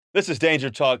This is Danger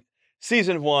Talk,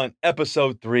 Season 1,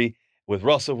 Episode 3, with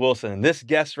Russell Wilson. And this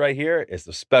guest right here is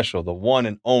the special, the one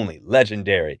and only,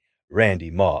 legendary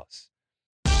Randy Moss.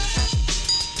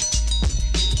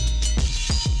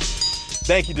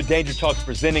 Thank you to Danger Talk's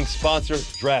presenting sponsor,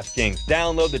 DraftKings.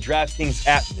 Download the DraftKings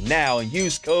app now and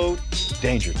use code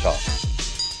DangerTalk.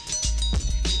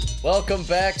 Welcome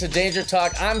back to Danger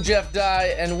Talk. I'm Jeff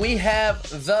Dye, and we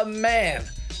have the man,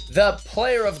 the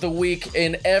player of the week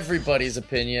in everybody's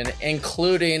opinion,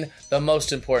 including the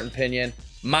most important opinion,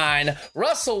 mine.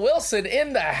 Russell Wilson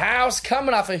in the house,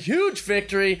 coming off a huge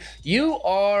victory. You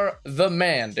are the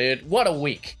man, dude. What a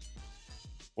week.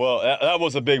 Well, that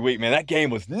was a big week, man. That game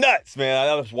was nuts, man.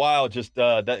 That was wild. Just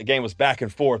that game was back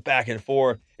and forth.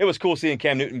 It was cool seeing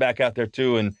Cam Newton back out there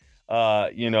too, and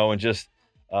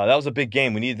that was a big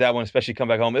game. We needed that one, especially come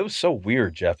back home. It was so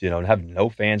weird, Jeff, and having no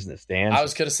fans in the stands. I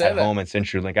was going to say at home in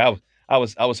CenturyLink. I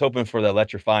was hoping for the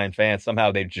electrifying fans.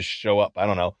 Somehow they'd just show up. I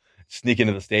don't know, sneak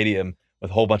into the stadium with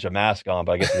a whole bunch of masks on.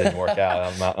 But I guess it didn't work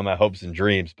out on my hopes and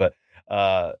dreams. But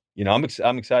I'm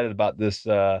excited about this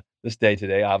day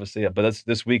today, obviously. But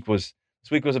this week was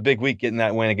a big week, getting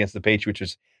that win against the Patriots, which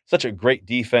is such a great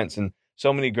defense and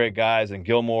so many great guys, and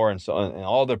Gilmore and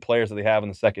all their players that they have in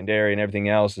the secondary and everything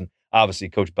else. And obviously,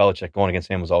 Coach Belichick going against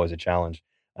him was always a challenge,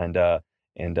 and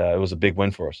it was a big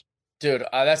win for us. Dude,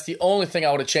 that's the only thing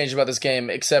I would have changed about this game,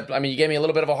 except, you gave me a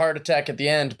little bit of a heart attack at the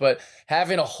end, but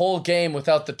having a whole game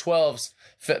without the 12s,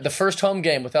 the first home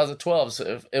game without the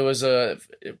 12s,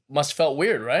 it must have felt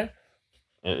weird, right?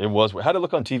 It was. How did it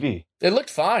look on TV? It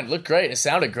looked fine. It looked great. It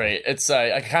sounded great. It's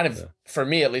I kind of, for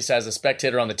me at least, as a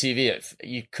spectator on the TV,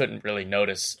 you couldn't really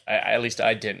notice. At least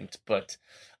I didn't, but...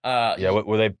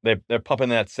 were they're pumping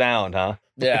that sound, huh?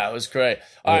 Yeah, it was great.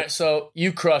 All right, so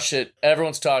you crush it.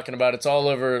 Everyone's talking about it. It's all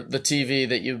over the TV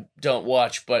that you don't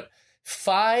watch, but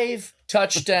 5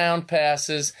 touchdown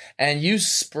passes, and you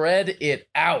spread it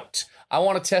out. I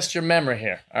want to test your memory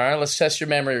here. All right, let's test your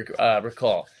memory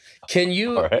recall. Can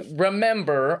you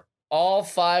remember all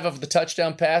 5 of the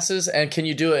touchdown passes, and can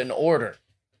you do it in order?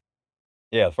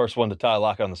 Yeah, the first one to Tyler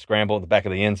Lockett on the scramble in the back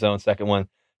of the end zone. Second one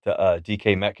to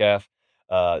DK Metcalf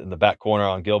in the back corner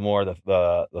on Gilmore.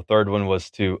 The third one was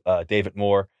to David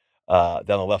Moore down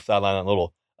the left sideline on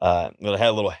had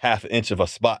a little half inch of a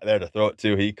spot there to throw it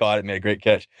to. He caught it, made a great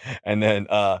catch. And then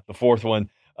the fourth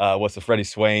one was to Freddie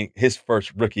Swain, his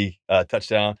first rookie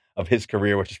touchdown of his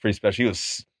career, which is pretty special. He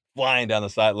was flying down the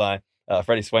sideline.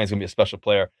 Freddie Swain's going to be a special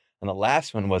player. And the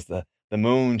last one was the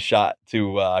moon shot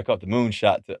to I call it the moon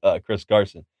shot to Chris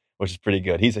Carson, which is pretty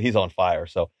good. He's on fire.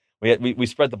 So we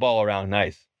spread the ball around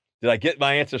nice. Did I get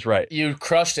my answers right? You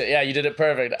crushed it. Yeah, you did it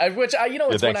perfect. When I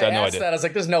asked that, I was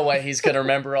like, there's no way he's going to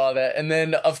remember all that. And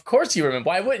then, of course, you remember.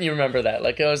 Why wouldn't you remember that?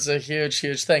 Like, it was a huge,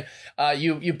 huge thing.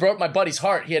 You broke my buddy's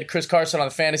heart. He had Chris Carson on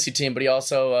the fantasy team, but he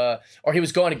also, he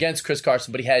was going against Chris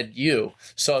Carson, but he had you.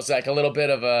 So it's like a little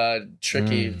bit of a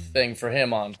tricky thing for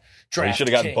him on Draft He should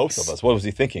have gotten both of us. What was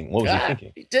he thinking?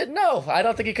 He didn't know. I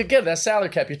don't think he could give that salary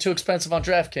cap. You're too expensive on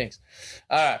DraftKings.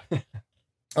 All right.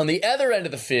 On the other end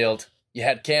of the field, you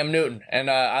had Cam Newton,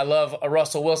 and I love a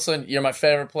Russell Wilson. You're my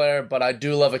favorite player, but I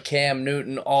do love a Cam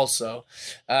Newton also.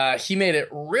 He made it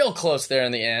real close there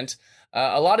in the end.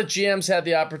 A lot of GMs had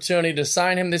the opportunity to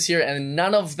sign him this year, and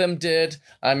none of them did.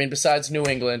 Besides New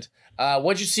England.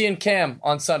 What'd you see in Cam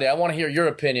on Sunday? I want to hear your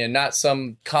opinion, not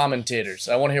some commentators.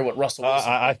 I want to hear what Russell Wilson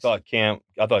I thought Cam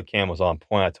was on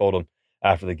point. I told him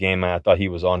after the game, man, I thought he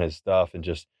was on his stuff, and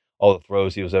just all the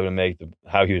throws he was able to make,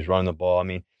 how he was running the ball.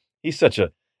 He's such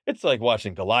a... It's like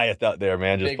watching Goliath out there,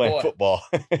 man, just playing football.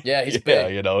 Yeah, he's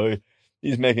big.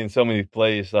 He's making so many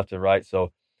plays left and right.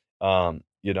 So, I'm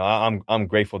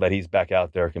grateful that he's back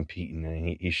out there competing,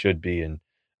 and he should be. And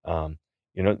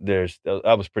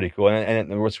that was pretty cool.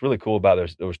 And what's really cool about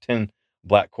there was 10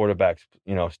 black quarterbacks,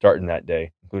 starting that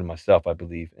day, including myself, I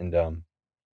believe. And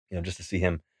just to see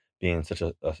him being such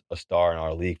a star in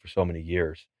our league for so many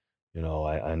years, I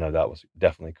know that was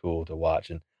definitely cool to watch.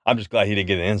 And I'm just glad he didn't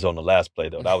get in the end zone the last play,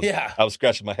 though. I was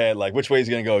scratching my head, like, which way is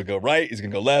he going to go? Go right? He's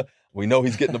going to go left? We know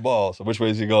he's getting the ball, so which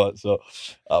way is he going? So,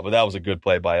 but that was a good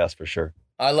play by us for sure.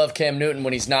 I love Cam Newton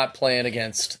when he's not playing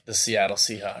against the Seattle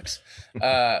Seahawks.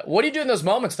 What do you do in those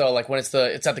moments, though? Like when it's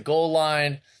at the goal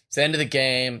line, it's the end of the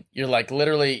game. You're like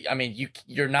literally,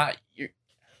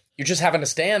 you're just having to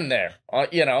stand there.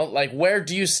 Like where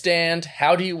do you stand?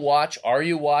 How do you watch? Are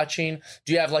you watching?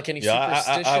 Do you have like any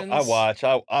superstitions? I watch.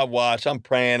 I watch. I'm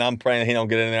praying he don't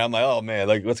get in there. I'm like, oh man,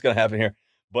 like what's gonna happen here?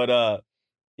 But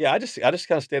I just kind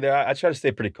of stay there. I try to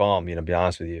stay pretty calm, to be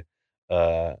honest with you.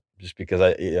 Just because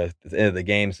at the end of the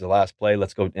game, it's the last play.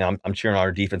 Let's go. I'm cheering on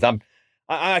our defense.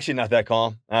 I'm actually not that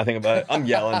calm. I think about it. I'm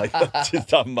yelling like just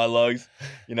top of my lungs.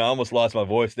 I almost lost my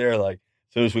voice there. Like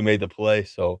as soon as we made the play.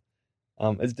 So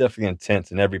it's definitely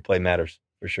intense, and every play matters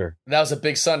for sure. That was a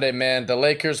big Sunday, man. The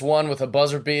Lakers won with a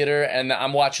buzzer beater, and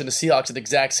I'm watching the Seahawks at the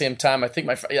exact same time. I think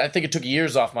it took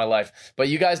years off my life, but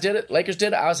you guys did it. Lakers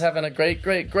did it. I was having a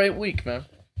great week, man.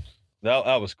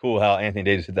 That was cool how Anthony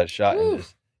Davis hit that shot and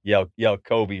just yelled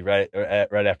Kobe right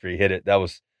after he hit it.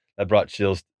 That brought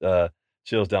chills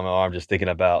down my arm just thinking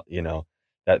about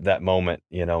that moment,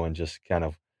 and just kind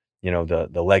of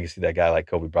the legacy that guy like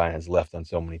Kobe Bryant has left on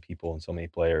so many people and so many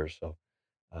players. So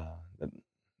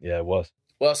yeah, it was.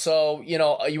 Well, so, you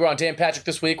were on Dan Patrick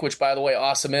this week, which, by the way,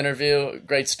 awesome interview.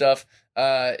 Great stuff.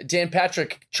 Dan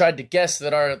Patrick tried to guess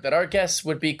that our guest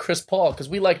would be Chris Paul, because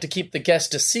we like to keep the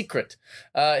guest a secret.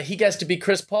 He guessed to be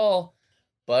Chris Paul,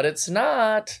 but it's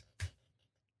not.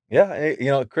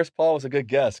 Yeah, Chris Paul was a good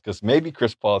guess, because maybe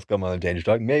Chris Paul is coming on the Danger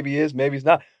Talk. Maybe he is, maybe he's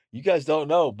not. You guys don't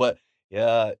know, but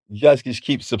yeah, you guys can just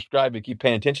keep subscribing, keep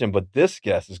paying attention. But this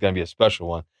guest is going to be a special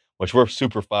one, which we're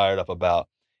super fired up about.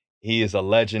 He is a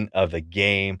legend of the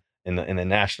game in the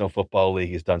National Football League.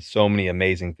 He's done so many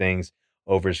amazing things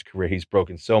over his career. He's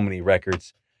broken so many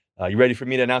records. You ready for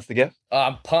me to announce the guest?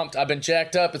 I'm pumped. I've been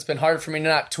jacked up. It's been hard for me to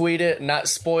not tweet it, not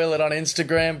spoil it on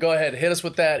Instagram. Go ahead. Hit us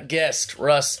with that guest,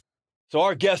 Russ. So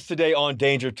our guest today on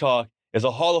Danger Talk is a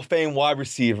Hall of Fame wide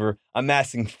receiver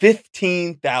amassing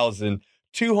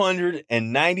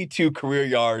 15,292 career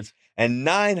yards and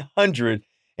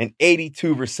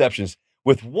 982 receptions,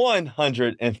 with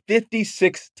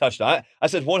 156 touchdowns. I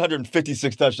said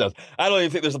 156 touchdowns. I don't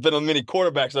even think there's been many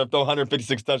quarterbacks that have thrown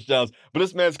 156 touchdowns, but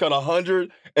this man's got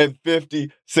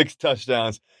 156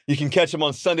 touchdowns. You can catch him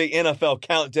on Sunday NFL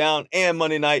Countdown and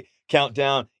Monday Night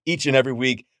Countdown each and every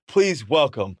week. Please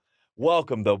welcome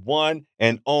the one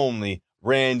and only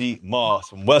Randy Moss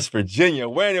from West Virginia.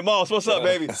 Randy Moss, what's up,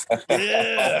 baby?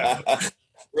 Yeah.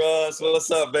 Russ,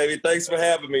 what's up, baby? Thanks for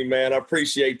having me, man. I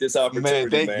appreciate this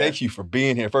opportunity, man. Thank you for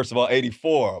being here. First of all,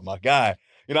 84, my guy.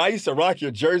 I used to rock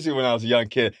your jersey when I was a young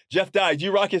kid. Jeff Dye, did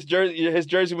you rock his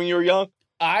jersey when you were young?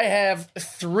 I have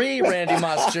 3 Randy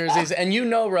Moss jerseys, and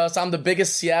Russ, I'm the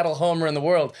biggest Seattle homer in the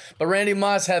world. But Randy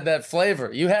Moss had that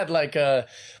flavor. You had like a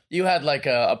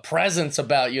presence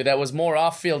about you that was more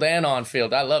off-field and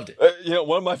on-field. I loved it.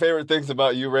 One of my favorite things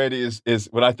about you, Randy, is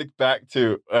when I think back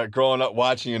to growing up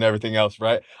watching you and everything else,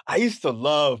 right? I used to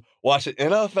love watching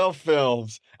NFL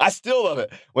films. I still love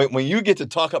it. When you get to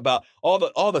talk about all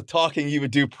the talking you would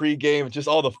do pregame and just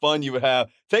all the fun you would have.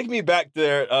 Take me back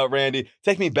there, Randy.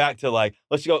 Take me back to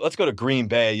let's go to Green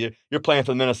Bay. You're playing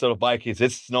for the Minnesota Vikings.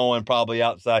 It's snowing probably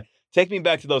outside. Take me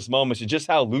back to those moments and just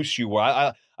how loose you were.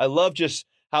 I love just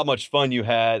how much fun you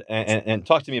had, and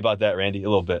talk to me about that, Randy, a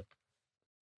little bit.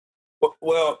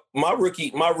 Well, my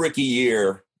rookie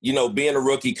year, being a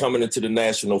rookie coming into the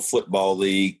National Football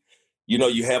League,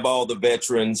 you have all the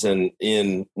veterans, and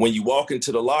when you walk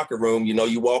into the locker room,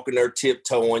 you walk in there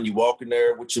tiptoeing, you walk in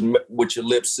there with your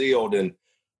lips sealed. And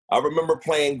I remember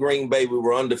playing Green Bay. We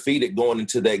were undefeated going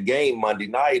into that game Monday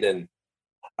night, and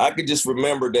I could just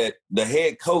remember that the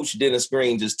head coach, Dennis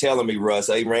Green, just telling me, Russ,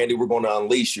 hey, Randy, we're going to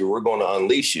unleash you. We're going to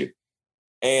unleash you.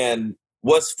 And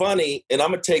what's funny, and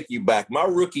I'm going to take you back. My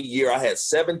rookie year, I had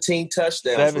 17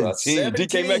 touchdowns, 17. Russ. 17.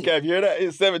 DK Metcalf, you hear that?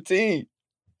 It's 17.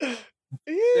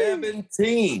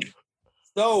 17.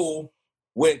 So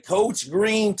when Coach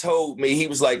Green told me, he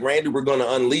was like, Randy, we're going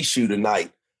to unleash you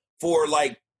tonight. For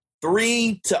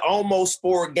 3 to almost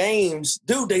 4 games,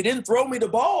 dude, they didn't throw me the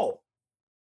ball.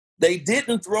 They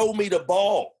didn't throw me the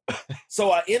ball.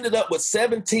 So I ended up with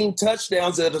 17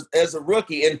 touchdowns as a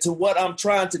rookie. And to what I'm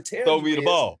trying to tell throw you me the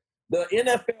ball. The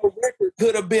NFL record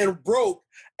could have been broke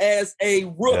as a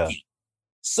rookie. Yeah.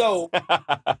 So,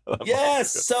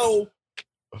 yes.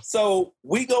 So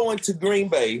we go into Green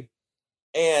Bay,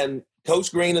 and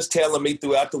Coach Green is telling me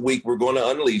throughout the week, we're going to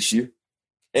unleash you.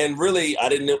 And really, I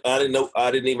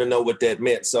didn't even know what that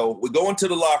meant. So we go into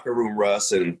the locker room,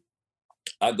 Russ, and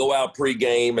I go out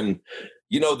pregame, and,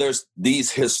 there's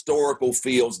these historical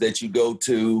fields that you go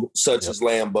to, such as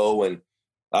Lambeau, and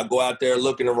I go out there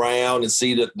looking around and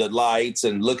see the lights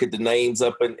and look at the names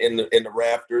up in the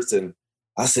rafters. And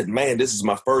I said, man, this is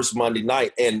my first Monday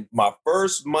night. And my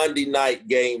first Monday night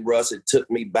game, Russ, it took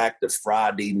me back to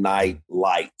Friday Night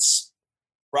Lights,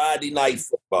 Friday Night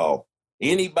Football.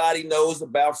 Anybody knows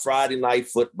about Friday Night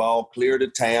Football, clear the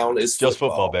town. It's just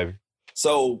football, baby.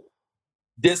 So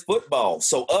this football.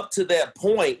 So up to that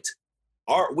point,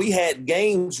 we had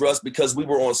games, Russ, because we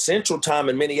were on Central Time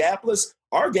in Minneapolis.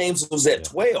 Our games was at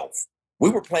 12. We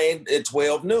were playing at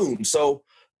 12 noon. So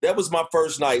that was my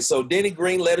first night. So Denny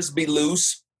Green let us be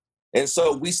loose. And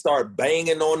so we start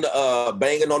banging on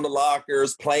the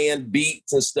lockers, playing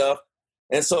beats and stuff.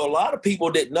 And so a lot of people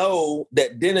didn't know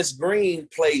that Dennis Green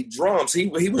played drums. He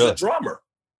was Really? a drummer.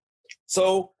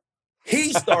 So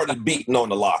he started beating on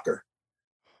the locker.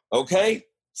 Okay?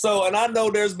 So, and I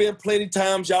know there's been plenty of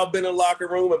times y'all been in the locker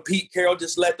room and Pete Carroll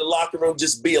just let the locker room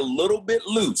just be a little bit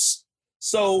loose.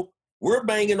 So we're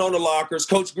banging on the lockers.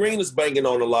 Coach Green is banging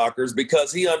on the lockers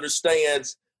because he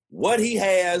understands what he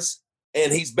has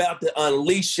and he's about to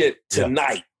unleash it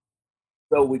tonight.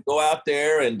 Yeah. So we go out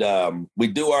there and we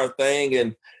do our thing.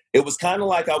 And it was kind of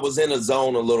like I was in a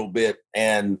zone a little bit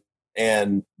and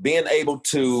being able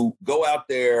to go out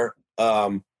there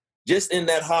just in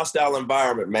that hostile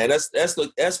environment, man.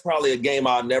 That's probably a game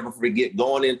I'll never forget,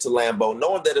 going into Lambeau,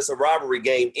 knowing that it's a rivalry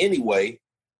game anyway,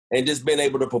 and just being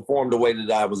able to perform the way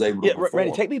that I was able to perform.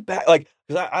 Randy, take me back,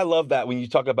 because I love that when you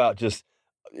talk about just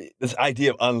this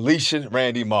idea of unleashing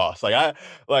Randy Moss.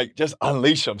 Just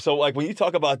unleash him. So, when you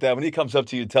talk about that, when he comes up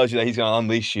to you and tells you that he's going to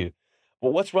unleash you,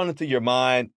 well, what's running through your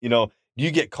mind? Do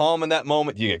you get calm in that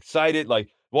moment? Do you get excited?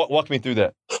 Walk me through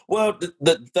that. Well,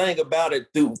 the thing about it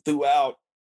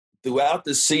throughout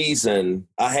the season,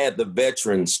 I had the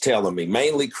veterans telling me,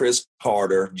 mainly Chris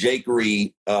Carter, Jake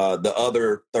Reed, the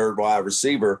other third wide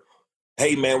receiver,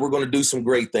 hey, man, we're going to do some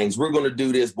great things. We're going to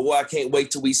do this. Boy, I can't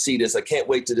wait till we see this. I can't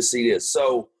wait till to see this.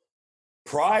 So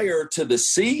prior to the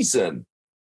season,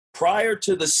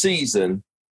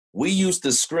 we used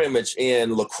to scrimmage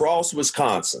in La Crosse,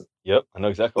 Wisconsin. Yep, I know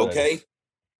exactly. Okay.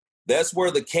 That's where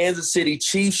the Kansas City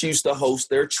Chiefs used to host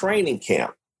their training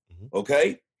camp. Mm-hmm.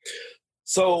 Okay.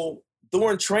 So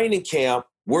during training camp,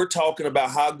 we're talking about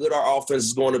how good our offense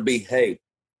is going to be. Hey,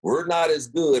 we're not as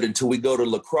good until we go to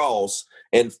La Crosse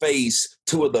and face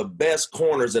two of the best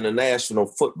corners in the National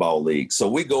Football League. So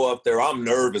we go up there. I'm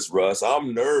nervous, Russ.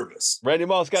 I'm nervous. Randy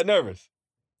Moss got nervous.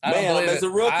 Man, as a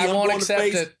rookie, I won't accept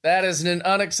it. That is an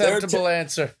unacceptable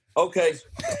answer. Okay.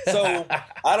 So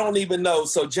I don't even know.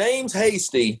 So James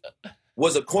Hasty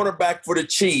was a cornerback for the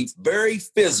Chiefs. Very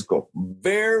physical.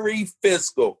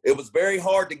 It was very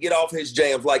hard to get off his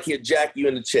jams, like he'd jack you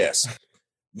in the chest.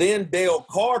 Then Dale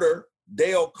Carter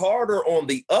on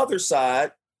the other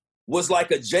side was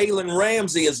like a Jalen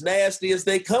Ramsey, as nasty as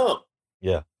they come.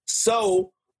 Yeah.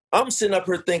 So I'm sitting up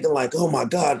here thinking like, oh my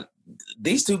God,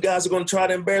 these two guys are going to try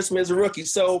to embarrass me as a rookie.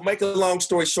 So make a long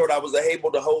story short, I was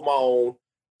able to hold my own.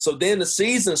 So then the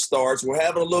season starts. We're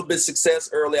having a little bit of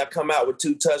success early. I come out with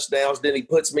 2 touchdowns. Then he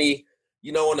puts me,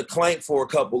 on the clank for a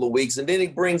couple of weeks, and then he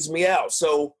brings me out.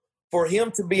 So for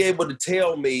him to be able to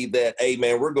tell me that, hey,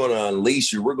 man, we're going to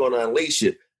unleash you. We're going to unleash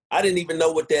you. I didn't even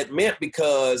know what that meant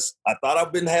because I thought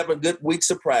I've been having good weeks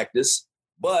of practice,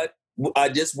 but I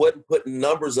just wasn't putting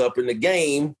numbers up in the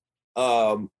game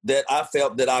that I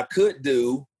felt that I could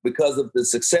do because of the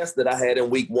success that I had in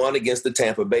week 1 against the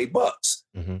Tampa Bay Bucks.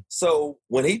 Mm-hmm. So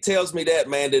when he tells me that,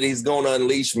 man, that he's going to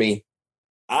unleash me,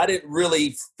 I didn't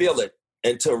really feel it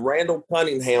until Randall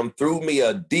Cunningham threw me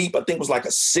a deep, I think it was like a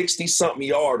 60-something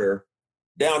yarder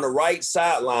down the right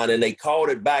sideline, and they called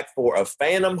it back for a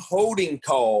phantom holding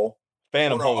call.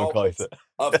 Phantom holding call.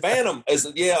 A phantom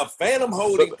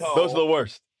holding call. Those are the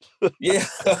worst. Yeah.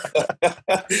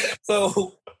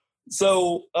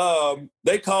 So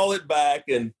they call it back,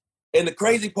 and the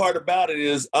crazy part about it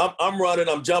is I'm running,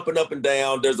 I'm jumping up and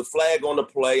down. There's a flag on the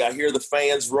play. I hear the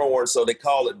fans roaring, so they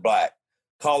call it back.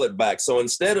 So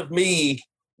instead of me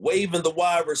waving the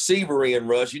wide receiver in,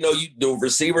 Rush, the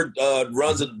receiver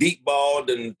runs a deep ball,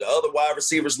 and the other wide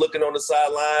receiver's looking on the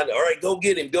sideline. All right, go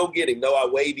get him. No, I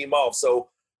wave him off. So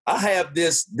I have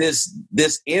this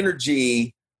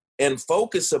energy and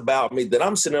focus about me that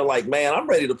I'm sitting there like, man, I'm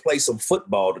ready to play some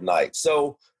football tonight.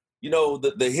 So,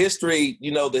 the history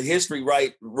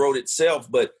wrote itself.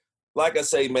 But like I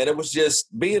say, man, it was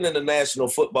just being in the National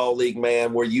Football League,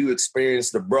 man, where you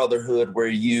experience the brotherhood, where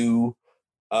you,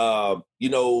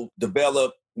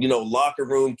 develop, locker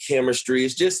room chemistry.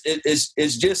 It's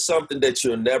just something that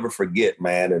you'll never forget,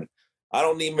 man. And I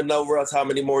don't even know, Russ, how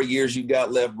many more years you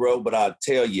got left, bro. But I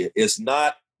tell you, it's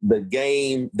not the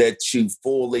game that you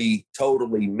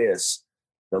totally miss.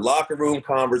 The locker room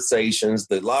conversations,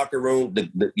 the locker room,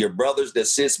 your brothers that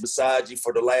sits beside you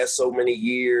for the last so many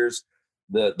years,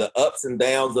 the ups and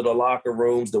downs of the locker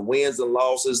rooms, the wins and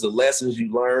losses, the lessons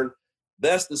you learn.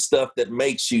 That's the stuff that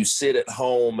makes you sit at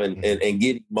home and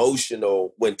get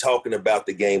emotional when talking about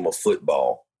the game of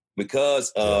football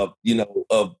because of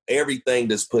everything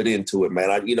that's put into it, man.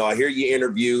 I hear your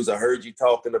interviews. I heard you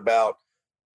talking about,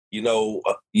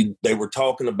 they were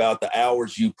talking about the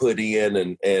hours you put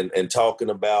in and talking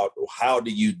about how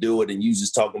do you do it. And you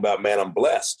just talking about, man, I'm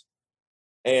blessed.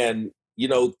 And,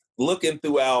 looking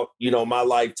throughout, my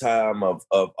lifetime of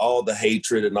all the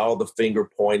hatred and all the finger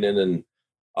pointing and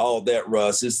all that,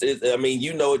 Russ, I mean,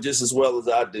 you know it just as well as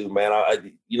I do,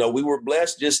 man. We were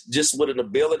blessed just with an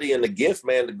ability and a gift,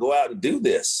 man, to go out and do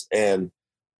this. And,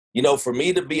 for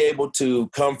me to be able to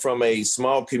come from a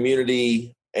small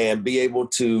community and be able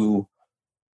to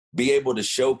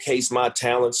showcase my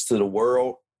talents to the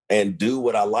world and do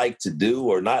what I like to do,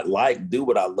 or not like, do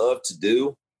what I love to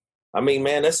do. I mean,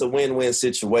 man, that's a win-win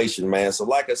situation, man. So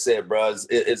like I said, bro,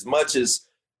 as much as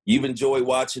you've enjoyed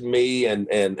watching me and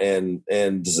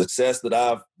the success that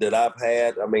I've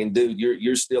had, I mean, dude,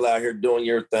 you're still out here doing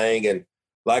your thing. And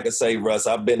like I say, Russ,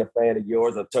 I've been a fan of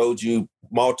yours. I've told you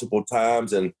multiple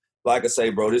times. And like I say,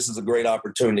 bro, this is a great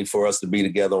opportunity for us to be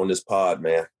together on this pod,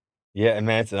 man. Yeah, and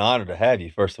man, it's an honor to have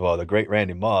you, first of all, the great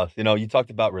Randy Moss. You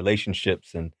talked about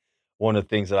relationships, and one of the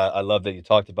things that I love that you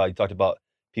talked about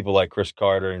people like Chris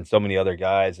Carter and so many other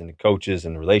guys and coaches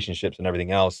and relationships and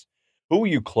everything else. Who were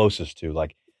you closest to?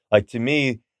 Like to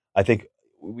me, I think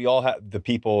we all have the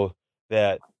people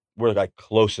that we're like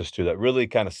closest to that really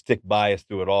kind of stick by us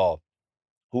through it all.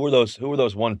 Who were those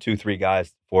 1, 2, 3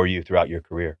 guys for you throughout your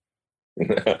career?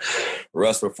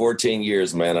 Russ, for 14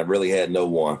 years, man, I really had no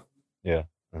one. Yeah.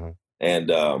 Uh-huh.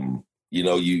 And, I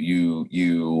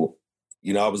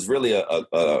was really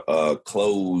a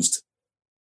closed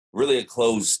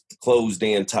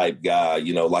in type guy,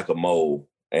 like a mole.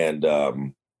 And,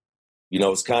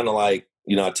 it's kind of like,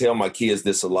 I tell my kids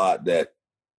this a lot, that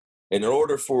in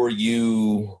order for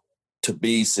you to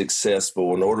be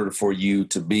successful, in order for you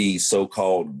to be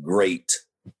so-called great,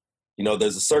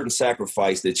 there's a certain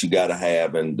sacrifice that you got to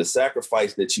have. And the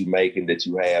sacrifice that you make and that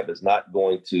you have is not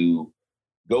going to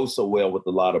go so well with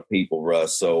a lot of people,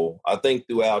 Russ. So I think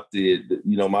throughout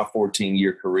my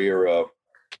 14-year career of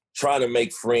trying to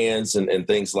make friends and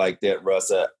things like that,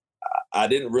 Russ, I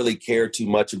didn't really care too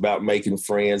much about making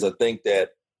friends. I think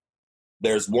that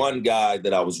there's one guy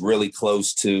that I was really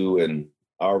close to, and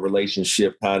our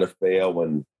relationship kind of fell,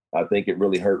 and I think it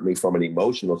really hurt me from an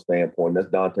emotional standpoint. That's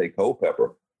Dante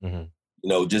Culpepper.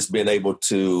 Mm-hmm. Just being able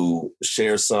to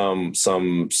share some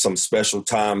special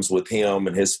times with him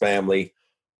and his family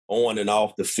on and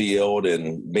off the field,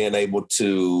 and being able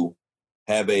to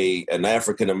have an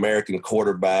African-American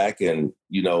quarterback, and,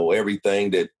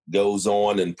 everything that goes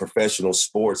on in professional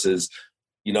sports is,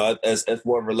 as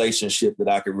one relationship that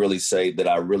I could really say that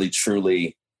I really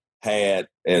truly had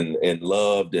and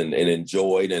loved and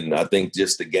enjoyed. And I think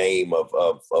just the game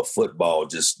of football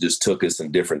just took us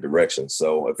in different directions.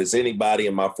 So if it's anybody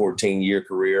in my 14-year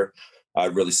career,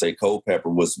 I'd really say Culpepper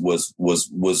was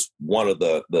one of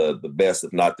the best,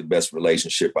 if not the best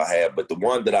relationship I had. But the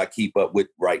one that I keep up with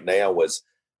right now was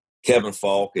Kevin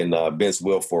Falk and Vince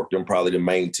Wilfork. They're probably the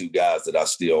main 2 guys that I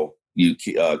still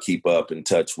keep up in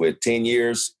touch with. 10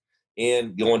 years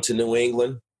in, going to New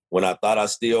England, when I thought I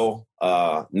still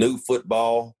knew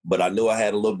football, but I knew I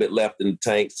had a little bit left in the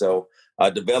tank. So I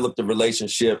developed a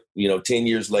relationship, 10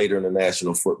 years later in the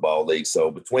National Football League.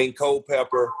 So between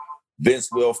Culpepper, Vince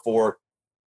Wilfork,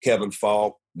 Kevin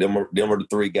Falk, them are the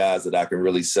 3 guys that I can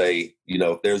really say,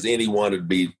 if there's anyone, it'd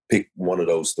be pick one of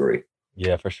those 3.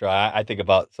 Yeah, for sure. I think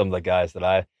about some of the guys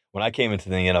that when I came into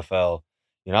the NFL,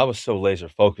 I was so laser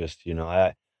focused.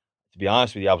 To be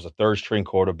honest with you, I was a 3rd string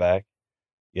quarterback.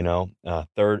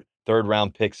 Third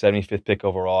round pick, 75th pick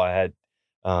overall. I had,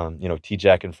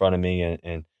 T-Jack in front of me,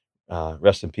 and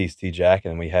rest in peace, T-Jack.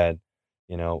 And we had,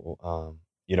 we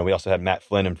also had Matt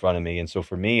Flynn in front of me. And so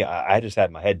for me, I just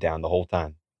had my head down the whole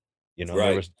time.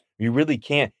 Right. You really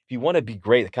can't, if you want to be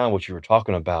great, kind of what you were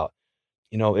talking about,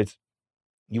 you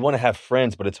want to have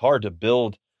friends, but it's hard to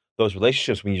build those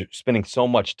relationships when you're spending so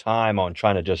much time on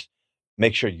trying to just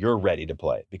make sure you're ready to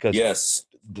play. Because yes,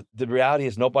 the reality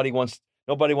is nobody wants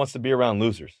to be around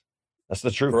losers. That's the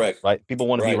truth. Correct. Right? People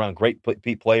want to be around great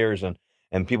players, and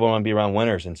people want to be around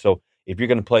winners. And so if you're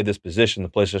going to play this position,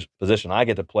 the position I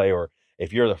get to play, or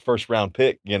if you're the 1st round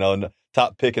pick, and the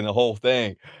top pick in the whole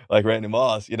thing, like Randy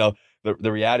Moss,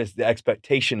 the reality is the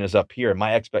expectation is up here.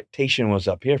 My expectation was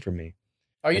up here for me.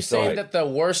 Are you saying that the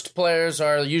worst players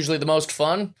are usually the most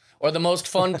fun, or the most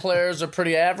fun players are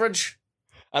pretty average?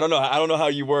 I don't know how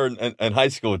you were in high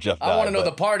school, Jeff. I want to know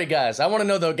the party guys. I want to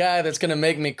know the guy that's going to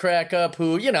make me crack up,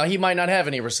 who, he might not have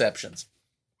any receptions.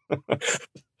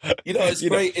 It's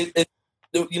great.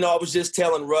 I was just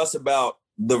telling Russ about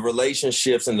the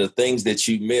relationships and the things that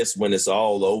you miss when it's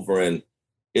all over. And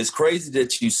it's crazy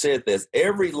that you said this.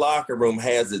 Every locker room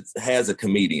has a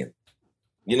comedian.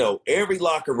 Every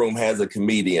locker room has a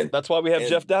comedian. That's why we have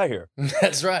Jeff Dye here.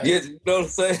 That's right. Yeah, you know what I'm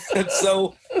saying?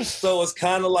 So it's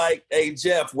kind of like, hey,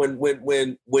 Jeff, when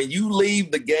you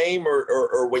leave the game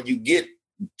or when you get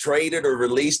traded or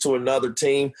released to another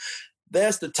team.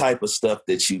 That's the type of stuff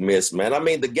that you miss, man. I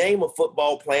mean, the game of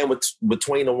football playing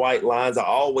between the white lines, I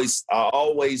always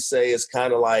say it's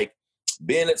kind of like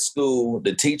being at school,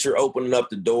 the teacher opening up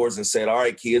the doors and said, all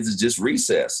right, kids, it's just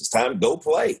recess. It's time to go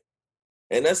play.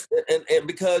 And that's and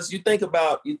because you think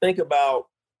about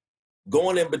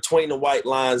going in between the white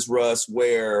lines, Russ,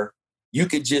 where you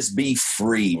could just be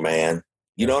free, man.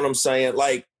 You know what I'm saying?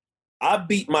 Like, I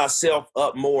beat myself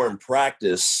up more in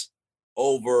practice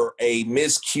over a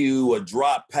miscue, a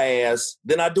drop pass,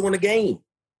 than I do in a game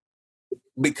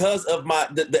because of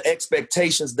the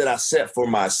expectations that I set for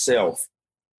myself.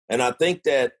 And I think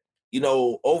that,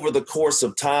 over the course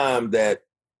of time that,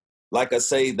 like I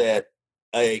say, that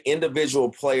a individual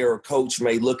player or coach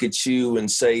may look at you and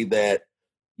say that,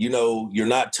 you're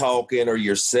not talking or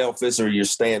you're selfish or you're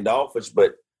standoffish.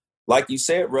 But like you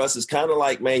said, Russ, it's kind of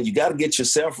like, man, you got to get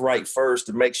yourself right first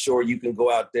to make sure you can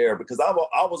go out there. Because I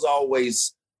was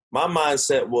always, my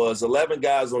mindset was 11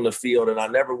 guys on the field, and I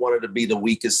never wanted to be the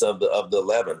weakest of the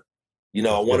 11.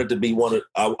 I wanted to be one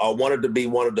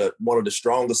of the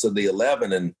strongest of the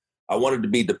 11, and I wanted to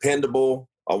be dependable.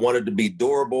 I wanted to be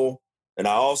durable, and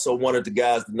I also wanted the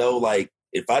guys to know, like,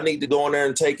 if I need to go in there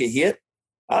and take a hit,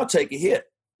 I'll take a hit.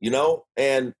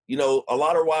 And, a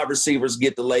lot of wide receivers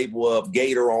get the label of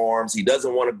gator arms. He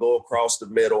doesn't want to go across the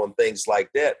middle and things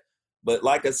like that. But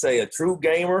like I say, a true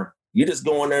gamer, you just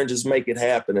go in there and just make it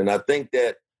happen. And I think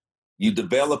that you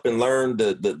develop and learn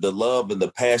the love and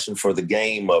the passion for the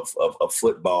game of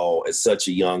football at such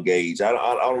a young age. I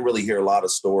don't really hear a lot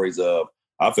of stories of,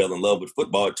 I fell in love with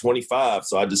football at 25,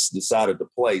 so I just decided to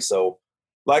play. So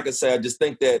like I said, I just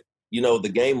think that,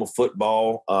 the game of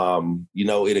football,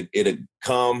 it'll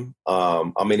come.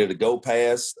 It'll go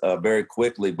past very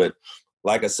quickly. But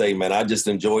like I say, man, I just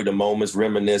enjoy the moments,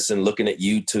 reminiscing, looking at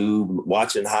YouTube,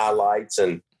 watching highlights,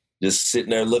 and just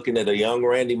sitting there looking at a young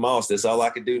Randy Moss. That's all I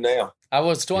could do now. I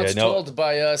was once told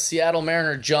by Seattle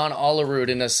Mariner John Olerud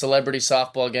in a celebrity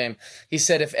softball game. He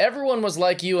said, if everyone was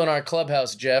like you in our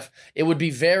clubhouse, Jeff, it would be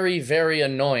very, very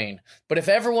annoying. But if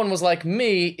everyone was like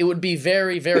me, it would be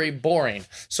very, very boring.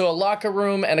 So a locker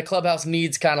room and a clubhouse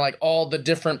needs kind of like all the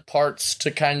different parts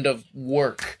to kind of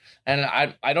work. And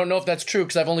I don't know if that's true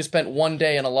because I've only spent one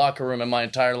day in a locker room in my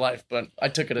entire life, but I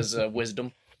took it as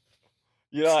wisdom.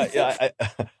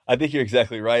 I think you're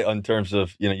exactly right in terms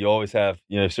of, you always have,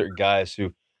 certain guys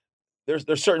who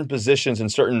there's certain positions and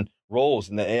certain roles,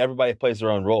 and everybody plays their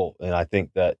own role. And I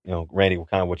think that, Randy,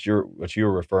 kind of what you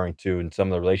were referring to and some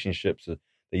of the relationships that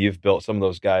you've built, some of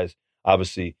those guys,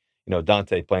 obviously,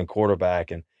 Dante playing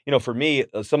quarterback. And, for me,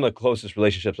 some of the closest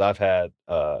relationships I've had,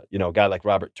 a guy like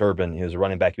Robert Turbin, he was a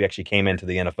running back. We actually came into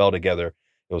the NFL together.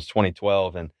 It was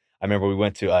 2012. And I remember we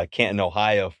went to Canton,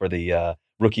 Ohio for the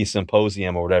rookie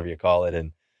symposium or whatever you call it.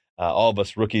 And all of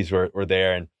us rookies were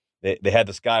there, and they had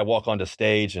this guy walk onto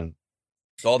stage, and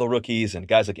all the rookies and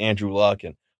guys like Andrew Luck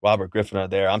and Robert Griffin are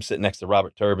there. I'm sitting next to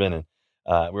Robert Turbin, and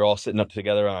we're all sitting up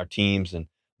together on our teams. And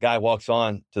guy walks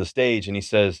on to the stage and he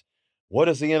says, "What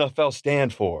does the NFL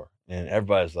stand for?" And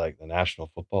everybody's like, "The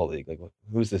National Football League." Like,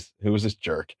 who's this? Who is this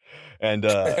jerk? And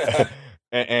and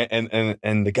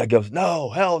the guy goes, "No,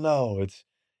 hell no! It's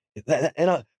the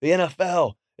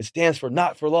NFL. It stands for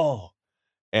not for long."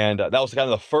 And that was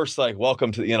kind of the first,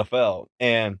 welcome to the NFL.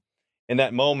 And in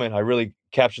that moment, I really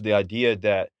captured the idea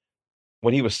that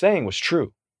what he was saying was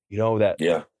true. That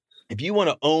if you want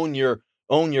to own your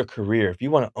career, if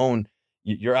you want to own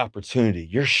your opportunity,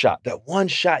 your shot, that one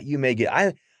shot you may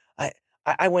get.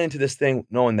 I went into this thing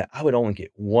knowing that I would only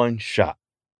get one shot.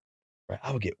 Right?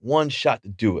 I would get one shot to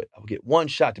do it. I would get one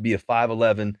shot to be a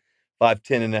 5'11",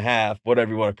 5'10 and a half,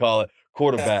 whatever you want to call it,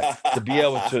 quarterback, to be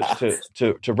able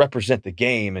to represent the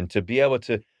game, and to be able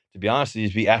to be honest with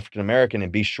you, be African-American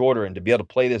and be shorter, and to be able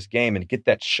to play this game and get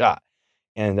that shot.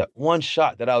 And that one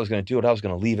shot that I was going to do it, I was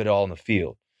going to leave it all in the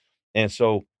field. And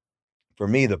so for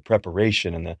me, the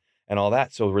preparation and all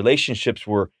that, so relationships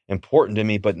were important to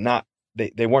me, but not,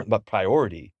 they weren't but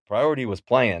priority. Priority was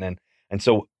playing. And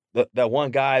so that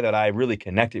one guy that I really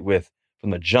connected with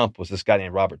from the jump was this guy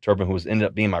named Robert Turbin, who ended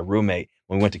up being my roommate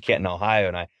when we went to Canton, Ohio.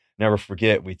 And I never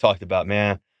forget, we talked about,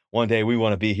 man, one day we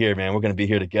want to be here, man. We're going to be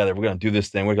here together. We're going to do this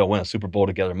thing. We're going to win a Super Bowl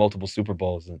together, multiple Super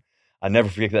Bowls. And I never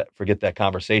forget that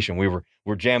conversation.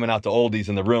 We're jamming out the oldies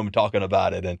in the room talking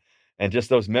about it. And just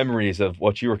those memories of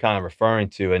what you were kind of referring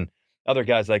to. And other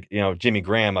guys like, Jimmy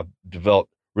Graham, I've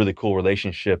developed really cool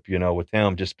relationship, with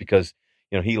him, just because,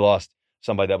 he lost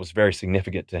somebody that was very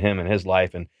significant to him in his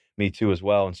life, and me too as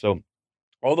well. And so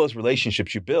all those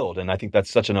relationships you build. And I think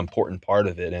that's such an important part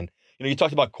of it. And, you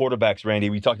talked about quarterbacks, Randy.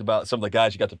 We talked about some of the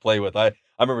guys you got to play with. I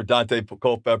I remember Dante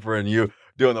Culpepper and you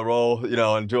doing the roll,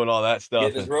 and doing all that stuff.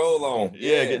 Getting his roll on.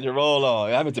 Yeah, getting your roll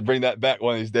on. I meant to bring that back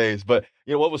one of these days. But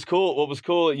what was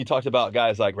cool, you talked about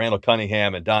guys like Randall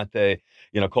Cunningham and Dante,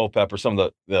 Culpepper, some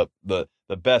of the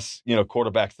best,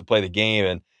 quarterbacks to play the game,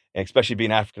 and especially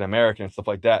being African American and stuff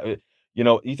like that.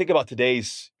 You think about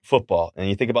today's football and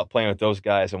you think about playing with those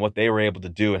guys and what they were able to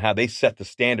do and how they set the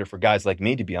standard for guys like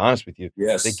me, to be honest with you.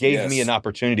 Yes. They gave me an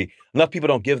opportunity. Enough people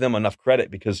don't give them enough credit,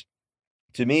 because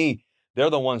to me, they're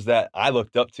the ones that I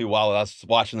looked up to while I was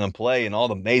watching them play, and all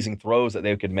the amazing throws that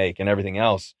they could make and everything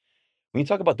else. When you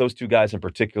talk about those two guys in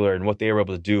particular and what they were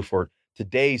able to do for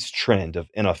today's trend of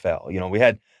NFL, we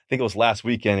had, I think it was last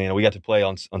weekend, we got to play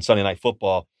on Sunday Night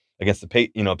Football against the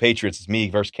Patriots. It's me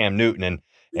versus Cam Newton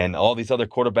and all these other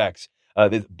quarterbacks. I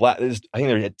think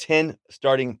there had 10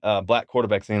 starting black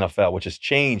quarterbacks in the NFL, which has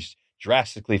changed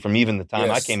drastically from even the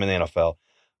time I came in the NFL.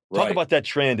 Talk about that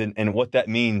trend and what that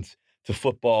means to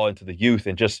football and to the youth,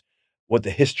 and just what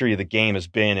the history of the game has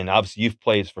been. And obviously you've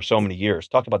played for so many years.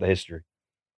 Talk about the history.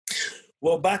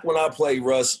 Well, back when I played,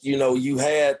 Russ, you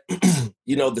had,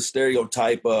 the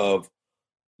stereotype of,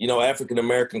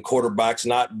 African-American quarterbacks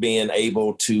not being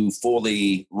able to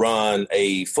fully run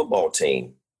a football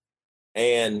team.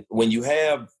 And when you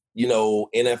have,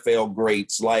 NFL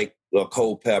greats like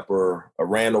Culpepper,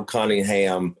 Randall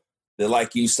Cunningham, that,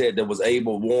 like you said, that was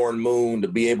able, Warren Moon, to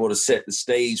be able to set the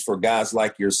stage for guys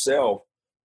like yourself,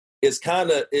 it's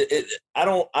kind of, I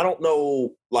don't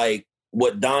know, like,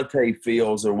 what Dante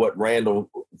feels or what Randall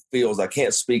feels. I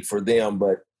can't speak for them,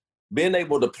 but being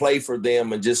able to play for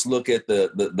them and just look at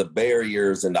the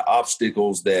barriers and the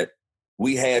obstacles that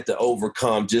we had to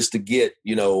overcome just to get,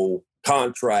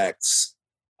 contracts,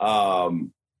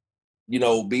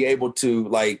 be able to,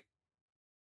 like,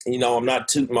 I'm not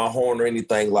tooting my horn or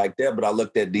anything like that, but I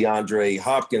looked at DeAndre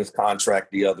Hopkins'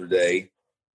 contract the other day,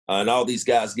 and all these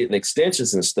guys getting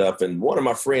extensions and stuff. And one of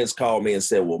my friends called me and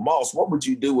said, well, Moss, what would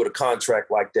you do with a contract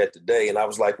like that today? And I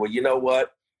was like, well, you know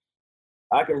what?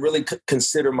 I can really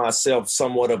consider myself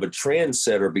somewhat of a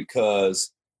trendsetter,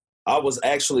 because I was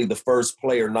actually the first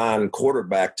player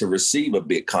non-quarterback to receive a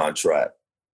big contract.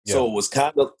 Yeah. So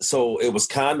it was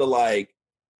kind of like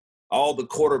all the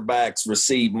quarterbacks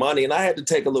received money. And I had to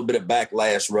take a little bit of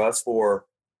backlash, Russ, for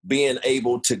being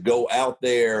able to go out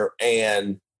there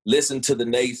and listen to the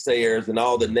naysayers and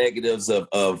all the negatives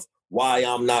of why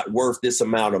I'm not worth this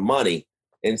amount of money.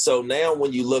 And so now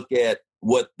when you look at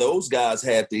what those guys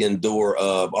had to endure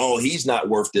of, oh, he's not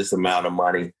worth this amount of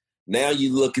money. Now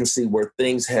you look and see where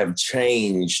things have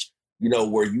changed,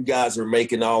 where you guys are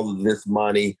making all of this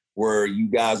money, where you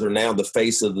guys are now the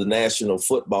face of the National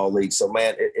Football League. So,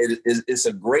 man, it's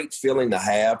a great feeling to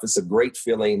have. It's a great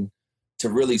feeling to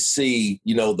really see,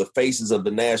 the faces of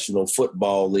the National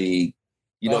Football League,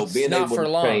 being able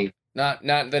to change. Not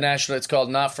the National. It's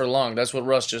called Not for Long. That's what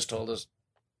Russ just told us.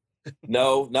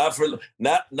 No, not for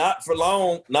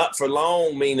long. Not for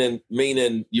long,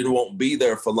 meaning you won't be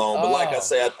there for long. But like I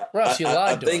said, Russ, you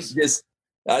lied to us.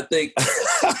 I think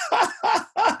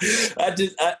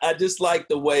I just like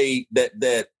the way that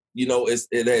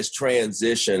it has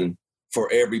transitioned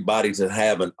for everybody to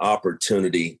have an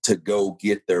opportunity to go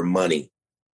get their money.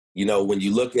 When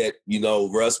you look at,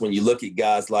 Russ, when you look at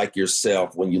guys like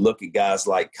yourself, when you look at guys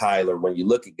like Kyler, when you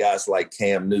look at guys like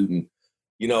Cam Newton,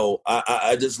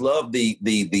 I just love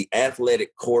the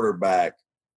athletic quarterback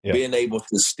being able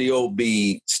to still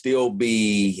be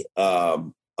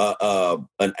an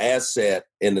asset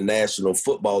in the National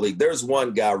Football League. There's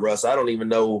one guy, Russ, I don't even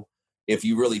know if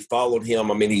you really followed him.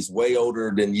 I mean, he's way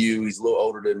older than you. He's a little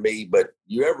older than me. But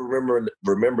you ever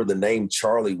remember the name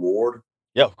Charlie Ward?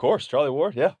 Yeah, of course. Charlie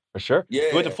Ward. Yeah, for sure. Yeah.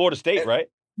 He went to Florida State, right?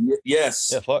 Yes.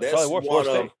 Yeah, Charlie Ward,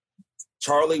 Florida State.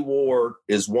 Charlie Ward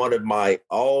is one of my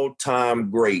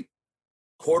all-time great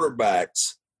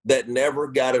quarterbacks that never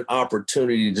got an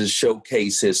opportunity to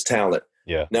showcase his talent.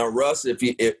 Yeah. Now, Russ, if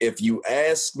you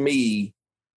ask me,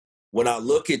 when I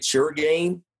look at your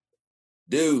game,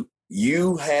 dude,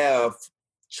 you have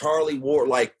Charlie Ward,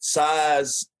 like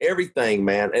size, everything,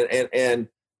 man. And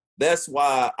that's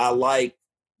why I like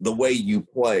the way you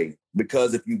play.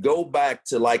 Because if you go back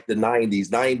to like the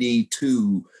 90s,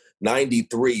 92,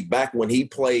 93, back when he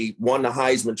won the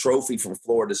Heisman Trophy from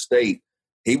Florida State,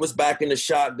 he was back in the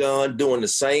shotgun doing the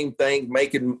same thing,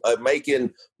 making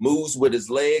moves with his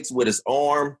legs, with his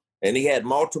arm, and he had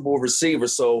multiple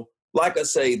receivers. So, like I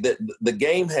say, the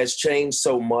game has changed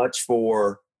so much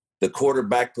for the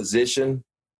quarterback position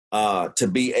to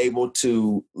be able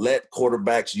to let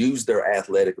quarterbacks use their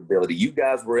athletic ability. You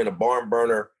guys were in a barn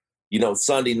burner,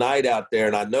 Sunday night out there,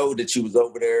 and I know that you was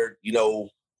over there,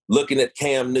 looking at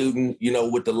Cam Newton,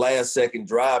 with the last second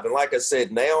drive. And like I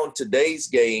said, now in today's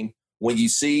game, when you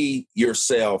see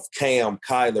yourself, Cam,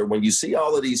 Kyler, when you see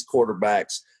all of these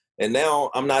quarterbacks, and now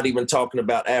I'm not even talking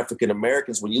about African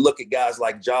Americans. When you look at guys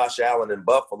like Josh Allen in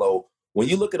Buffalo, when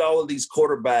you look at all of these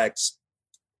quarterbacks,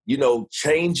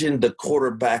 changing the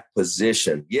quarterback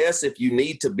position. Yes, if you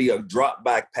need to be a drop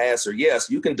back passer, yes,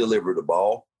 you can deliver the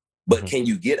ball, but can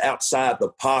you get outside the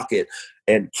pocket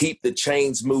and keep the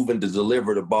chains moving to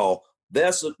deliver the ball?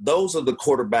 Those are the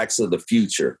quarterbacks of the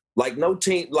future. No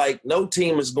team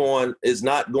is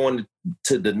not going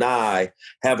to deny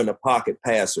having a pocket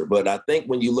passer. But I think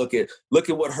when you look at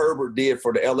what Herbert did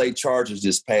for the LA Chargers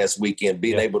this past weekend,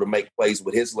 being able to make plays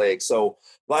with his legs. So,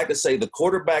 like I say, the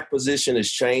quarterback position has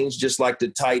changed, just like the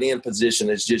tight end position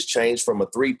has just changed from a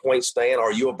 3-point stand.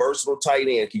 Are you a versatile tight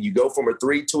end? Can you go from a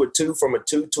 3 to a 2, from a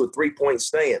 2 to a 3-point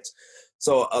stance?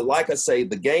 So, like I say,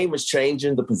 the game is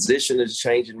changing. The position is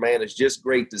changing, man. It's just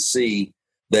great to see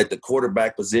that the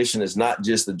quarterback position is not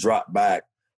just a drop back,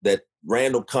 that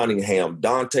Randall Cunningham,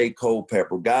 Dante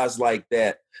Culpepper, guys like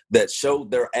that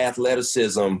showed their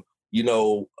athleticism,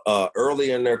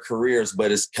 early in their careers,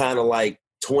 but it's kind of like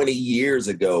 20 years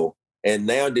ago. And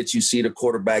now that you see the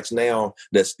quarterbacks now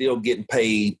that's still getting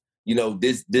paid,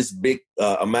 this big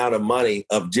amount of money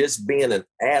of just being an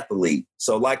athlete.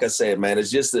 So like I said, man,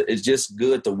 it's just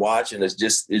good to watch, and it's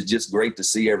just great to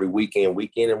see every weekend,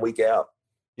 week in and week out.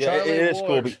 Yeah, it is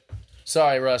cool.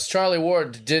 Sorry, Russ. Charlie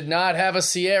Ward did not have a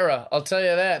Sierra. I'll tell you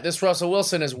that. This Russell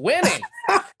Wilson is winning.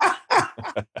 I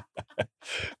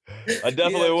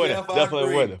definitely win.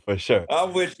 Definitely win for sure.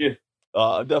 I'm with you.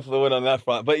 I definitely win on that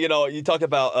front. But, you talk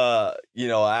about,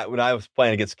 when I was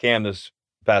playing against Cam this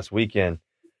past weekend,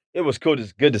 it was good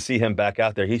to see him back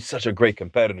out there. He's such a great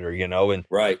competitor, and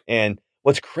right. And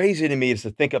what's crazy to me is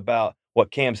to think about what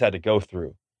Cam's had to go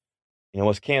through.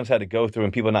 What Cam's had to go through,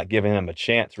 and people not giving him a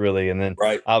chance, really. And then,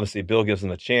 obviously, Bill gives him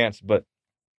a chance. But,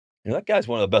 that guy's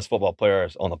one of the best football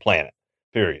players on the planet,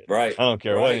 period. Right. I don't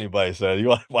care what anybody says. You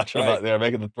want to watch him out there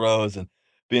making the throws and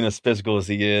being as physical as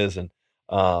he is. And,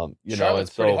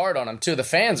 Charlotte's pretty hard on him, too. The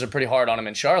fans are pretty hard on him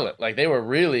in Charlotte. They were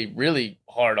really, really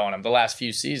hard on him the last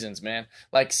few seasons, man.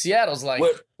 Seattle's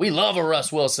we love a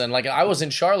Russ Wilson. I was in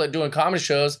Charlotte doing comedy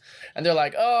shows, and they're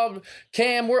like, "Oh,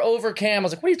 Cam, we're over Cam." I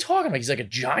was like, "What are you talking about? He's like a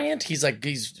giant.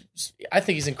 I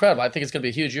think he's incredible. I think it's going to be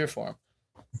a huge year for him."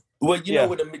 Well, with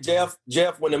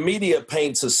Jeff, when the media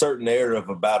paints a certain narrative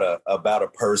about a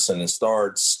person and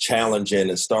starts challenging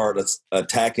and starts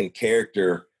attacking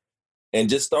character, and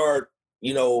just start,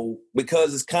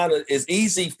 because it's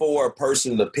easy for a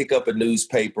person to pick up a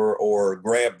newspaper or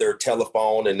grab their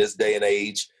telephone in this day and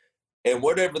age, and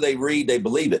whatever they read, they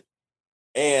believe it.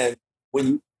 And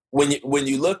when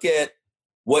you look at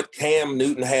what Cam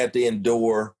Newton had to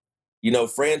endure,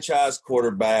 franchise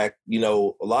quarterback,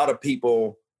 a lot of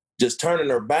people just turning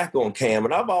their back on Cam.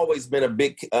 And I've always been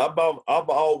I've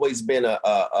always been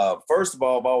first of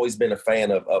all, I've always been a fan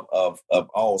of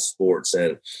all sports.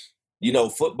 And,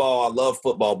 football, I love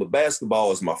football, but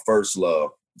basketball is my first love.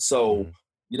 So,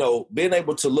 being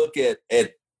able to look at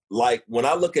when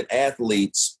I look at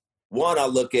athletes, one, I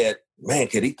look at, man,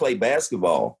 could he play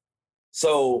basketball?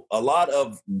 So a lot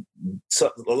of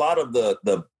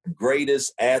the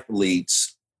greatest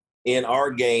athletes in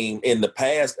our game in the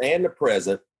past and the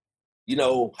present,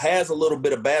 has a little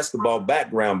bit of basketball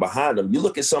background behind them. You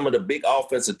look at some of the big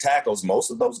offensive tackles,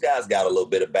 most of those guys got a little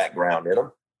bit of background in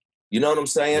them. You know what I'm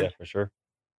saying? Yeah, for sure.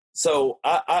 So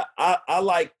I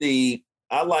like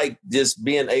just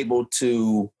being able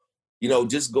to,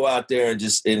 just go out there and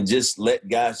just let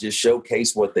guys just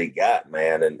showcase what they got,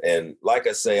 man. And like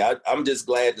I say, I'm just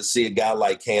glad to see a guy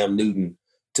like Cam Newton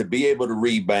to be able to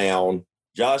rebound.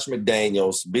 Josh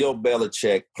McDaniels, Bill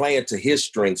Belichick playing to his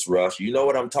strengths, Rush. You know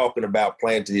what I'm talking about,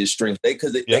 playing to his strengths. They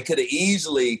could have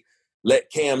easily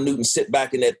let Cam Newton sit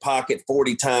back in that pocket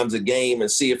 40 times a game and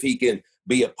see if he can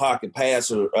be a pocket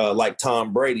passer like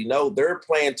Tom Brady. No, they're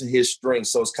playing to his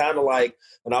strengths. So it's kind of like,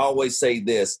 and I always say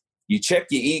this, you check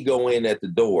your ego in at the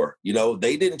door.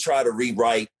 They didn't try to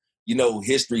rewrite,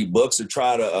 history books or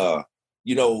try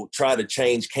to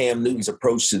change Cam Newton's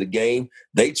approach to the game.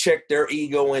 They checked their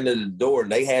ego into the door,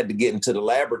 and they had to get into the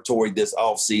laboratory this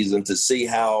offseason to see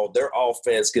how their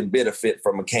offense can benefit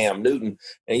from a Cam Newton.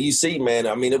 And you see, man,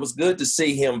 I mean, it was good to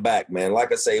see him back, man.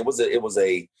 Like I say, it was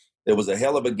a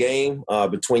hell of a game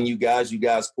between you guys. You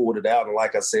guys pulled it out. And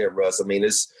like I said, Russ, I mean,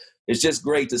 it's just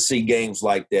great to see games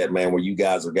like that, man, where you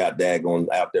guys are got daggone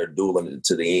out there dueling it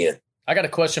to the end. I got a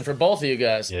question for both of you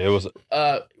guys. Yeah, it was.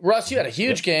 Russ, you had a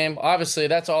huge game. Obviously,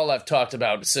 that's all I've talked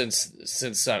about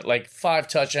since like 5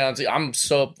 touchdowns.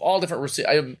 All different.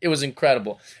 It was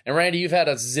incredible. And Randy, you've had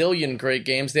a zillion great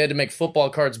games. They had to make football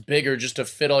cards bigger just to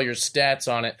fit all your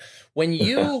stats on it. When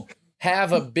you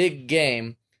have a big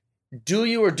game, do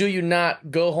you or do you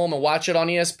not go home and watch it on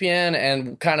ESPN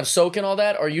and kind of soak in all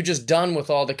that? Or are you just done with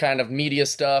all the kind of media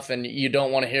stuff and you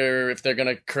don't want to hear if they're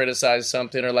going to criticize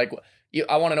something or like?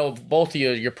 I want to know both of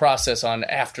you your process on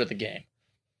after the game.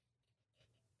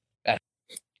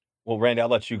 Well, Randy, I'll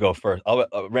let you go first.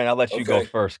 Randy, I'll let you go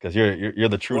first because you're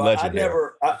the true legend.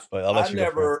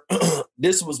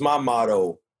 This was my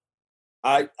motto.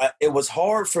 It was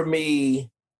hard for me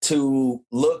to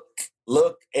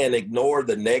look and ignore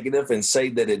the negative and say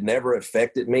that it never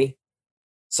affected me.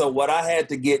 So what I had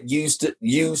to get used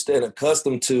and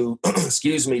accustomed to,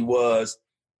 was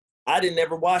I didn't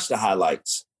ever watch the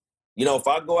highlights. If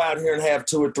I go out here and have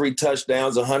 2 or 3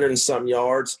 touchdowns, 100 and something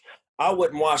yards, I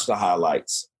wouldn't watch the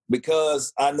highlights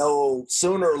because I know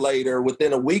sooner or later,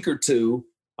 within a week or two,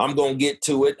 I'm going to get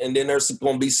to it, and then there's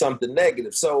going to be something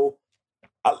negative. So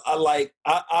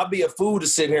I'll be a fool to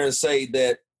sit here and say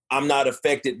that I'm not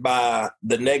affected by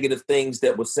the negative things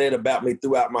that were said about me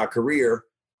throughout my career.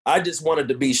 I just wanted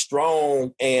to be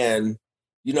strong and,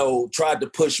 tried to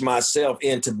push myself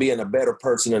into being a better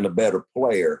person and a better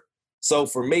player. So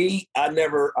for me, I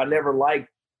never liked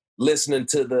listening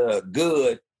to the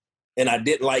good, and I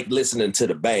didn't like listening to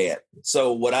the bad.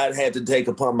 So what I had to take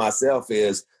upon myself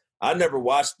is I never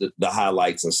watched the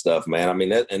highlights and stuff, man. I mean,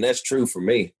 that's true for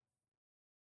me.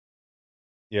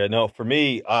 Yeah, no, for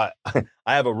me, I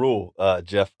have a rule,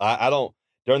 Jeff. I don't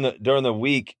during the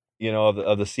week,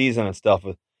 of the season and stuff.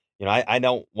 I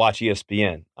don't watch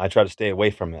ESPN. I try to stay away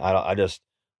from it.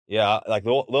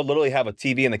 They'll literally have a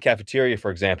TV in the cafeteria, for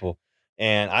example.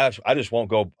 And I just won't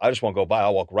go. I just won't go by.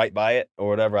 I'll walk right by it or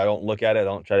whatever. I don't look at it. I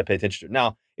don't try to pay attention to it.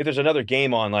 Now, if there's another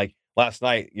game on, like last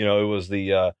night, it was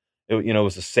the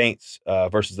Saints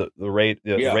versus the Raiders,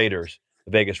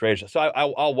 the Vegas Raiders. So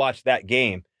I'll watch that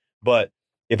game. But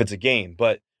if it's a game,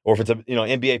 or if it's a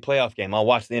NBA playoff game, I'll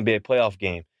watch the NBA playoff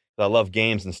game. I love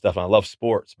games and stuff, and I love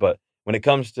sports. But when it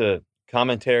comes to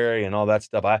commentary and all that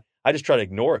stuff, I just try to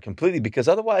ignore it completely because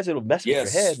otherwise it'll mess with your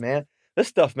head, man. This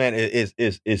stuff, man,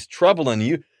 is troubling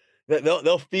you.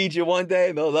 They'll feed you one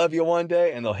day, they'll love you one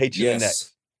day, and they'll hate you the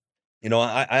next.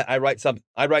 I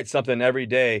write something every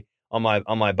day on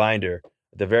my binder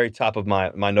at the very top of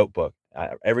my notebook.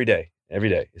 Every day,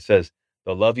 it says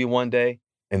they'll love you one day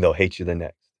and they'll hate you the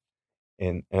next.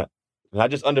 And I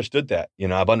just understood that.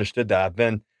 I've understood that. I've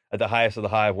been at the highest of the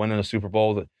high, winning a Super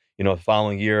Bowl. That the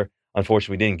following year,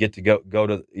 unfortunately, we didn't get to go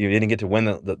to. You didn't get to win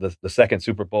the second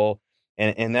Super Bowl.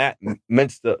 And in that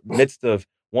midst of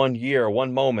one year,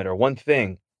 one moment, or one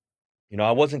thing,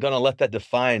 I wasn't going to let that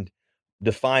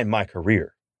define my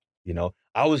career.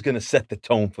 I was going to set the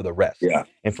tone for the rest. Yeah.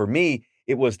 And for me,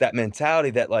 it was that mentality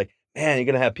that, like, man, you're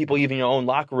going to have people even in your own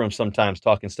locker room sometimes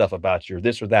talking stuff about you, or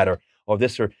this or that, or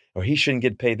this, or he shouldn't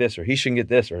get paid this, or he shouldn't get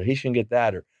this, or he shouldn't get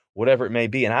that, or whatever it may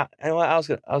be. And I was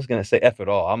going to say, F it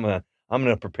all. I'm going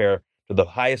to prepare to the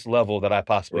highest level that I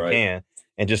possibly can.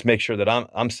 And just make sure that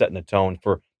I'm setting the tone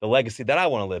for the legacy that I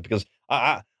want to live, because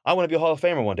I want to be a Hall of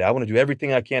Famer one day. I want to do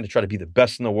everything I can to try to be the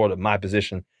best in the world at my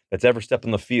position that's ever stepped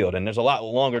on the field. And there's a lot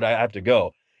longer that I have to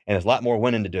go, and there's a lot more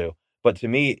winning to do. But to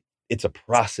me, it's a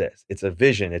process. It's a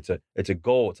vision. It's a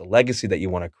goal. It's a legacy that you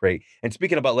want to create. And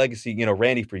speaking about legacy,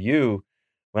 Randy, for you,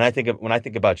 when I think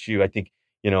about you, I think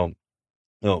the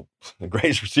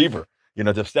greatest receiver.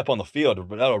 To step on the field, to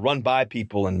run by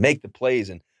people and make the plays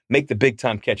and make the big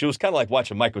time catch. It was kind of like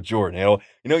watching Michael Jordan.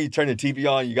 You turn the TV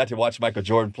on, you got to watch Michael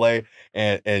Jordan play,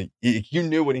 and you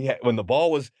knew when the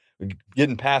ball was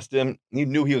getting past him, you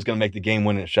knew he was going to make the game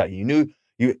winning shot. You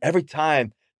knew every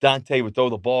time Dante would throw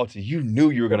the ball to you, knew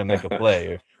you were going to make a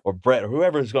play, or Brett, or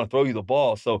whoever is going to throw you the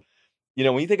ball. So,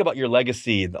 when you think about your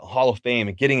legacy, the Hall of Fame,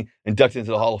 and getting inducted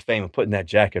into the Hall of Fame and putting that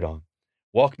jacket on,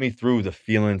 walk me through the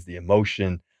feelings, the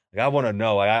emotion. Like, I want to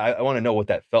know. I want to know what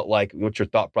that felt like, what your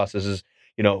thought process is.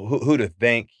 Who to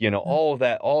thank. All of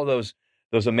that, all those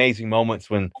amazing moments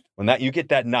when that you get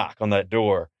that knock on that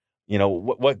door.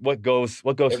 What goes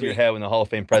through your head when the Hall of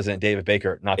Fame president David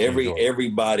Baker knocks on your door?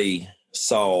 Everybody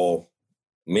saw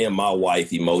me and my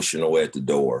wife emotional at the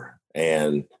door,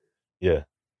 and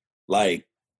like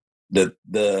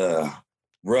the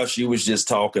Rush, you was just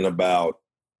talking about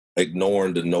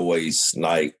ignoring the noise,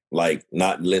 like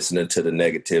not listening to the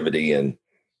negativity. And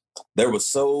there was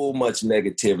so much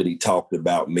negativity talked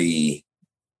about me,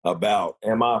 about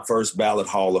am I a first ballot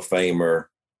Hall of Famer?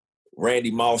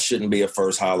 Randy Moss shouldn't be a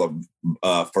first ballot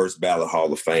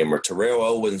Hall of Famer. Terrell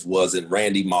Owens wasn't.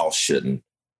 Randy Moss shouldn't.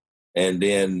 And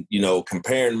then,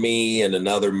 comparing me and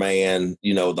another man,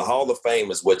 the Hall of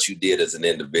Fame is what you did as an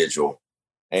individual.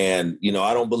 And,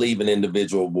 I don't believe in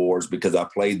individual awards because I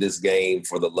played this game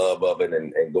for the love of it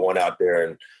and going out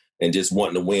there and just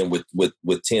wanting to win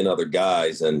with 10 other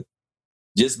guys. And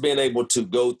just being able to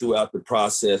go throughout the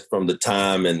process from the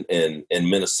time in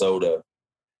Minnesota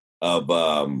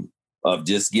of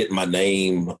just getting my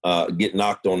name, get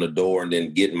knocked on the door and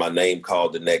then getting my name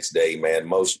called the next day, man.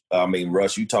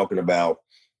 Russ, you talking about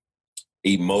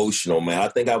emotional, man. I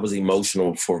think I was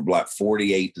emotional for like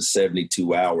 48 to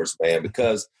 72 hours, man,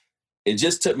 because it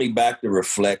just took me back to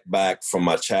reflect back from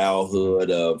my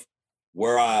childhood of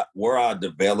where I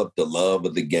developed the love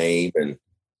of the game. And,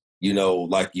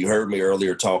 like you heard me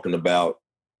earlier talking about,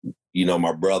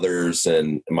 my brothers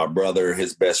and my brother,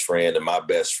 his best friend and my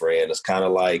best friend. It's kind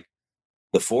of like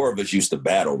the four of us used to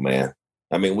battle, man.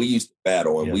 I mean, we used to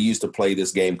battle and we used to play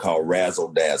this game called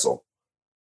Razzle Dazzle.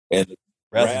 And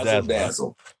Razzle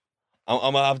Dazzle. I'm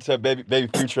going to have to tell Baby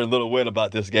Future and Little Win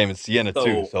about this game in Siena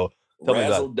too. So tell me about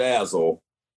it. Razzle Dazzle,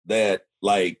 that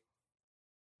like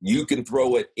you can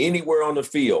throw it anywhere on the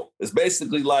field. It's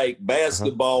basically like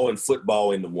basketball and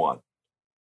football into one.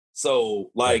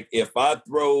 So like if I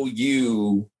throw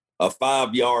you a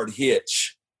 5-yard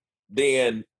hitch,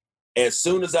 then as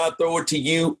soon as I throw it to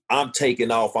you, I'm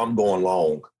taking off. I'm going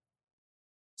long.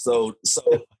 So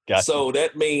Gotcha. So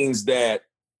that means that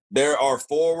there are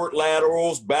forward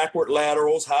laterals, backward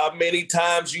laterals. How many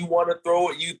times you want to throw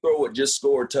it, you throw it. Just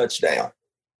score a touchdown.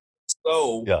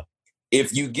 So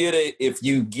if you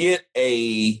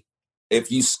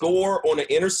score on an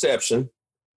interception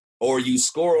or you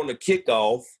score on a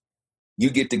kickoff,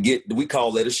 we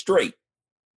call it a straight.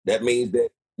 That means that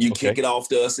you kick it off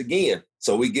to us again.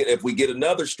 So if we get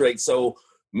another straight. So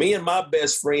me and my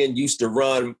best friend used to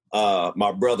run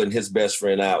my brother and his best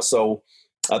friend out. So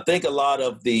I think a lot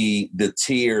of the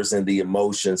tears and the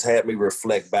emotions had me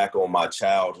reflect back on my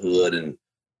childhood and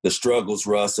the struggles,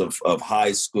 Russ, of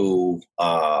high school,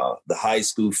 the high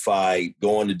school fight,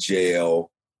 going to jail,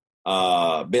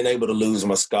 being able to lose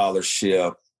my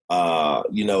scholarship,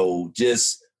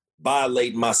 just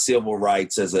violating my civil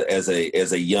rights as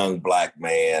a young Black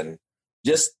man,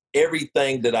 just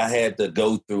everything that I had to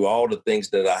go through, all the things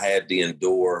that I had to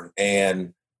endure.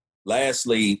 And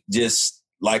lastly, just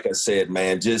like I said,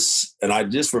 man, I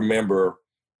just remember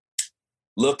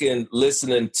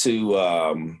listening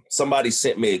to somebody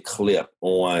sent me a clip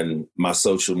on my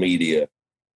social media,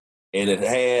 and it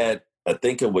had, I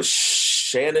think it was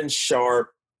Shannon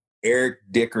Sharpe, Eric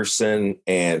Dickerson,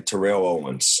 and Terrell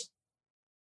Owens.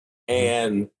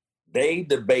 And they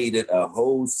debated a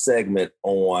whole segment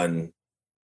on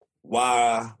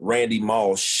why Randy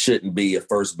Moss shouldn't be a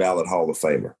first ballot Hall of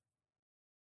Famer.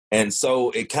 And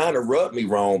so it kind of rubbed me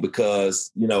wrong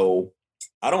because,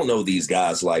 I don't know these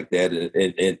guys like that.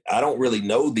 And I don't really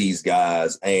know these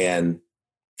guys. And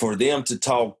for them to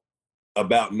talk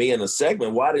about me in a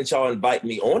segment, why didn't y'all invite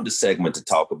me on the segment to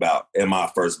talk about am I a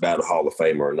first ballot Hall of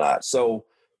Famer or not? So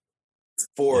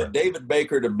for David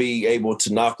Baker to be able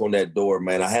to knock on that door,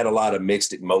 man, I had a lot of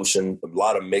mixed emotions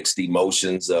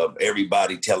of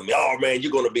everybody telling me, oh, man,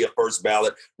 you're going to be a first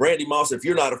ballot. Randy Moss, if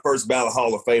you're not a first ballot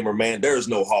Hall of Famer, man, there's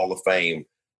no Hall of Fame.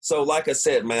 So like I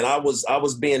said, man, I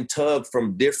was being tugged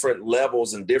from different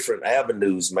levels and different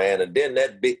avenues, man. And then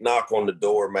that big knock on the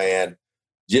door, man,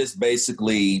 just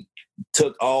basically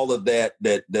took all of that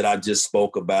I just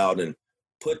spoke about and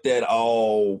put that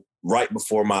all right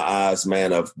before my eyes,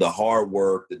 man, of the hard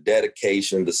work, the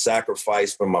dedication, the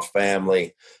sacrifice from my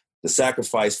family, the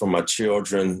sacrifice from my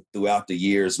children throughout the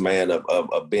years, man,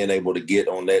 of being able to get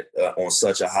on that on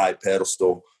such a high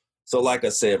pedestal. So like I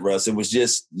said, Russ, it was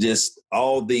just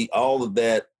all of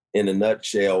that in a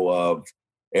nutshell of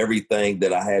everything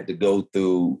that I had to go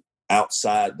through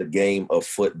outside the game of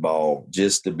football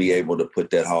just to be able to put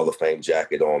that Hall of Fame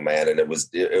jacket on, man. And it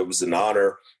was an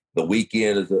honor. The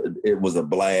weekend, it was a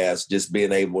blast, just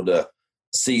being able to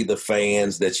see the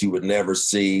fans that you would never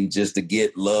see, just to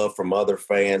get love from other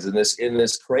fans. And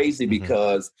it's crazy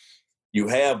because you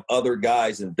have other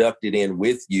guys inducted in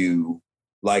with you,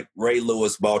 like Ray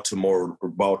Lewis, Baltimore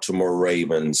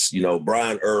Ravens,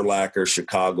 Brian Urlacher,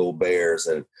 Chicago Bears.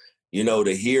 And,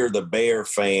 to hear the Bear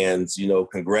fans,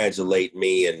 congratulate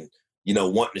me and,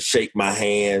 wanting to shake my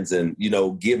hands and,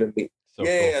 giving me. So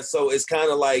cool. So it's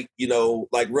kind of like,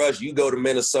 like Rush, you go to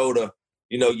Minnesota,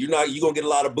 you're gonna get a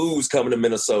lot of boos coming to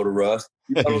Minnesota, Russ.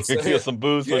 You know what I'm saying? Get some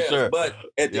boos for sure. But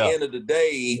at the end of the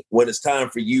day, when it's time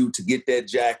for you to get that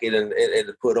jacket and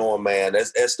to put on, man,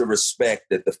 that's the respect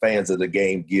that the fans of the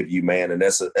game give you, man. And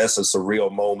that's a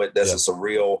surreal moment. That's a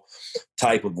surreal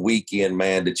type of weekend,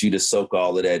 man, that you just soak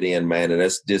all of that in, man. And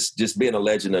that's just being a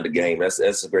legend of the game. That's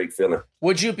a great feeling.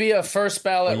 Would you be a first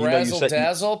ballot Razzle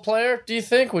Dazzle player, do you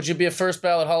think? Would you be a first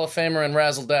ballot Hall of Famer in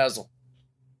Razzle Dazzle?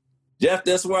 Jeff,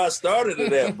 that's where I started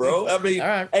it at, bro. I mean, all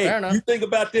right, hey, you think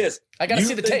about this. I got to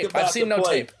see the tape. I've seen no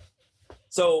tape.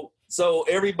 So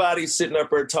everybody's sitting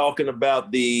up there talking about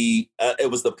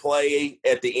it was the play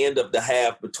at the end of the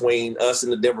half between us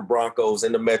and the Denver Broncos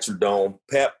in the Metrodome.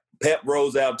 Pep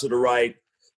rolls out to the right,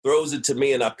 throws it to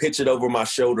me, and I pitch it over my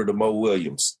shoulder to Mo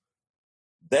Williams.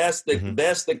 That's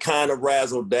the kind of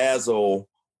razzle dazzle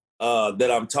that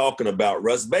I'm talking about,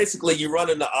 Russ. Basically, you run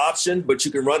in the option, but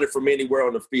you can run it from anywhere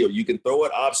on the field. You can throw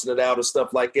it, option it out, or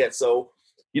stuff like that. So,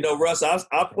 Russ,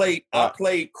 I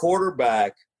played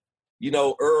quarterback,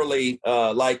 early,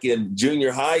 like in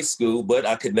junior high school, but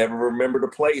I could never remember the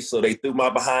play, so they threw my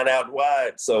behind out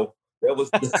wide. So that was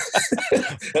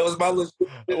that was my little.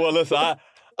 Well, listen,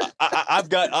 I've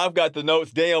got the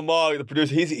notes. Daniel Mogg, the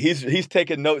producer, he's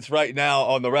taking notes right now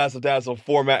on the Razzle Dazzle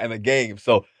format and the game.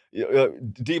 So.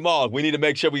 D-Mogg, we need to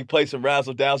make sure we play some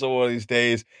Razzle Dazzle one of these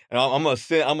days. And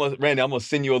Randy, I'm gonna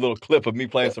send you a little clip of me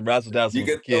playing some Razzle Dazzle. You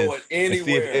can throw it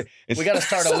anywhere. We got to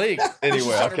start a league.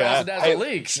 Anywhere, okay. Razzle Dazzle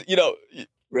leagues.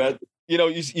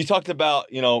 You talked about,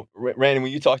 Randy,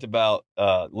 when you talked about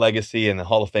legacy and the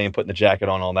Hall of Fame, putting the jacket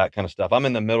on, all that kind of stuff. I'm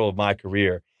in the middle of my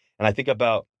career, and I think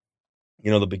about,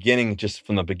 the beginning, just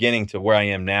from the beginning to where I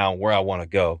am now, where I want to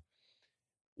go.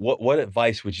 What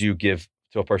advice would you give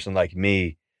to a person like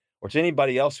me? Or to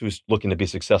anybody else who's looking to be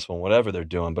successful in whatever they're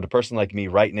doing, but a person like me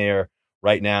right now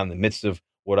in the midst of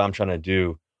what I'm trying to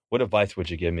do, what advice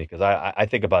would you give me? Because I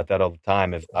think about that all the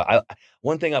time.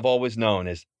 One thing I've always known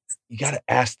is you got to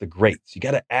ask the greats. You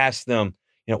got to ask them,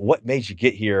 what made you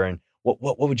get here, and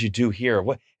what would you do here?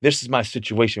 This is my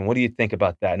situation. What do you think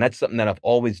about that? And that's something that I've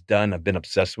always done. I've been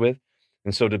obsessed with,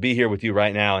 and so to be here with you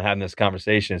right now and having this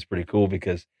conversation is pretty cool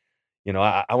because.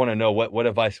 I want to know what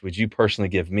advice would you personally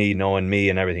give me, knowing me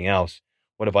and everything else?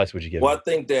 What advice would you give me? Well, I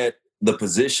think that the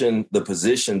position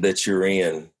that you're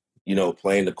in,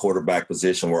 playing the quarterback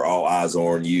position where all eyes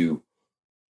are on you,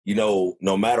 no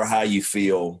matter how you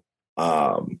feel,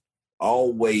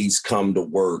 always come to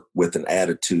work with an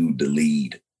attitude to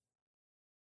lead.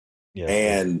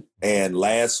 Yeah. And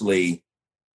lastly,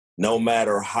 no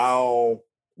matter how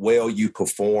well you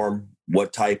perform,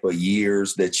 what type of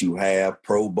years that you have,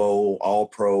 Pro Bowl,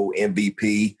 All-Pro,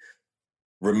 MVP,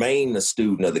 remain a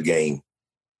student of the game.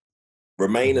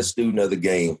 Remain a student of the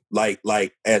game, like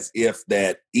as if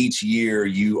that each year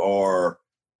you are,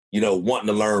 wanting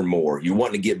to learn more. You're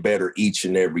wanting to get better each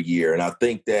and every year. And I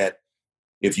think that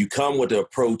if you come with the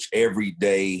approach every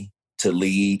day to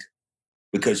lead,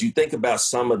 because you think about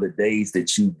some of the days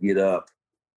that you get up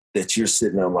that you're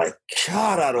sitting there like,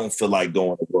 God, I don't feel like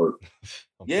going to work.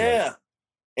 Okay. Yeah.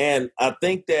 And I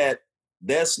think that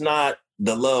that's not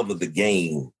the love of the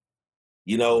game.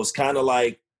 It's kind of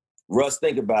like, Russ,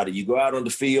 think about it. You go out on the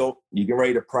field, you get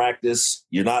ready to practice,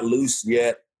 you're not loose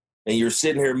yet, and you're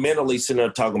sitting there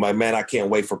talking about, man, I can't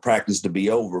wait for practice to be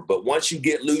over. But once you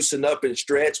get loosened up and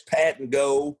stretch, pat and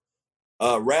go,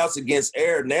 routes against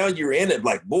air, now you're in it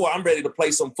like, boy, I'm ready to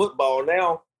play some football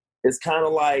now. It's kind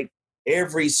of like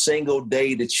every single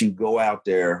day that you go out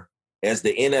there, as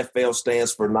the NFL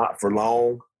stands for not for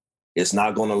long, it's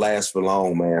not going to last for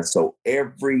long, man. So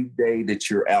every day that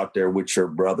you're out there with your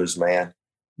brothers, man,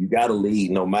 you got to lead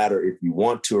no matter if you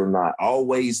want to or not.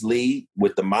 Always lead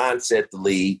with the mindset to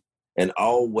lead and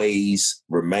always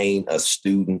remain a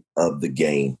student of the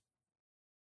game.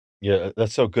 Yeah,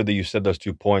 that's so good that you said those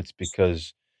 2 points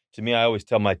because to me, I always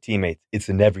tell my teammates, it's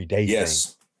an everyday thing.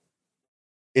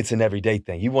 It's an everyday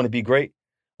thing. You want to be great?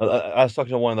 I was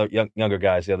talking to one of the younger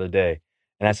guys the other day,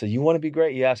 and I said, "You want to be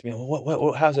great?" He asked me,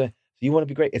 "What? How's it? You want to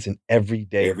be great?" It's an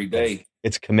everyday. Every day. Thing.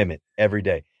 It's commitment every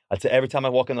day. I'd say every time I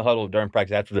walk in the huddle during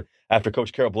practice after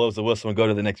Coach Carroll blows the whistle and go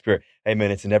to the next period, hey man,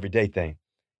 it's an everyday thing.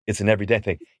 It's an everyday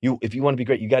thing. If you want to be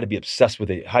great, you got to be obsessed with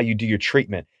it. How you do your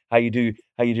treatment, how you do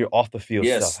off the field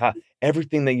stuff,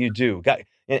 everything that you do.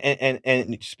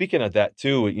 And speaking of that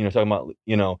too, talking about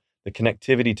the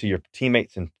connectivity to your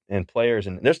teammates and players.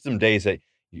 And there's some days that.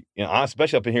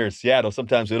 Especially up in here in Seattle,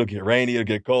 sometimes it'll get rainy, it'll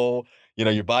get cold.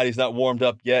 Your body's not warmed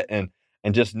up yet, and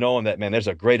just knowing that, man, there's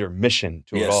a greater mission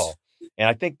to it all. And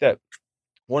I think that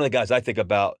one of the guys I think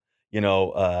about,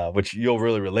 which you'll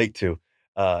really relate to,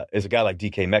 is a guy like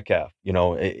DK Metcalf. You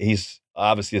know, he's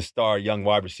obviously a star young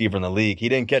wide receiver in the league. He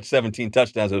didn't catch 17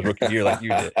 touchdowns his rookie year like you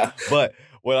did. But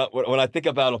when I think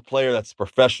about a player that's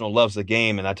professional, loves the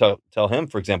game, and I tell him,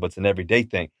 for example, it's an everyday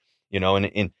thing, you know,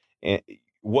 and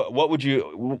what would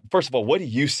you, first of all, what do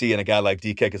you see in a guy like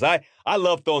DK? Because I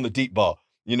love throwing the deep ball.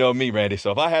 You know me, Randy.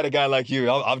 So if I had a guy like you,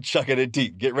 I'm chucking it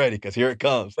deep. Get ready, because here it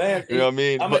comes. Man, you know what I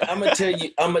mean? I'm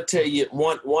gonna tell you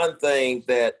one thing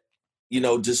that, you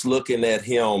know, just looking at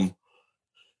him,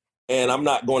 and I'm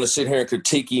not going to sit here and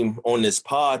critique him on this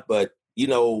pod, but, you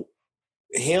know,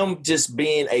 him just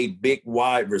being a big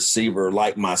wide receiver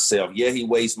like myself. Yeah, he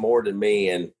weighs more than me,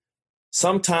 and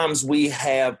sometimes we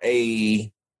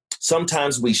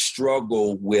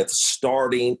struggle with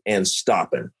starting and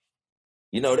stopping.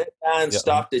 You know, that nine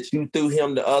stop that you threw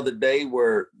him the other day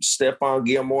where Stephon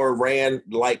Gilmore ran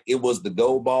like it was the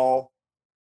go ball,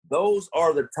 those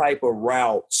are the type of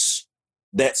routes,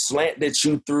 that slant that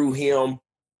you threw him,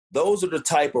 those are the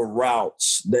type of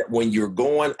routes that when you're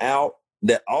going out,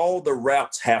 that all the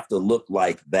routes have to look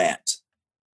like that.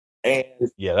 And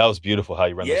yeah, that was beautiful how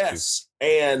you ran those two.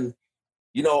 And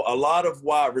you know, a lot of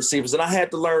wide receivers, and I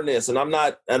had to learn this, and I'm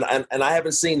not, and I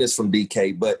haven't seen this from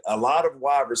DK, but a lot of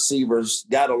wide receivers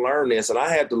got to learn this, and I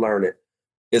had to learn it.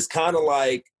 It's kind of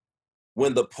like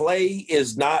when the play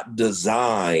is not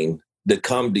designed to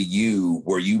come to you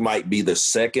where you might be the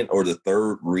second or the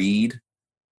third read,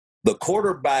 the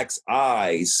quarterback's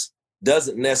eyes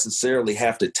doesn't necessarily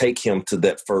have to take him to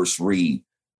that first read.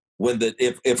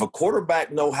 If a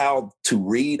quarterback know how to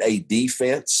read a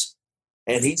defense,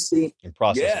 and he sees,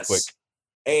 process quick.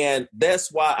 And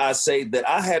that's why I say that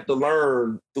I had to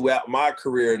learn throughout my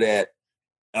career that,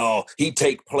 he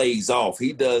take plays off.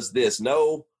 He does this.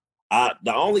 No,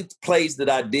 the only plays that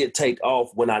I did take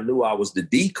off when I knew I was the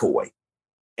decoy.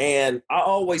 And I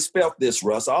always felt this,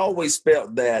 Russ. I always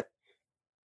felt that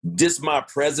just my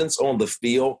presence on the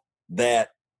field, that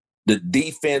the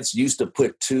defense used to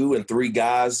put 2 and 3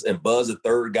 guys and buzz a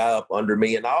third guy up under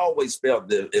me. And I always felt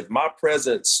that if my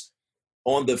presence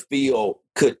on the field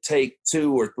could take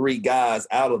 2 or 3 guys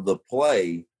out of the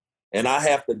play, and I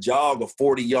have to jog a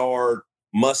 40-yard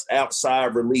must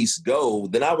outside release go,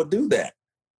 then I would do that.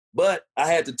 But I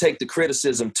had to take the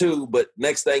criticism too. But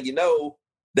next thing you know,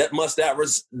 that must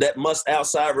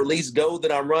outside release go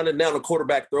that I'm running down, the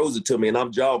quarterback throws it to me and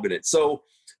I'm jogging it. So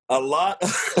a lot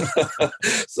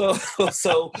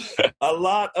so a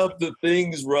lot of the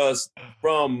things, Russ,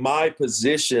 from my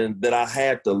position that I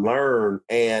had to learn.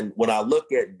 And when I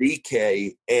look at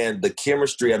DK and the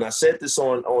chemistry, and I said this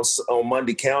on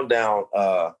Monday Countdown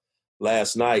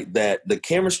last night, that the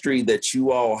chemistry that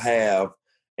you all have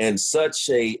in such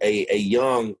a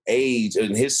young age,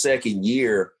 in his second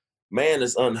year, man,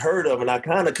 is unheard of. And I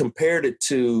kind of compared it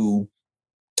to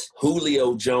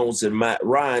Julio Jones and Matt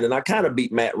Ryan, and I kind of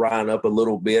beat Matt Ryan up a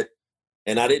little bit,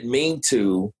 and I didn't mean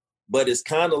to, but it's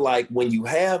kind of like when you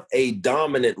have a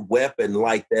dominant weapon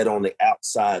like that on the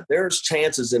outside, there's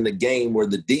chances in the game where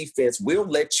the defense will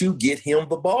let you get him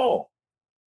the ball.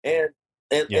 And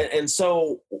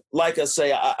so, like I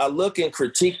say, I look and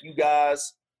critique you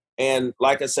guys, and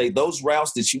like I say, those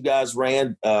routes that you guys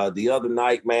ran the other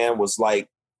night, man, was like,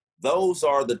 those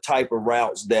are the type of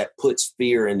routes that puts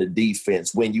fear in the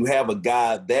defense. When you have a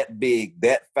guy that big,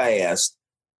 that fast,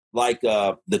 like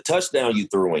the touchdown you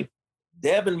threw him,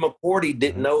 Devin McCourty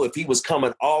didn't know if he was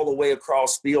coming all the way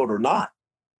across field or not.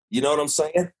 You know what I'm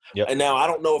saying? Yep. And now I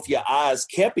don't know if your eyes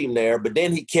kept him there, but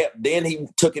then he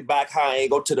took it back high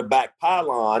angle to the back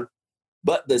pylon.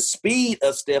 But the speed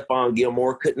of Stephon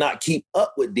Gilmore could not keep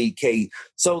up with DK.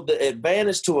 So the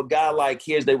advantage to a guy like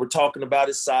his, they were talking about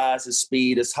his size, his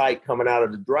speed, his height coming out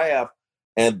of the draft.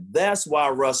 And that's why,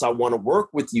 Russ, I want to work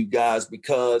with you guys,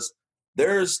 because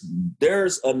there's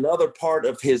another part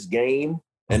of his game,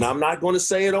 and I'm not going to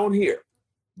say it on here.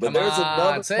 But there's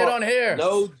another say it on here.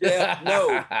 No, Jeff,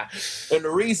 no. And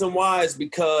the reason why is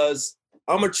because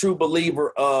I'm a true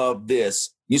believer of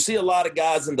this. You see a lot of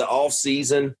guys in the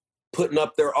offseason putting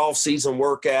up their off-season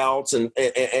workouts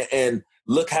and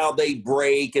look how they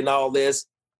break and all this.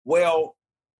 Well,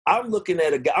 I'm looking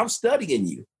at a guy, I'm studying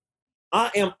you.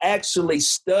 I am actually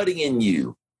studying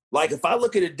you. Like if I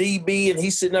look at a DB and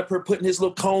he's sitting up here putting his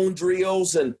little cone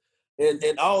drills and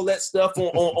all that stuff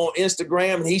on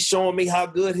Instagram, and he's showing me how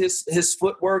good his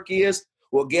footwork is,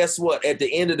 well, guess what? At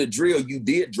the end of the drill, you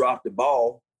did drop the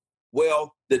ball.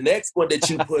 Well, the next one that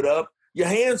you put up, your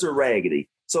hands are raggedy.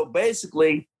 So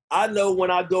basically, I know when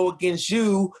I go against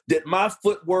you that my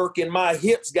footwork and my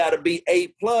hips got to be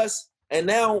A+. And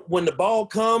now when the ball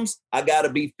comes, I got to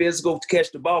be physical to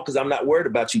catch the ball because I'm not worried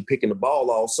about you picking the ball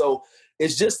off. So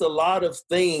it's just a lot of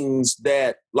things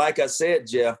that, like I said,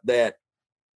 Jeff, that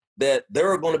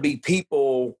there are going to be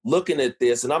people looking at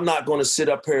this, and I'm not going to sit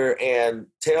up here and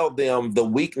tell them the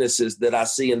weaknesses that I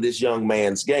see in this young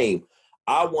man's game.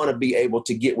 I want to be able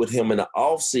to get with him in the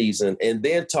off season and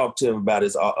then talk to him about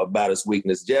his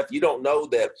weakness. Jeff, you don't know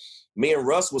that me and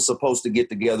Russ was supposed to get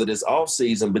together this off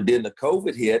season, but then the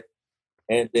COVID hit.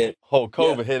 And then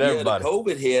COVID hit everybody. The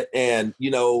COVID hit, and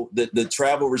the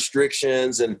travel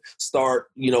restrictions and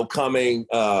start coming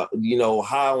high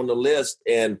on the list.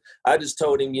 And I just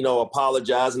told him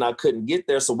apologize, and I couldn't get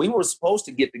there. So we were supposed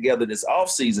to get together this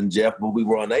off season, Jeff, but we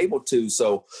were unable to.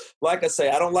 So like I say,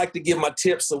 I don't like to give my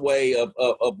tips away of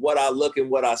what I look and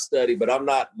what I study, but I'm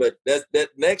not. But that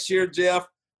next year, Jeff,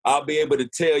 I'll be able to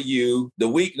tell you the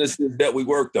weaknesses that we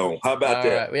worked on. How about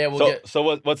that? Right. Yeah,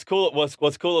 what's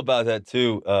cool about that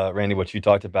too, Randy, what you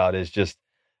talked about is just,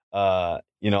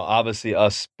 obviously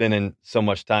us spending so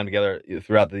much time together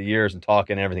throughout the years and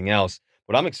talking and everything else.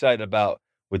 What I'm excited about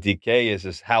with DK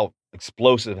is how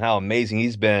explosive, how amazing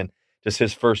he's been just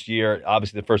his first year,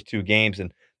 obviously the first 2 games.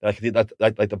 And like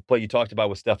the play you talked about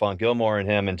with Stephon Gilmore and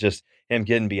him, and just him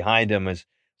getting behind him is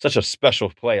such a special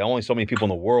play. Only so many people in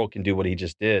the world can do what he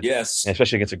just did. Yes, and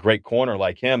especially against a great corner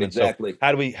like him. Exactly. And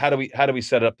so how do we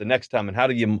set it up the next time, and how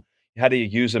do you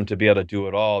use him to be able to do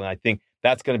it all? And I think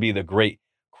that's going to be the great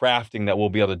crafting that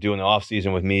we'll be able to do in the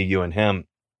offseason with me, you, and him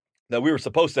that we were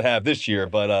supposed to have this year,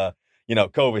 but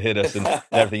COVID hit us and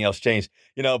everything else changed.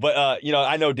 But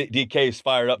I know DK is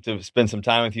fired up to spend some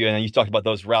time with you, and you talked about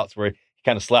those routes where he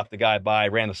kind of slapped the guy by,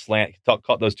 ran the slant,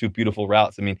 caught those 2 beautiful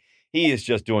routes. I mean, he is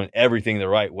just doing everything the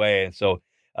right way. And so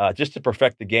just to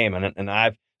perfect the game, and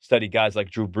I've studied guys like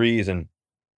Drew Brees and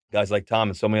guys like Tom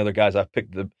and so many other guys. I've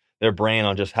picked their brain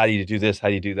on just how do you do this, how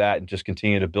do you do that, and just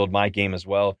continue to build my game as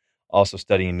well, also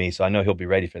studying me. So I know he'll be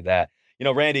ready for that.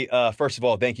 Randy, first of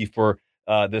all, thank you for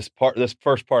this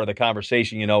first part of the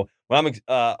conversation. What I'm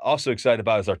also excited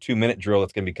about is our 2-minute drill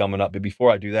that's going to be coming up. But before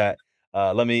I do that,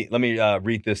 let me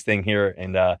read this thing here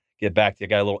and get back to you. I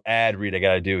got a little ad read I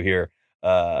got to do here.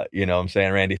 What I'm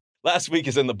saying, Randy. Last week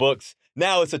is in the books.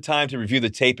 Now it's a time to review the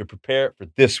tape and prepare for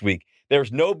this week.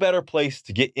 There's no better place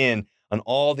to get in on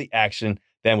all the action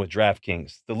than with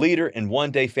DraftKings, the leader in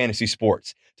one-day fantasy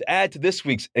sports. To add to this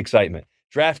week's excitement,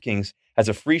 DraftKings has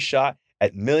a free shot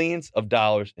at millions of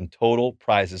dollars in total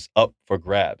prizes up for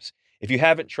grabs. If you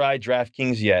haven't tried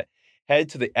DraftKings yet, head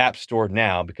to the App Store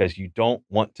now because you don't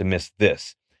want to miss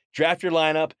this. Draft your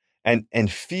lineup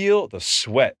and feel the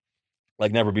sweat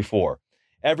like never before.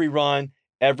 Every run,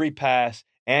 every pass,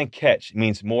 and catch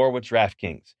means more with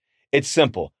DraftKings. It's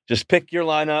simple. Just pick your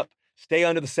lineup, stay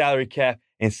under the salary cap,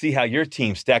 and see how your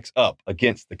team stacks up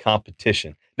against the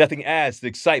competition. Nothing adds to the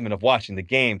excitement of watching the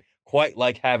game quite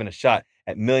like having a shot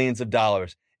at millions of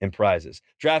dollars in prizes.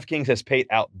 DraftKings has paid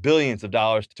out billions of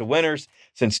dollars to winners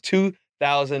since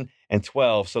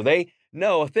 2012, so they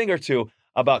know a thing or two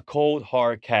about cold,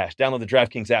 hard cash. Download the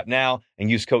DraftKings app now and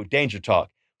use code DangerTalk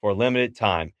for a limited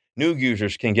time. New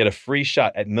users can get a free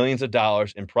shot at millions of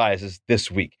dollars in prizes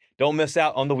this week. Don't miss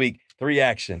out on the week 3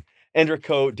 action. Enter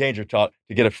code DangerTalk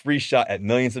to get a free shot at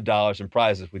millions of dollars in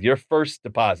prizes with your first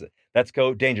deposit. That's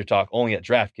code DangerTalk only at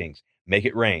DraftKings. Make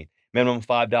it rain. Minimum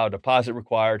 $5 deposit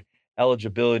required.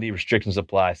 Eligibility restrictions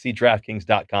apply. See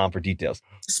DraftKings.com for details.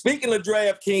 Speaking of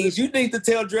DraftKings, you need to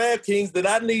tell DraftKings that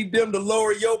I need them to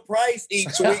lower your price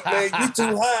each week, man. You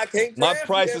too high. I can't my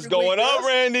price is going up,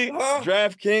 Randy.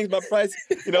 DraftKings, my price.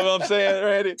 You know what I'm saying,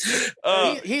 Randy?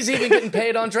 He's even getting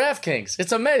paid on DraftKings.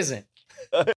 It's amazing.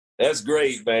 That's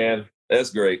great, man.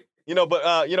 That's great.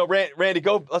 Randy,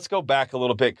 let's go back a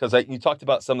little bit because you talked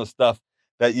about some of the stuff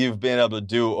that you've been able to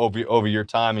do over your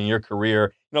time in your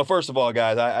career. First of all,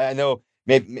 guys, I know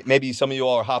maybe some of you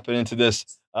all are hopping into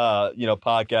this,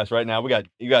 podcast right now.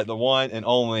 You got the one and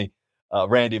only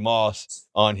Randy Moss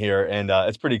on here, and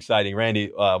it's pretty exciting.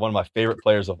 Randy, one of my favorite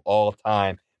players of all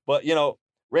time. But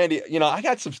Randy, I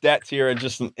got some stats here and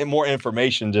just some more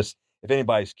information, just if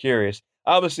anybody's curious.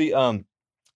 Obviously,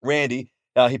 Randy,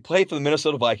 he played for the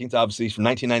Minnesota Vikings, obviously from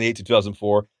 1998 to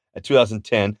 2004 and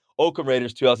 2010. Oakland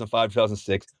Raiders, 2005,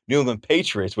 2006. New England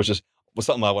Patriots, which was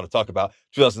something I want to talk about,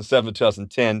 2007,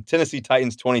 2010. Tennessee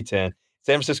Titans, 2010.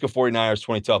 San Francisco 49ers,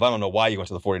 2012. I don't know why you went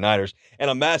to the 49ers. And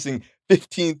amassing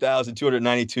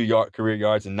 15,292 career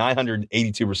yards and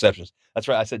 982 receptions. That's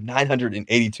right. I said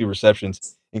 982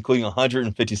 receptions, including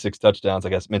 156 touchdowns,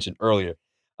 like I mentioned earlier.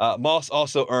 Moss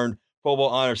also earned Pro Bowl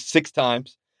honors 6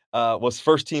 times, was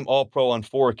first-team All-Pro on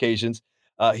 4 occasions.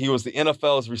 He was the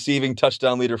NFL's receiving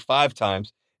touchdown leader 5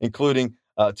 times, including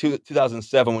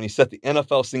 2007 when he set the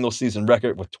NFL single-season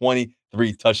record with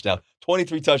 23 touchdowns.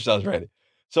 23 touchdowns, Randy.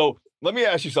 So let me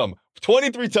ask you something.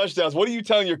 23 touchdowns. What are you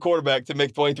telling your quarterback to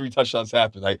make 23 touchdowns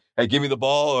happen? Like, hey, give me the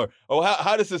ball, or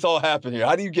how does this all happen here?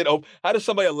 How do you get open? How does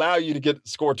somebody allow you to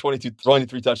score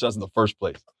 23 touchdowns in the first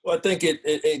place? Well, I think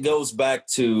it goes back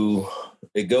to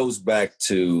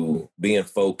being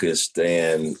focused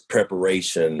and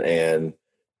preparation. And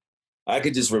I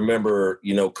could just remember,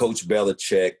 Coach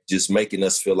Belichick just making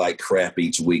us feel like crap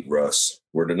each week, Russ.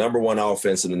 We're the number one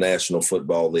offense in the National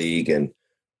Football League, and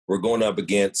we're going up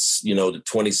against, the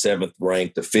 27th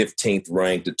ranked, the 15th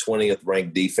ranked, the 20th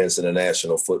ranked defense in the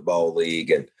National Football League.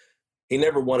 And he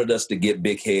never wanted us to get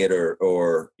big head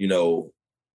or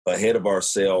ahead of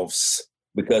ourselves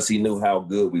because he knew how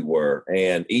good we were.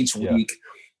 And each week,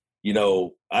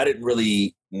 I didn't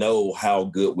really know how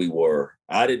good we were.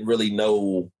 I didn't really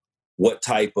know what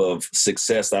type of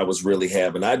success I was really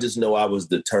having. I just know I was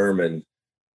determined.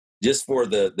 Just for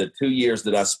the 2 years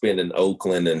that I spent in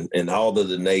Oakland and all the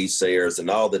naysayers and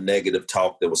all the negative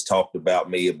talk that was talked about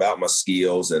me, about my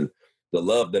skills and the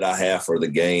love that I have for the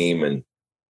game. And,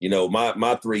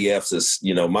 my 3 F's is,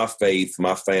 my faith,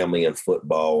 my family, and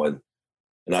football. And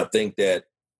I think that,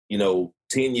 10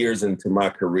 years into my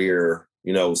career,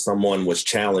 someone was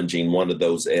challenging one of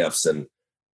those F's. And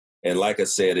like I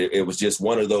said, it was just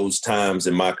one of those times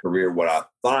in my career where I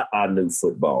thought I knew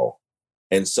football.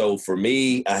 And so for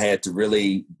me, I had to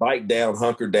really bite down,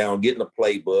 hunker down, get in the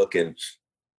playbook. And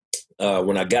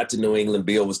when I got to New England,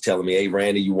 Bill was telling me, hey,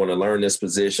 Randy, you want to learn this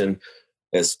position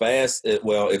as fast?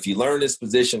 Well, if you learn this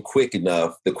position quick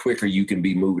enough, the quicker you can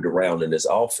be moved around in this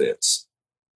offense.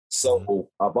 So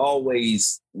I've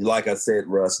always, like I said,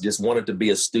 Russ, just wanted to be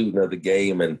a student of the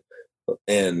game. And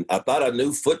I thought I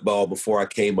knew football before I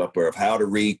came up here, of how to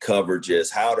read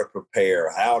coverages, how to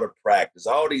prepare, how to practice,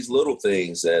 all these little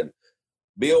things. And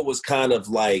Bill was kind of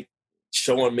like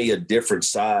showing me a different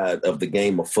side of the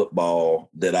game of football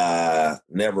that I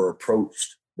never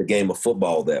approached the game of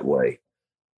football that way.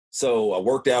 So I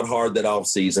worked out hard that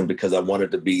offseason because I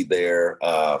wanted to be there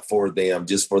for them,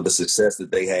 just for the success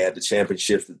that they had, the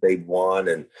championships that they'd won,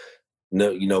 and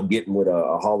getting with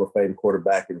a Hall of Fame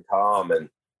quarterback in Tom.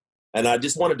 And I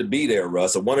just wanted to be there,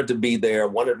 Russ. I wanted to be there. I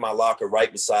wanted my locker right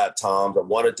beside Tom's. I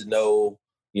wanted to know,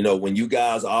 when you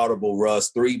guys audible, Russ,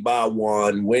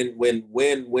 3-by-1,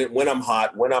 when I'm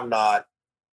hot, when I'm not,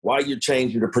 why you're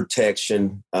changing the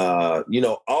protection, all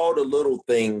the little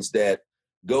things that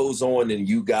goes on in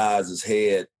you guys'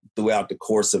 head throughout the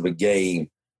course of a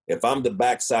game. If I'm the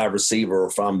backside receiver or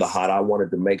if I'm the hot, I wanted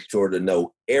to make sure to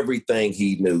know everything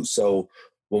he knew. So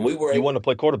when we were you wanted to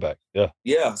play quarterback. Yeah.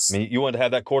 Yes. I mean, you wanted to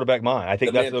have that quarterback mind. I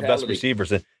think that's the best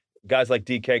receivers. And guys like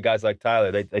DK, guys like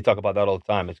Tyler, they talk about that all the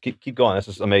time. It's keep going. This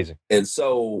is amazing. And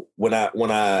so when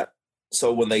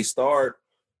they start,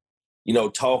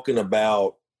 talking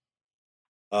about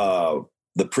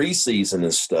the preseason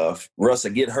and stuff, Russ, I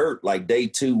get hurt like day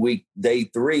 2, day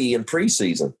 3 in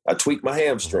preseason. I tweaked my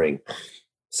hamstring.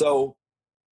 So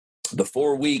the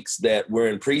 4 weeks that we're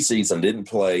in preseason, didn't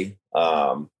play.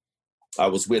 I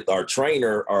was with our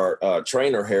trainer,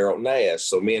 Harold Nash.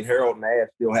 So me and Harold Nash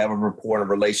still have a rapport and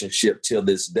relationship till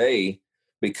this day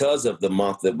because of the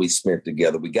month that we spent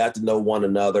together. We got to know one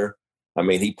another. I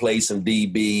mean, he played some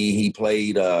DB. He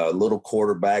played a little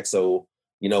quarterback. So,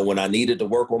 when I needed to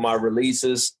work on my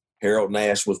releases, Harold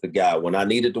Nash was the guy. When I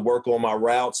needed to work on my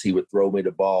routes, he would throw me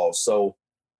the ball. So,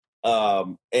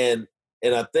 and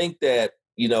I think that,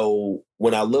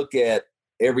 when I look at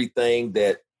everything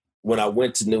that, when I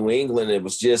went to New England, it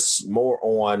was just more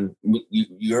on,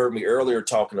 you heard me earlier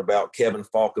talking about Kevin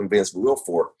Falk and Vince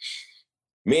Wilfork.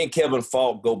 Me and Kevin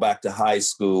Falk go back to high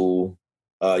school,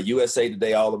 USA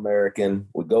Today All-American.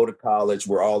 We go to college,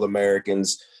 we're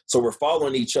All-Americans. So we're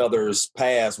following each other's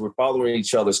paths. We're following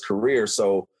each other's career.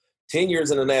 So 10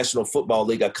 years in the National Football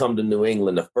League, I come to New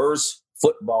England. The first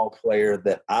football player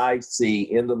that I see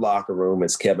in the locker room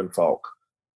is Kevin Falk.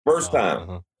 First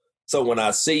time. So when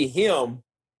I see him,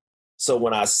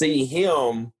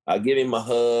 I give him a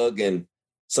hug. And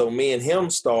so me and him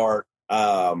start,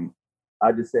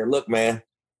 I just said, look, man,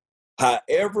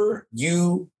 however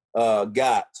you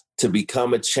got to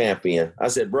become a champion, I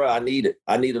said, bro, I need it.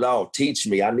 I need it all. Teach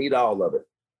me. I need all of it.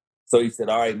 So he said,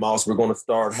 all right, Moss, we're going to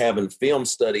start having film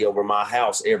study over my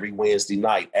house every Wednesday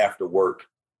night after work.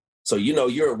 So,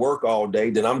 you're at work all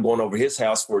day. Then I'm going over his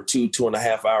house for a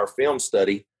 2.5 hour film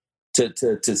study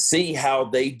to see how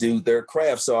they do their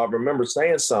craft. So I remember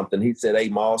saying something. He said, hey,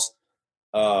 Moss,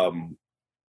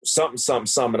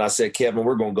 something. I said, Kevin,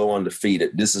 we're going to go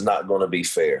undefeated. This is not going to be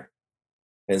fair.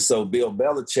 And so Bill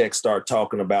Belichick started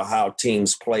talking about how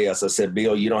teams play us. I said,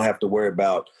 Bill, you don't have to worry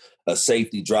about a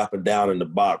safety dropping down in the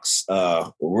box.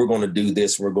 We're going to do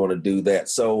this. We're going to do that.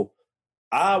 So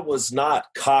I was not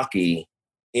cocky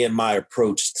in my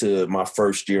approach to my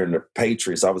first year in the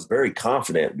Patriots. I was very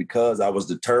confident because I was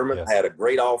determined. I had a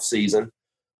great offseason.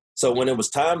 So when it was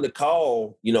time to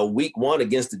call, week 1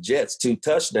 against the Jets, 2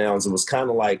 touchdowns, it was kind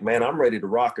of like, man, I'm ready to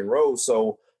rock and roll.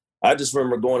 So I just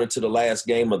remember going into the last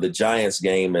game of the Giants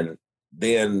game, and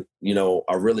then,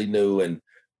 I really knew. And,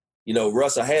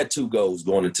 Russ, I had 2 goals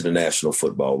going into the National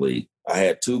Football League. I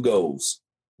had 2 goals.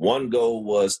 One goal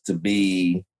was to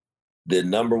be the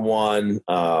number 1,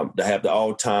 to have the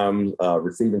all-time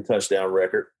receiving touchdown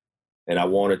record, and I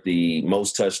wanted the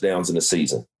most touchdowns in the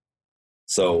season.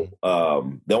 So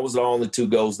those are the only 2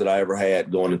 goals that I ever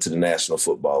had going into the National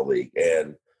Football League.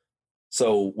 And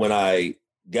so when I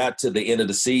got to the end of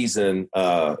the season,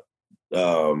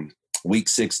 week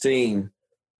 16,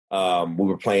 we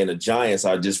were playing the Giants.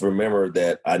 I just remember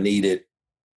that I needed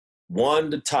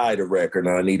 1 to tie the record,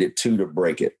 and I needed 2 to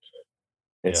break it.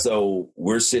 And so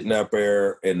we're sitting up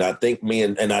there, and I think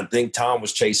I think Tom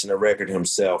was chasing the record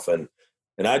himself. And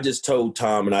I just told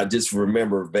Tom, and I just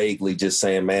remember vaguely just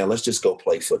saying, man, let's just go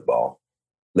play football.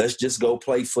 Let's just go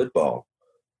play football.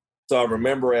 So I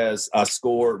remember as I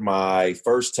scored my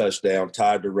first touchdown,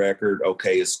 tied the record.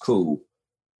 Okay, it's cool.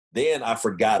 Then I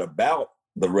forgot about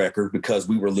the record because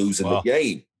we were losing the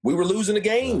game. We were losing the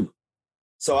game.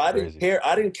 So I didn't care.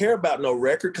 I didn't care about no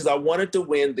record because I wanted to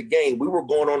win the game. We were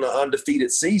going on an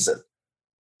undefeated season.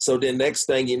 So then next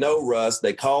thing you know, Russ,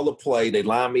 they call the play. They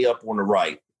line me up on the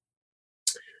right.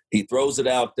 He throws it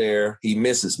out there. He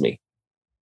misses me.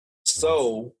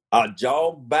 So I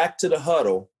jog back to the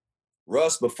huddle.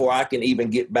 Russ, before I can even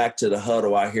get back to the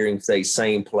huddle, I hear him say,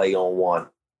 same play on 1.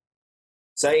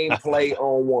 Same play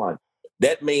on 1.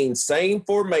 That means same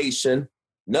formation.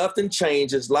 Nothing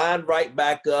changes. Line right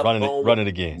back up. Run it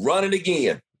again. Run it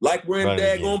again. Like we're in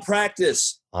daggone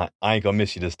practice. I ain't going to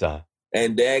miss you this time.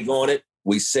 And daggone it,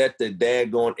 we set the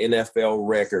daggone NFL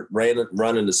record,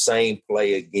 running the same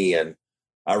play again.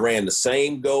 I ran the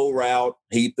same go route.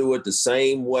 He threw it the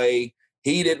same way.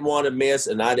 He didn't want to miss,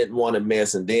 and I didn't want to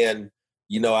miss. And then,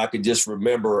 I could just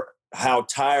remember how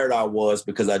tired I was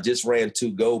because I just ran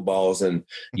 2 go balls. And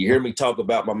you hear me talk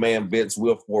about my man Vince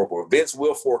Wilfork. Vince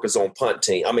Wilfork is on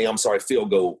field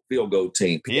goal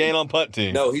team. He ain't on punt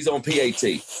team. No, he's on PAT.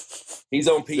 He's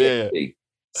on PAT. Yeah.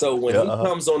 So when he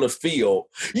comes on the field,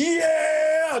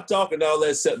 talking all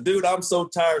that stuff. Dude, I'm so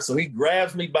tired. So he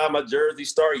grabs me by my jersey,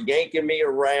 started yanking me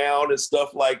around and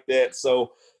stuff like that.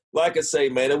 So like I say,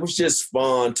 man, it was just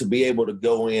fun to be able to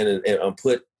go in and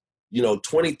put,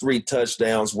 23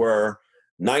 touchdowns, where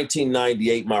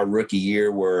 1998, my rookie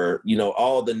year, where,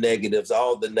 all the negatives,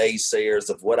 all the naysayers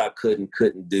of what I couldn't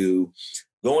do.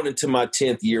 Going into my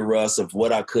 10th year, Russ, of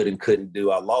what I could and couldn't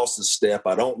do. I lost a step.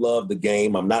 I don't love the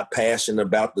game. I'm not passionate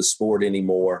about the sport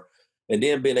anymore. And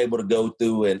then being able to go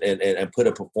through and put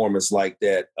a performance like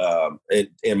that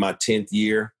in my 10th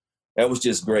year, that was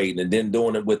just great. And then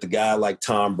doing it with a guy like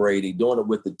Tom Brady, doing it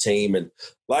with the team. And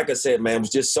like I said, man, it was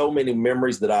just so many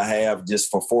memories that I have just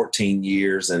for 14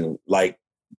 years and like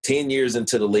 10 years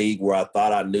into the league where I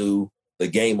thought I knew the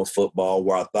game of football,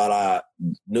 where I thought I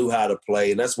knew how to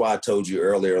play. And that's why I told you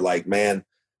earlier, like, man,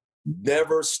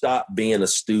 never stop being a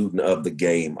student of the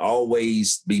game.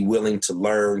 Always be willing to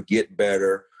learn, get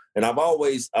better. And I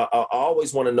always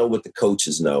want to know what the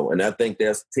coaches know. And I think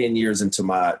that's 10 years into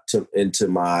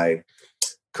my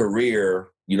career.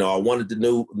 I wanted to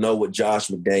know what Josh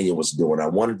McDaniel was doing. I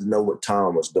wanted to know what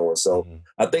Tom was doing. So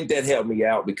I think that helped me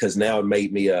out because now it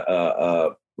made me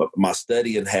my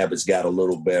studying habits got a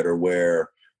little better where,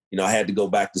 I had to go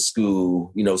back to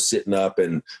school, sitting up,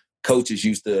 and coaches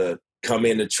used to come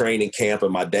into training camp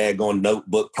and my daggone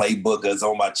notebook, playbook is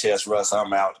on my chest, Russ.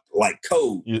 I'm out like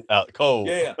cold. You out cold.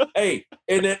 Yeah. Hey,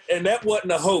 and that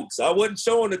wasn't a hoax. I wasn't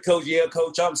showing the coach,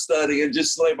 coach, I'm studying,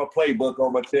 just lay my playbook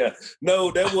on my chest. No,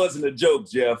 that wasn't a joke,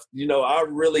 Jeff. I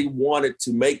really wanted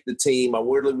to make the team. I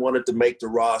really wanted to make the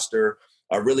roster.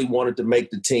 I really wanted to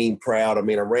make the team proud. I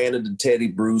mean, I ran into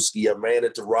Teddy Bruschi. I ran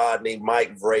into Rodney,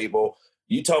 Mike Vrabel.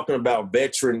 You talking about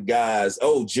veteran guys?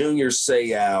 Oh, Junior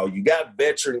Seau. You got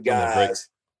veteran guys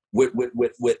with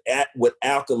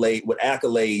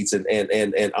accolades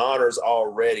and honors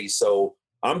already. So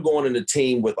I'm going in the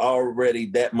team with already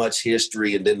that much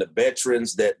history, and then the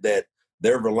veterans that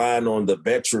they're relying on the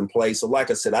veteran play. So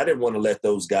like I said, I didn't want to let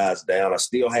those guys down. I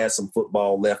still had some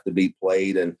football left to be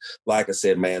played, and like I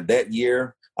said, man, that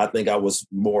year I think I was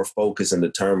more focused and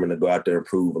determined to go out there and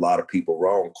prove a lot of people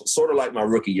wrong, sort of like my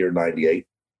rookie year in 98.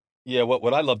 Yeah,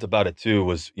 what I loved about it, too,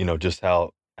 was, just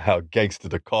how gangster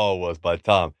the call was by the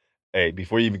time, hey,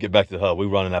 before you even get back to the hub, we're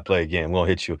running that play again. We're going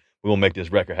to hit you. We're going to make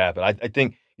this record happen. I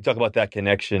think you talk about that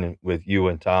connection with you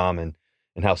and Tom, and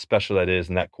and how special that is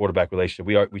in that quarterback relationship.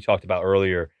 We talked about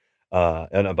earlier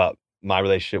and about my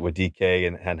relationship with DK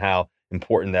and how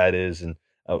important that is, and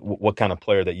what kind of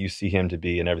player that you see him to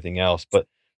be and everything else. But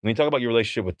when you talk about your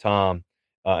relationship with Tom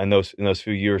in those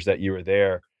few years that you were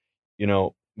there,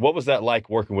 what was that like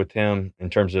working with him in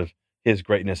terms of his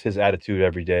greatness, his attitude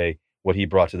every day, what he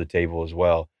brought to the table as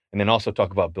well? And then also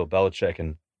talk about Bill Belichick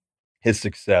and his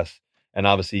success. And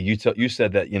obviously you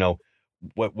said that,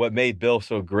 what made Bill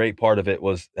so great, part of it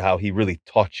was how he really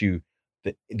taught you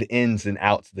the ins and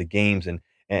outs of the games, and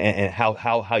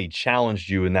how he challenged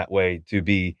you in that way to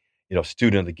be,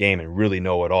 student of the game and really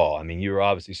know it all. I mean, you were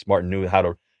obviously smart and knew how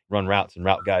to run routes and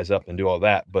route guys up and do all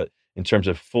that, but in terms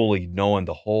of fully knowing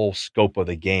the whole scope of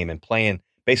the game and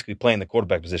basically playing the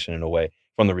quarterback position in a way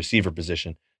from the receiver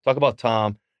position. Talk about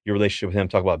Tom, your relationship with him.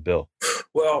 Talk about Bill.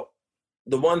 Well,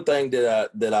 the one thing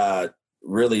that I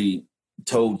really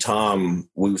told Tom,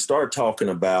 we started talking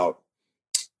about,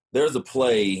 there's a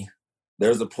play,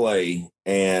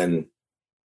 and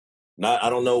I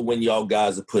don't know when y'all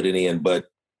guys have put it in, but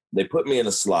they put me in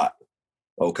a slot,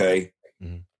 okay?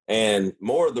 Mm-hmm. And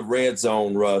more of the red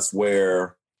zone, Russ,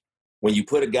 where when you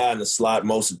put a guy in the slot,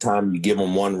 most of the time you give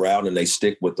them one route and they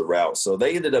stick with the route. So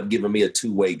they ended up giving me a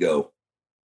two-way go.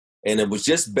 And it was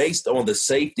just based on the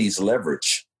safety's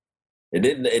leverage.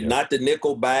 Not the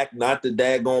nickel back, not the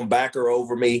daggone backer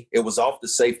over me. It was off the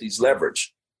safety's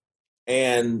leverage.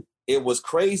 And it was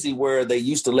crazy where they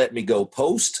used to let me go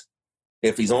post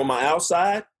if he's on my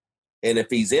outside. And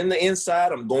if he's in the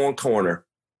inside, I'm going corner.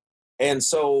 And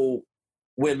so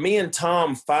when me and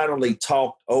Tom finally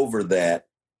talked over that,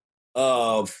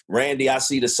 of Randy, I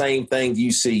see the same thing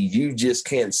you see. You just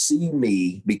can't see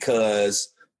me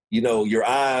because, your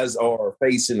eyes are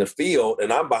facing the field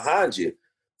and I'm behind you.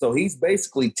 So he's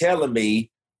basically telling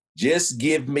me, just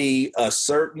give me a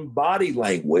certain body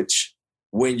language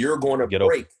when you're going to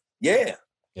break. Yeah.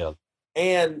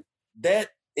 And that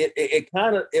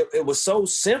it was so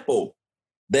simple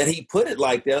that he put it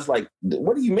like that. I was like,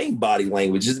 what do you mean body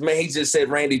language? He just said,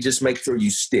 Randy, just make sure you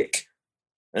stick.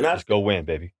 And just go win,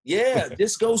 baby. Yeah,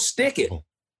 just go stick it.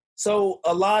 So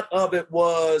a lot of it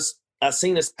was, I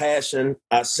seen his passion.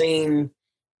 I seen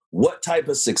what type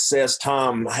of success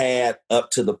Tom had up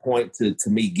to the point to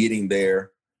me getting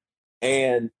there.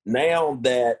 And now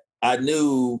that I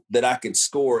knew that I could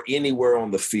score anywhere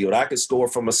on the field, I could score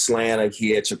from a slant, a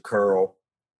hitch, a curl.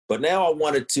 But now I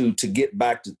wanted to get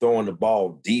back to throwing the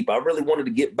ball deep. I really wanted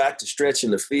to get back to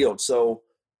stretching the field. So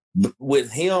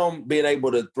with him being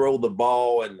able to throw the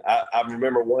ball, and I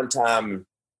remember one time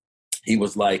he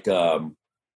was like,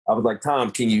 I was like,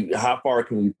 Tom, how far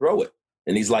can you throw it?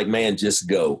 And he's like, man, just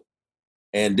go.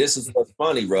 And this is what's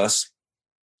funny, Russ.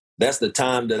 That's the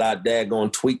time that I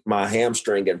daggone tweaked my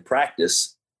hamstring in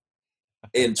practice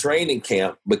in training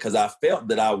camp, because I felt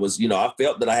that I was, I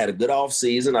felt that I had a good off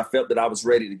season. I felt that I was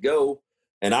ready to go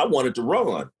and I wanted to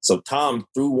run. So Tom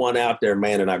threw one out there,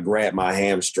 man, and I grabbed my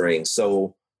hamstring.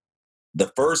 So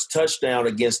the first touchdown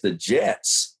against the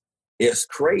Jets, it's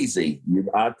crazy.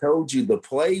 I told you the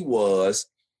play was,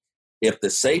 if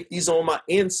the safety's on my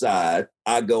inside,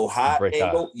 I go high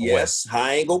angle,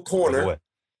 high angle corner.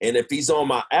 And if he's on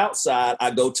my outside, I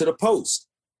go to the post.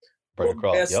 Well,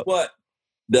 guess what?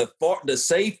 The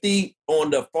safety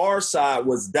on the far side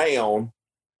was down,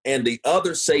 and the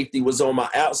other safety was on my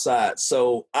outside.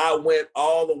 So I went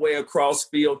all the way across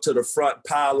field to the front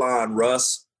pylon,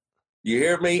 Russ. You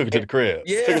hear me? Took it to the crib.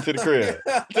 Yeah. Took it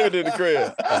to the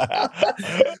crib.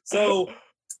 So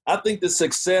I think the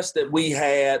success that we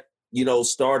had,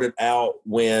 started out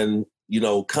when,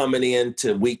 coming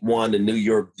into week one, the New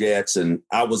York Jets, and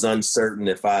I was uncertain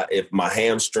if my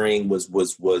hamstring was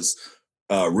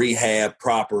rehab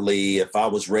properly, if I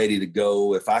was ready to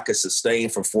go, if I could sustain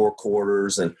for 4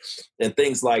 quarters and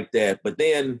things like that. But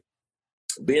then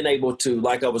being able to,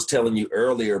 like I was telling you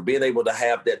earlier, being able to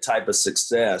have that type of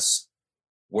success,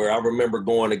 where I remember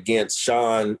going against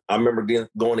going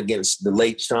against the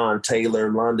late Sean Taylor,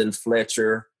 London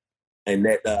Fletcher, and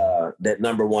that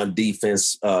number one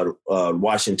defense,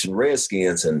 Washington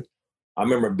Redskins. And I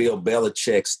remember Bill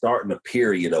Belichick starting a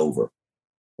period over.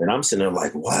 And I'm sitting there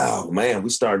like, wow, man, we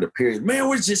started a period. Man,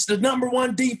 we're just the number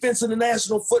one defense in the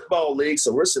National Football League.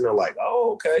 So we're sitting there like,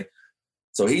 oh, okay.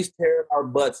 So he's tearing our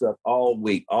butts up all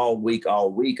week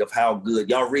of how good.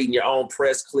 Y'all reading your own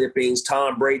press clippings.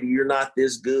 Tom Brady, you're not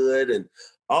this good, and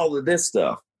all of this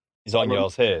stuff. He's on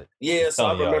y'all's head. Yeah, so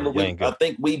I remember I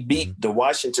think we beat the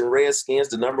Washington Redskins,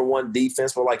 the number one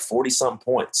defense, for like 40-something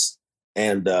points.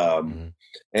 And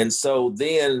and so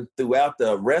then throughout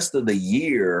the rest of the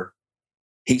year,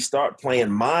 he started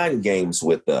playing mind games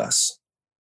with us.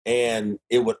 And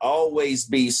it would always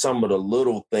be some of the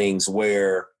little things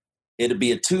where it'd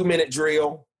be a 2-minute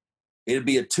drill. It'd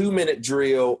be a 2-minute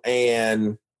drill,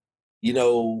 and, you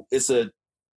know, the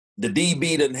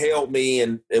DB didn't help me,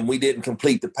 and we didn't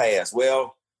complete the pass.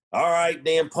 Well, all right,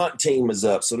 then punt team is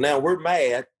up. So now we're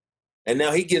mad, and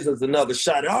now he gives us another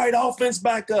shot. All right, offense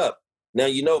back up. Now,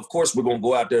 you know, of course, we're going to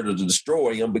go out there to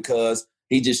destroy him because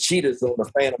he just cheated on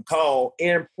the phantom call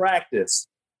in practice.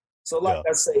 So, like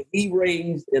I say, he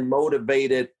raised and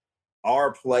motivated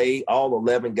our play, all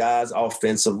 11 guys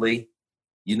offensively,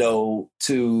 you know,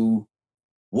 to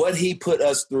what he put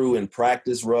us through in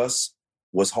practice, Russ,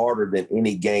 was harder than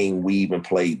any game we even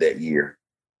played that year.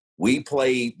 We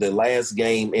played the last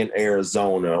game in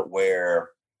Arizona where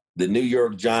the New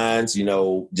York Giants, you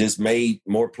know, just made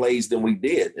more plays than we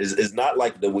did. It's not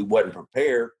like that we wasn't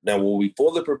prepared. Now, were we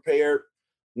fully prepared?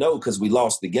 No, because we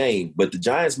lost the game. But the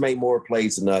Giants made more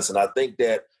plays than us. And I think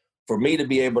that for me to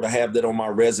be able to have that on my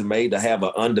resume, to have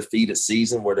an undefeated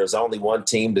season where there's only one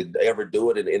team to ever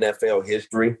do it in NFL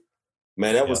history,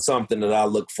 man, that was something that I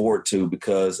look forward to,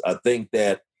 because I think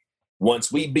that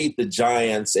once we beat the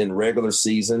Giants in regular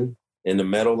season in the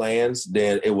Meadowlands,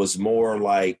 then it was more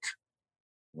like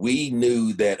we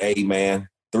knew that, hey, man,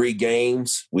 3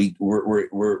 games,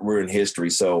 we're in history.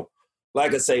 So,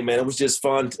 like I say, man, it was just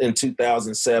fun in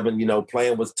 2007, you know,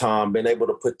 playing with Tom, being able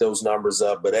to put those numbers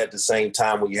up. But at the same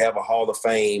time, when you have a Hall of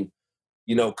Fame,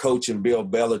 you know, coach and Bill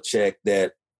Belichick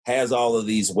that has all of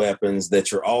these weapons, that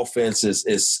your offense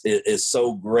is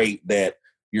so great that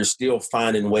you're still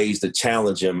finding ways to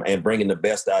challenge him and bringing the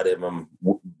best out of him,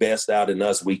 best out in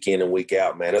us week in and week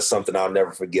out, man. That's something I'll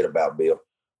never forget about Bill.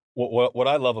 What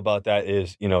I love about that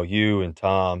is, you know, you and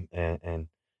Tom and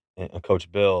Coach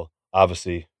Bill,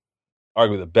 obviously,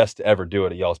 arguably the best to ever do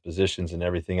it at y'all's positions and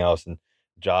everything else, and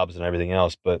jobs and everything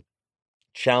else, but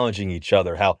challenging each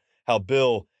other. How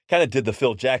Bill kind of did the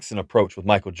Phil Jackson approach with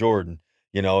Michael Jordan,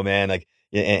 you know, man, like,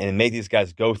 and made these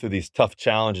guys go through these tough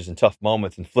challenges and tough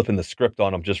moments, and flipping the script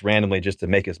on them just randomly, just to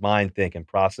make his mind think and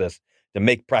process, to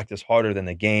make practice harder than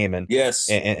the game. And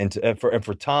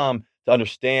for Tom to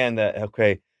understand that,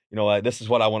 okay, you know, this is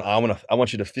what I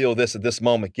want you to feel this at this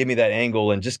moment. Give me that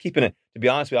angle, and just keeping it. To be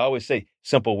honest with you, I always say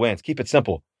simple wins. Keep it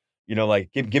simple. You know,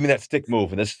 like give me that stick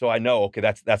move, and this, so I know, okay,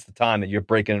 that's the time that you're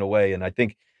breaking it away. And I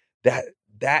think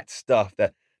that stuff,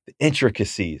 that the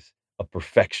intricacies of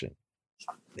perfection,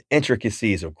 the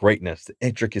intricacies of greatness, the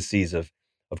intricacies of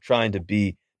trying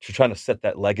to set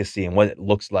that legacy and what it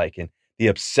looks like, and the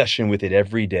obsession with it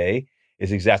every day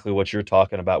is exactly what you're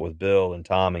talking about with Bill and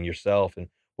Tom and yourself, and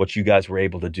what you guys were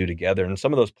able to do together, and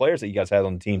some of those players that you guys had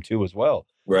on the team too as well.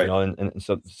 Right. You know, and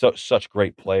so such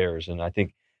great players. And I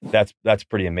think that's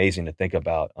pretty amazing to think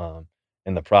about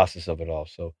in the process of it all.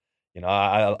 So, you know,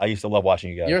 I used to love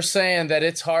watching you guys. You're saying that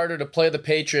it's harder to play the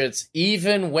Patriots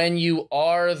even when you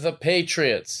are the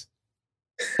Patriots.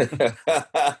 It's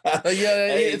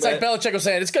like Belichick was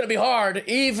saying, it's going to be hard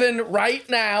even right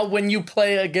now when you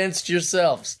play against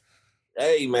yourselves.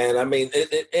 Hey, man, I mean,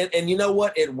 and you know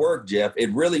what? It worked, Jeff.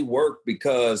 It really worked,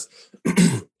 because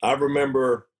I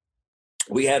remember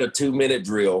we had a 2-minute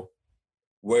drill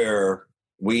where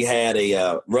we had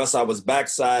Russ, I was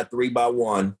backside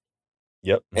 3-by-1.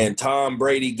 Yep. And Tom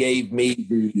Brady gave me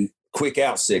the quick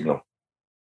out signal.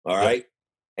 All right.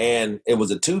 And it was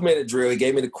a 2-minute drill. He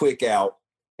gave me the quick out,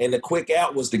 and the quick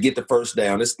out was to get the first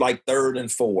down. It's like 3rd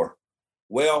and 4.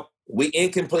 Well,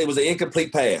 it was an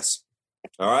incomplete pass.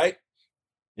 All right.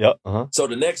 Yep. Uh-huh. So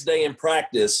the next day in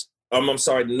practice,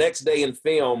 the next day in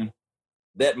film,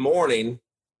 that morning,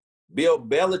 Bill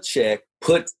Belichick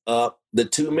put up the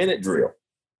 2-minute drill.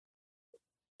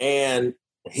 And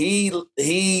he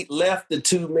left the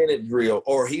 2-minute drill,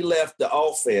 or he left the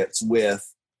offense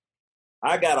with,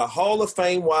 I got a Hall of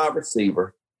Fame wide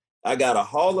receiver, I got a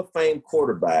Hall of Fame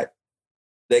quarterback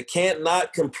that can't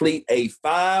not complete a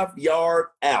 5-yard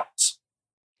out.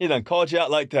 He done called you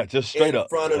out like that, just straight up.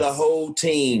 In front of the whole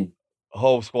team.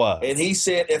 Whole squad. And he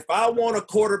said, if I want a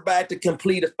quarterback to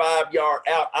complete a 5-yard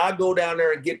out, I go down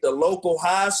there and get the local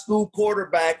high school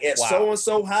quarterback at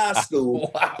so-and-so high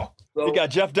school. Wow. So, you got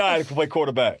Jeff Dye to play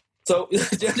quarterback. So,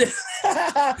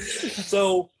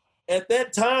 so at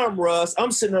that time, Russ,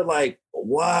 I'm sitting there like,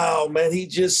 wow, man, he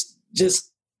just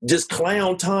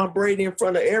clowned Tom Brady in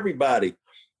front of everybody.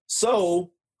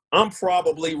 So I'm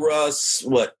probably, Russ,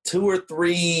 2 or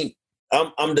 3.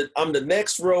 I'm the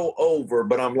next row over,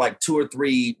 but I'm like 2 or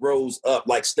 3 rows up,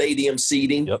 like stadium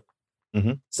seating. Yep.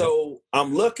 Mm-hmm. So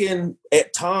I'm looking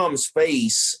at Tom's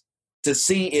face to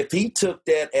see if he took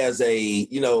that as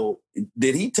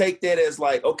did he take that as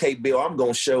like, okay, Bill, I'm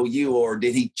going to show you, or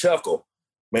did he chuckle?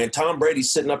 Man, Tom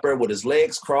Brady's sitting up there with his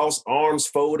legs crossed, arms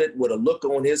folded, with a look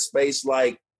on his face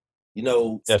like,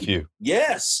 F you.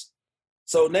 Yes.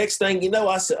 So next thing you know,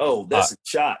 I said, oh, that's a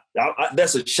shot.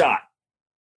 That's a shot.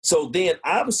 So then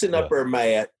I was sitting up there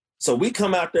mad. So we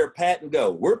come out there, pat and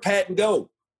go. We're pat and go.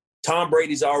 Tom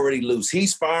Brady's already loose.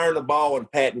 He's firing the ball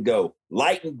and pat and go.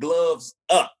 Lighting gloves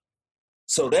up.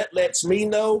 So that lets me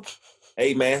know,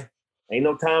 hey, man, ain't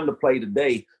no time to play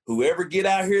today. Whoever get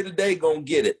out here today gonna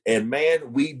get it. And,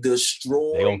 man, we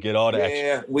destroyed. They gonna get all the action.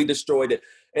 Yeah, we destroyed it.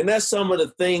 And that's some of the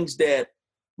things that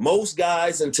most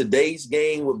guys in today's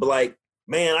game would be like,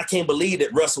 man, I can't believe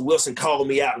that Russell Wilson called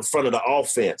me out in front of the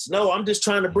offense. No, I'm just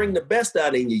trying to bring the best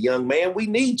out in you, young man. We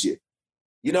need you.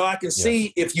 I can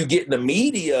see if you get in the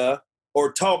media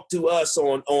or talk to us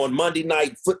on Monday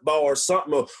Night Football or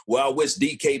something, or, well, I wish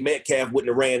DK Metcalf wouldn't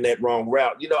have ran that wrong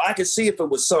route. I can see if it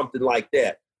was something like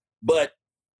that. But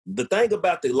the thing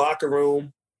about the locker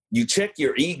room, you check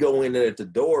your ego in at the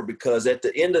door, because at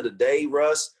the end of the day,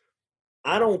 Russ,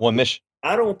 I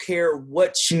don't care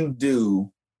what you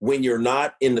do when you're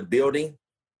not in the building.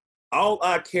 All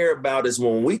I care about is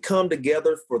when we come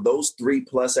together for those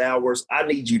 3+ hours, I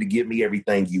need you to give me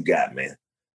everything you got, man.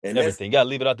 And everything. You got to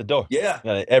leave it out the door. Yeah.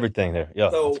 Everything there.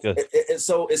 Yeah, so, that's good.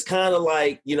 So it's kind of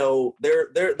like,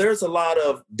 there's a lot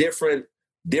of different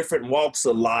walks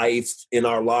of life in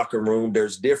our locker room.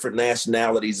 There's different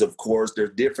nationalities, of course.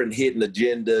 There's different hidden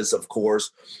agendas, of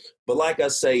course. But like I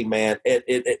say, man,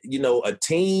 a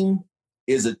team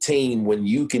is a team when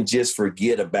you can just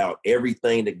forget about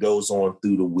everything that goes on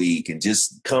through the week and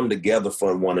just come together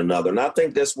for one another. And I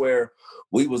think that's where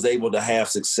we was able to have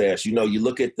success. You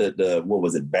look at the what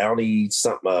was it, Bounty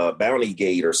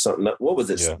Gate or something. What was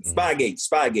it? Yeah.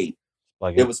 Spygate.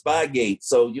 It was Spygate.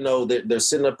 So, they're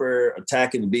sitting up there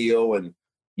attacking Bill and,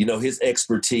 his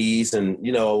expertise. And,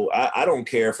 I don't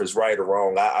care if it's right or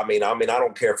wrong. I mean, I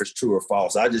don't care if it's true or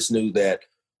false. I just knew that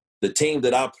the team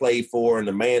that I played for and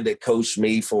the man that coached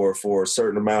me for a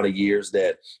certain amount of years,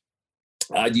 that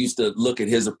I used to look at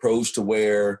his approach to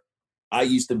where I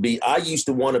used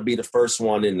to want to be the first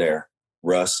one in there,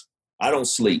 Russ. I don't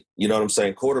sleep. You know what I'm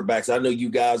saying? Quarterbacks, I know you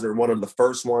guys are one of the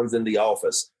first ones in the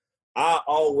office. I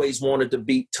always wanted to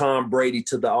beat Tom Brady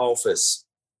to the office.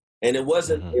 And it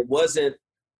wasn't,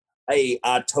 hey,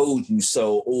 I told you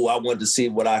so. Oh, I wanted to see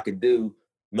what I could do.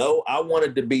 No, I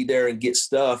wanted to be there and get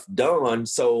stuff done.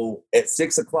 So at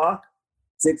 6 o'clock,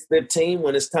 6:15,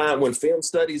 when it's time, when film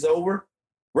study's over,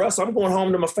 Russ, I'm going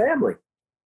home to my family.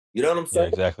 You know what I'm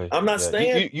saying? Yeah, exactly. I'm not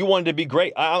staying. You wanted to be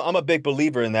great. I'm a big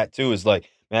believer in that too. Is like,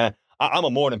 man, I'm a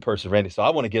morning person, Randy. So I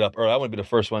want to get up early. I want to be the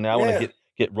first one there. I want to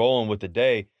get rolling with the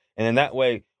day. And in that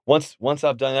way, once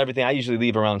I've done everything, I usually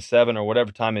leave around 7 or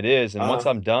whatever time it is. And once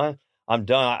I'm done.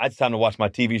 It's time to watch my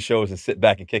TV shows and sit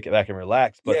back and kick it back and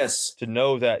relax. But to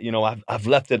know that, I've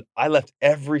left it. I left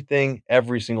everything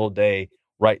every single day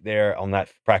right there on that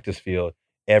practice field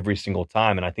every single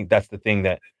time. And I think that's the thing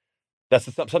that's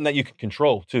something that you can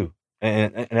control too.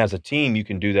 And as a team, you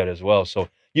can do that as well. So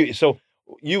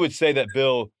you would say that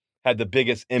Bill had the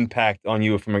biggest impact on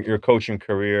you from your coaching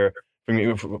career,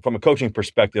 from a coaching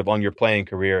perspective on your playing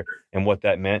career and what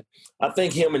that meant? I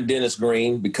think him and Dennis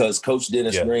Green, because Coach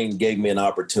Dennis Green gave me an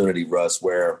opportunity, Russ,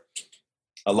 where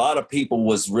a lot of people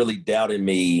was really doubting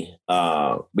me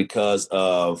because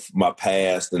of my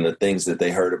past and the things that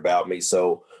they heard about me.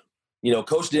 So,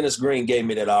 Coach Dennis Green gave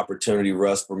me that opportunity,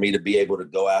 Russ, for me to be able to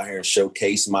go out here and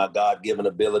showcase my God-given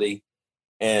ability.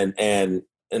 And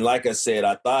like I said,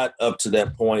 I thought up to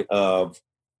that point of,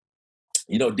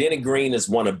 Denny Green is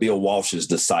one of Bill Walsh's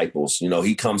disciples.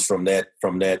 He comes from that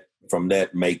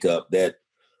makeup, that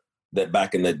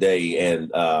back in the day.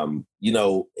 And,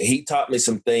 he taught me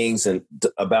some things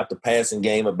about the passing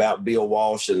game, about Bill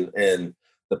Walsh and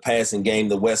the passing game,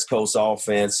 the West Coast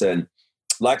offense. And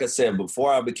like I said,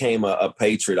 before I became a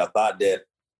Patriot, I thought that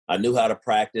I knew how to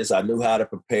practice. I knew how to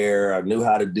prepare. I knew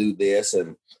how to do this.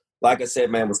 And like I said,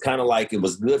 man, it was kind of like it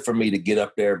was good for me to get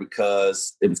up there,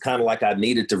 because it was kind of like I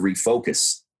needed to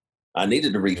refocus. I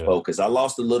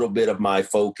lost a little bit of my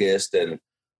focus and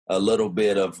a little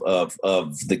bit of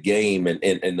the game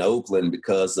in Oakland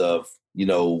because of, we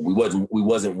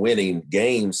wasn't winning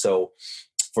games. So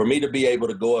for me to be able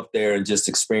to go up there and just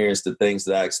experience the things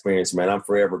that I experienced, man, I'm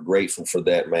forever grateful for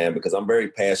that, man, because I'm very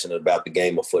passionate about the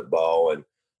game of football. And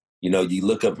you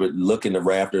look in the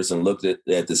rafters and look at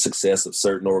the success of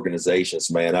certain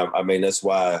organizations, man. I mean, that's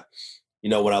why,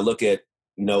 when I look at,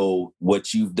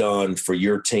 what you've done for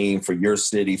your team, for your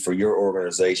city, for your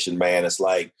organization, man, it's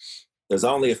like there's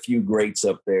only a few greats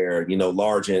up there,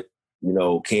 Largent,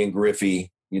 Ken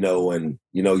Griffey, and,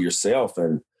 yourself.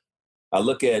 And I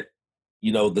look at,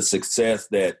 the success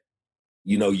that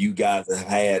you guys have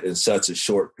had in such a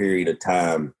short period of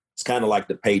time. It's kind of like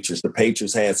the Patriots. The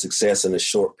Patriots had success in a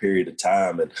short period of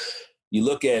time. And you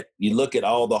look at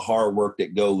all the hard work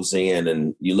that goes in,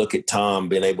 and you look at Tom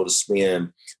being able to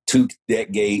spend two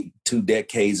decades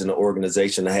in the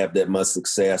organization to have that much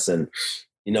success. And,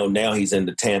 now he's in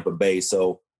the Tampa Bay.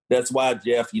 So that's why,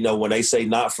 Jeff, when they say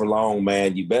not for long,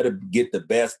 man, you better get the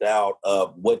best out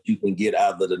of what you can get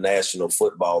out of the National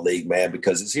Football League, man,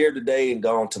 because it's here today and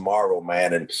gone tomorrow,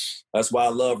 man. And that's why I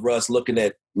love Russ looking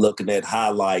at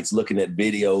highlights, looking at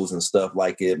videos and stuff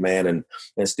like it, man,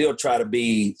 and still try to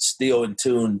be still in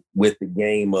tune with the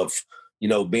game of,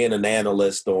 being an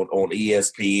analyst on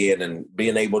ESPN and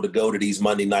being able to go to these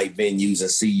Monday night venues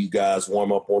and see you guys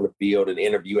warm up on the field and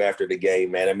interview after the game,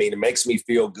 man. I mean, it makes me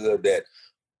feel good that,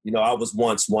 I was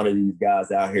once one of these guys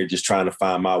out here just trying to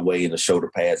find my way in the shoulder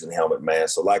pads and helmet, man.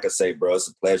 So like I say, bro, it's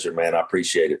a pleasure, man. I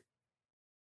appreciate it.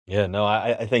 Yeah, no,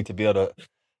 I think to be able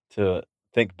to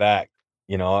think back,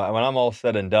 when I'm all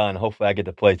said and done, hopefully I get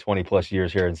to play 20 plus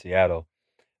years here in Seattle.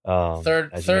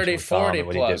 30, 40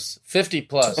 plus, 50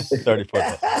 plus, 30, 40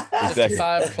 plus. Exactly.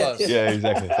 55 plus. Yeah,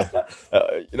 exactly.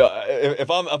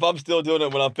 If I'm still doing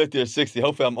it when I'm 50 or 60,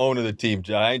 hopefully I'm owning the team,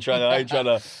 John. I ain't trying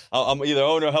to. I'm either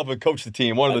owner or helping coach the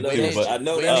team. One of the two. But I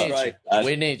know that's right.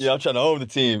 We need. Yeah, I'm trying to own the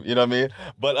team. You know what I mean?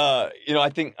 But I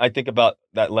think about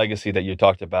that legacy that you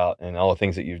talked about and all the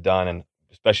things that you've done, and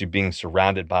especially being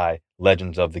surrounded by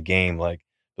legends of the game like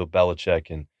Bill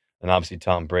Belichick and obviously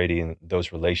Tom Brady, and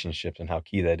those relationships and how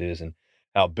key that is, and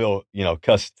how Bill,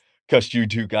 cussed you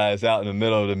two guys out in the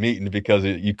middle of the meeting because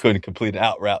you couldn't complete an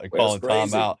out route and calling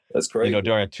Tom out. That's crazy.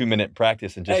 During a 2-minute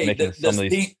practice and just making some of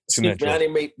these 2-minute drills.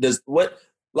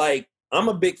 I'm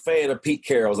a big fan of Pete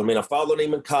Carroll's. I mean, I followed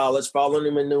him in college, followed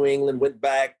him in New England, went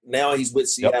back. Now he's with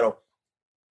Seattle.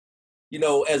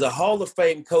 Yep. As a Hall of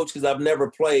Fame coach, because I've never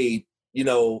played,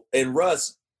 and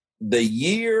Russ, the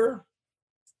year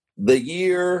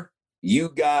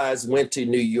you guys went to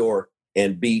New York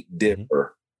and beat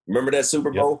Denver. Remember that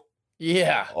Super Bowl?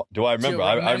 Yeah. Do I remember?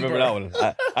 I remember that one.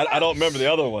 I don't remember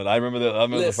the other one. I remember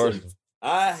the first one.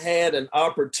 I had an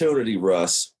opportunity,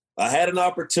 Russ. I had an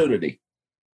opportunity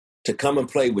to come and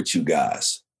play with you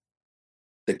guys.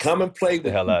 Get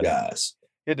the hell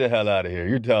out of here.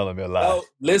 You're telling me a lie. Oh,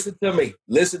 listen to me.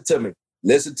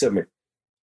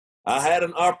 I had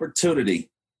an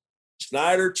opportunity.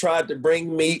 Snyder tried to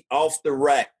bring me off the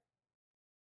rack.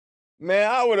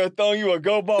 Man, I would have thrown you a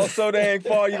go ball so dang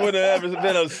far you wouldn't have ever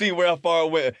been able to see where far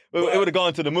it went. It would have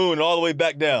gone to the moon and all the way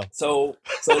back down. So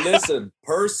listen,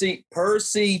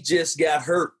 Percy just got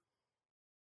hurt.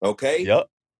 Okay?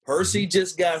 Yep. Percy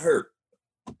just got hurt.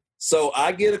 So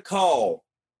I get a call.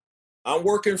 I'm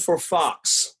working for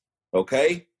Fox.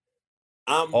 Okay?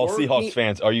 Seahawks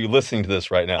fans, are you listening to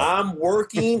this right now? I'm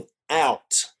working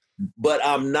out, but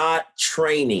I'm not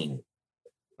training.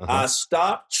 I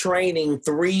stopped training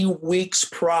 3 weeks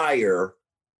prior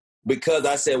because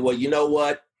I said, well, you know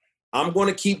what? I'm going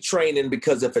to keep training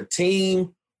because if a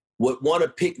team would want to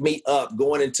pick me up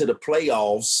going into the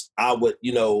playoffs, I would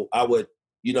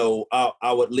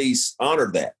at least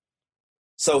honor that.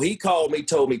 So he called me,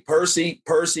 told me, Percy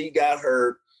got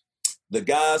hurt. The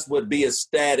guys would be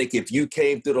ecstatic if you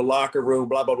came through the locker room,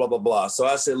 blah, blah, blah, blah, blah. So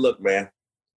I said, look, man,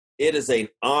 it is an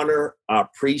honor. I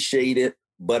appreciate it.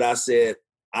 But I said,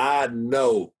 I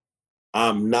know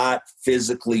I'm not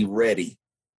physically ready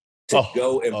to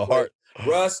go and play.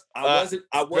 Russ, I wasn't.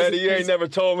 Randy, you ain't never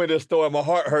told me this story. My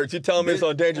heart hurts. You telling me it's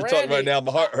on Danger Talk right now.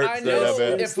 My heart hurts. I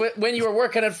know when you were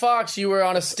working at Fox, you were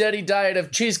on a steady diet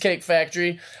of Cheesecake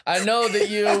Factory. I know that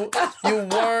you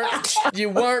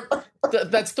weren't.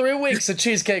 That's 3 weeks of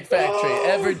Cheesecake Factory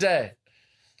every day.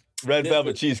 Red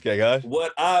velvet cheesecake, huh?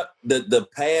 The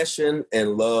passion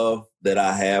and love that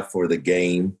I have for the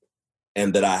game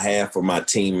and that I have for my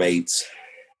teammates,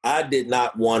 I did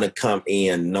not want to come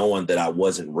in knowing that I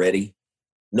wasn't ready,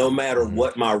 no matter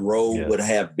what my role would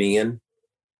have been.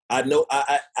 I know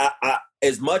I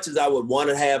as much as I would want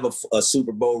to have a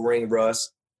Super Bowl ring,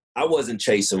 Russ, I wasn't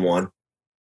chasing one.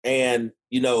 And,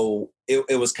 it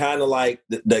was kind of like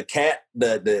the cat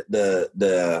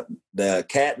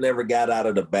never got out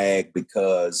of the bag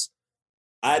because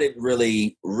I didn't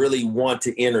really want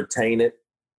to entertain it.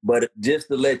 But just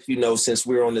to let you know, since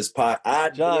we're on this pod,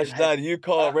 John Schneider, you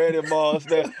called Randy Moss,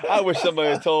 man. I wish somebody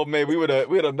had told me we would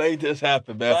have made this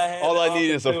happen, man. All I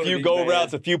need is a few go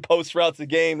routes, a few post routes a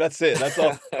game. That's it. That's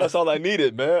all. That's all I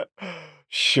needed, man.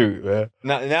 Shoot, man.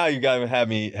 Now you got to have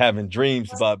me having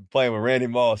dreams about playing with Randy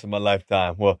Moss in my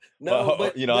lifetime. Well,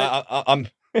 I'm.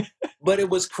 But it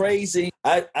was crazy.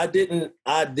 I did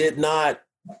not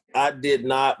I did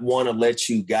not want to let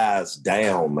you guys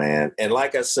down, man. And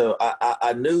like I said,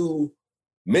 I knew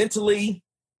mentally,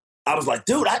 I was like,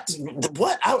 dude, I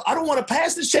don't want to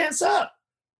pass this chance up.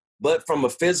 But from a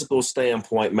physical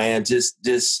standpoint, man,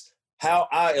 just how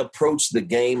I approach the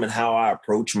game and how I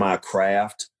approach my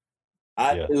craft,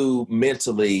 I knew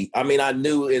mentally. I mean, I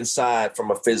knew inside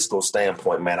from a physical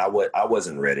standpoint, man, I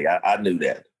wasn't ready. I knew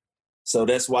that. So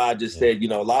that's why I just said,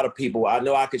 a lot of people, I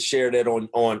know I could share that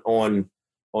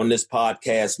on this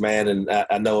podcast, man, and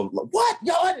I know what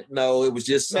y'all didn't know. It was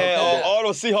just man. All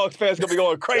those Seahawks fans gonna be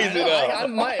going crazy now.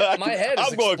 My head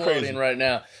is exploding right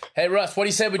now. Hey, Russ, what do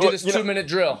you say we do this 2-minute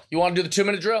drill? You want to do the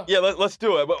 2-minute drill? Yeah, let's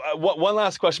do it. But one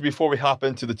last question before we hop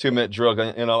into the 2-minute drill.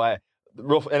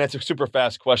 And it's a super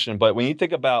fast question, but when you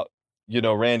think about,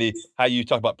 Randy, how you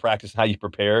talk about practice and how you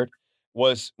prepared,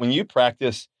 was when you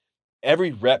practice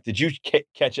every rep, did you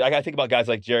catch it? I got to think about guys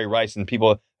like Jerry Rice and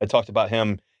people that talked about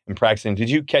him in practicing. Did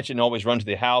you catch it and always run to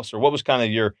the house, or what was kind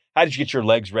of how did you get your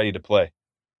legs ready to play?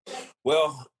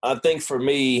 Well, I think for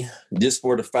me, just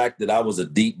for the fact that I was a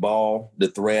deep ball, the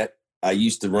threat, I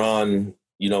used to run,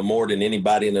 more than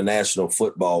anybody in the National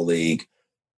Football League.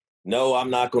 No, I'm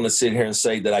not going to sit here and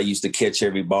say that I used to catch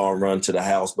every ball and run to the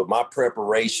house, but my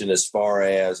preparation as far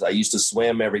as I used to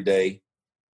swim every day.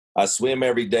 I swim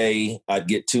every day. I'd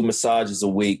get 2 massages a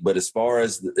week. But as far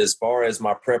as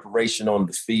my preparation on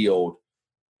the field,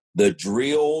 the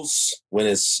drills, when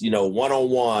it's,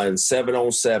 1-on-1,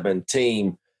 7-on-7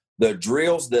 team, the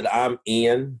drills that I'm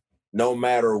in, no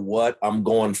matter what, I'm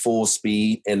going full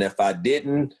speed. And if I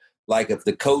didn't, like if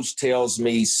the coach tells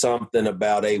me something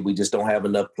about, hey, we just don't have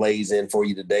enough plays in for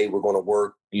you today, we're going to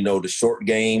work, the short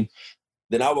game,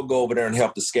 then I would go over there and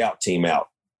help the scout team out.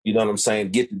 You know what I'm saying?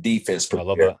 Get the defense prepared. I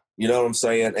love that. You know what I'm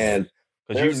saying? And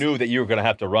because you knew that you were going to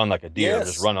have to run like a deer,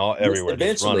 just run everywhere.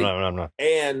 Eventually. Just run.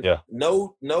 And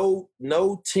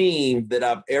no team that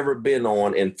I've ever been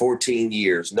on in 14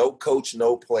 years, no coach,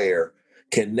 no player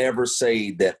can never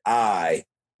say that I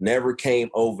never came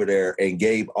over there and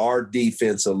gave our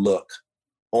defense a look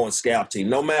on scout team.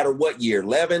 No matter what year,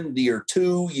 11, year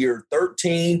 2, year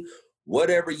 13,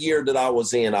 whatever year that I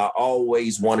was in, I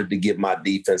always wanted to give my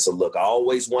defense a look. I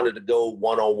always wanted to go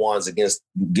one-on-ones against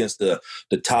the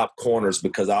top corners,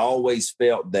 because I always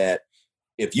felt that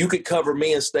if you could cover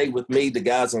me and stay with me, the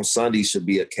guys on Sunday should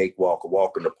be a cakewalk, a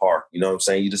walk in the park. You know what I'm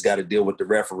saying? You just got to deal with the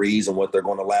referees and what they're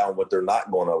going to allow and what they're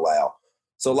not going to allow.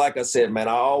 So like I said, man,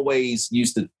 I always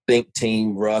used to think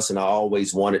team, Russ, and I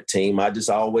always wanted team. I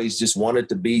always wanted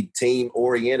to be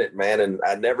team-oriented, man, and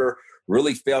I never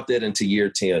really felt that into year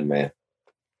 10, man.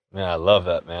 Man, I love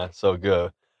that, man. So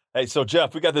good. Hey, so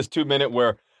Jeff, we got this 2-minute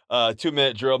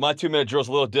 2-minute drill. My 2-minute drill is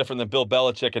a little different than Bill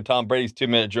Belichick and Tom Brady's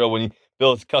 2-minute drill when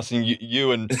Bill's cussing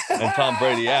you and Tom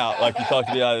Brady out, like you talked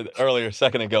to me earlier a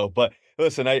second ago. But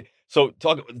listen,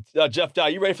 Jeff Dye,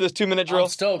 you ready for this 2-minute drill? I'm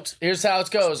stoked. Here's how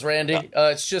it goes, Randy.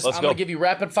 It's just I'm going to give you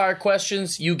rapid fire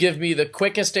questions. You give me the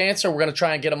quickest answer. We're going to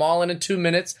try and get them all in 2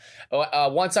 minutes.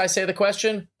 Once I say the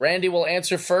question, Randy will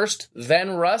answer first,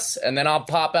 then Russ, and then I'll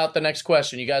pop out the next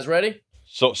question. You guys ready?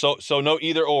 So no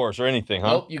either ors or anything,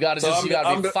 huh? Nope. You got to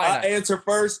be finite. I answer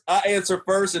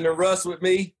first, and then Russ with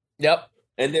me. Yep.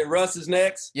 And then Russ is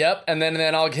next. Yep. And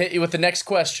then I'll hit you with the next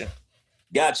question.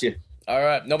 Gotcha. All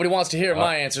right. Nobody wants to hear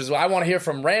my answers. I want to hear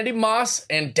from Randy Moss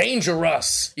and Danger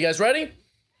Russ. You guys ready?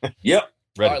 Yep.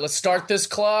 Ready. All right, let's start this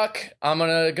clock. I'm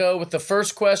going to go with the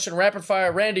first question. Rapid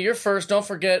fire. Randy, you're first. Don't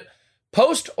forget,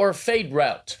 post or fade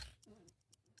route?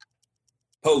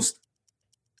 Post.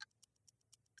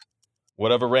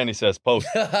 Whatever Randy says, post.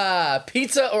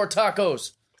 Pizza or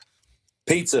tacos?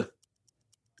 Pizza.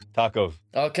 Tacos.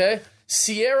 Okay.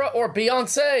 Sierra or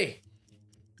Beyonce?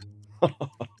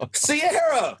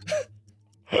 Sierra.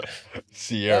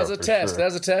 Sierra. That was a test. Sure. That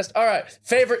was a test. All right.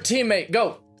 Favorite teammate?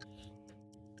 Go.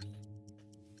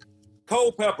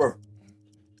 Culpepper.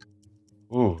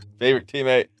 Ooh, favorite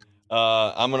teammate.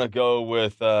 I'm gonna go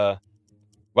with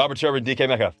Robert Trevor and DK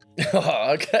Metcalf.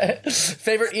 Okay.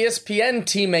 Favorite ESPN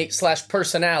teammate /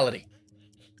 personality?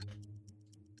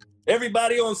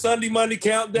 Everybody on Sunday Monday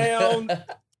Countdown.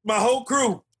 My whole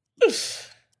crew.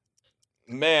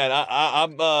 Man,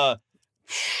 I'm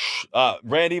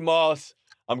Randy Moss.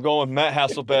 I'm going with Matt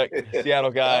Hasselbeck,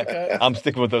 Seattle guy. Okay. I'm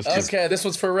sticking with those two. Okay, this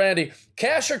one's for Randy.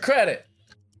 Cash or credit?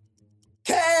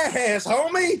 Cash,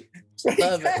 homie.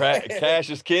 Cash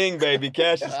is king, baby.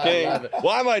 Cash is king.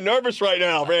 Why am I nervous right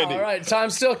now, Randy? All right,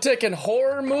 time's still ticking.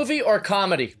 Horror movie or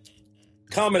comedy?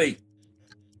 Comedy.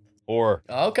 Horror.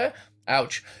 Okay.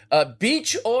 Ouch.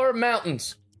 Beach or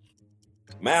mountains?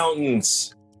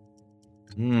 Mountains.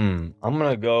 I'm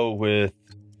gonna go with.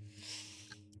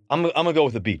 I'm gonna go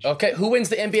with the beach. Okay, who wins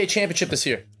the NBA championship this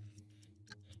year?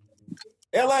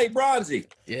 L.A. Bronzy.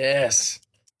 Yes.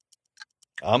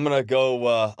 I'm gonna go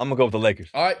with the Lakers.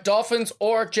 All right, Dolphins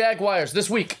or Jaguars this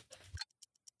week?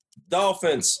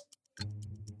 Dolphins.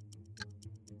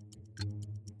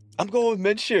 I'm going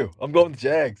with Minshew. I'm going with the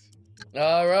Jags.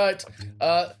 All right.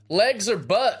 Legs or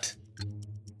butt?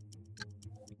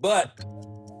 But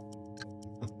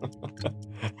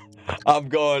I'm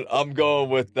going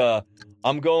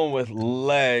with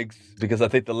legs because I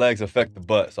think the legs affect the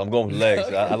butt. So I'm going with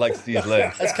legs. I like to see his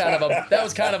legs. That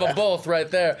was kind of a both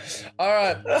right there. All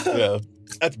right. Yeah,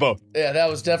 that's both. Yeah, that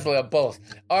was definitely a both.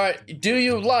 All right. Do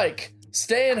you like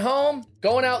staying home,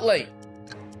 going out late?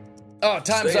 Oh,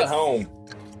 time's stay up. at home.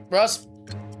 Russ?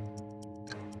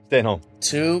 Staying home.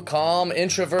 Two calm,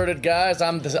 introverted guys.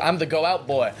 I'm the go out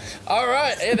boy. All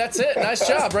right. Hey, that's it. Nice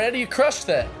job, Randy. You crushed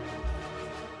that.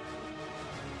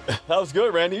 That was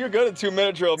good, Randy. You're good at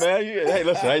 2-minute drill, man. Hey,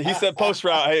 listen. He said post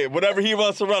route. Hey, whatever he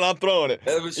wants to run, I'm throwing it.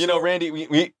 You know, Randy.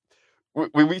 We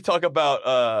talk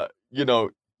about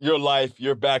your life,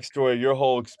 your backstory, your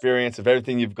whole experience of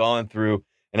everything you've gone through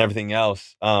and everything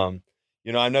else. I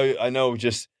know.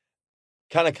 Just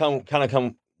kind of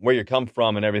come where you come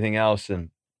from and everything else, and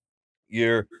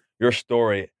your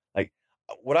story. Like,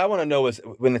 what I want to know is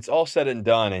when it's all said and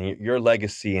done, and your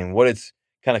legacy and what it's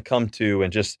kind of come to,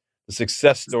 and just the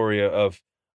success story of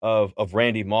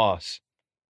Randy Moss.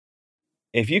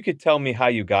 If you could tell me how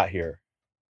you got here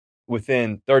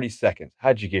within 30 seconds,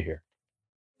 how'd you get here?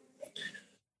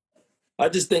 I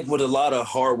just think with a lot of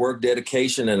hard work,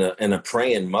 dedication, and a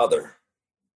praying mother.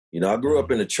 I grew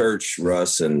up in the church,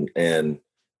 Russ, and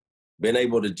been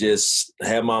able to just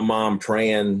have my mom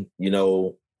praying,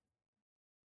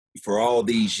 for all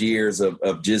these years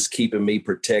of just keeping me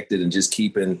protected and just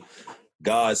keeping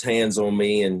God's hands on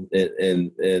me and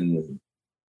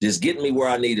just getting me where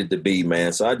I needed to be,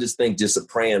 man. So I just think just a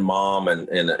praying mom and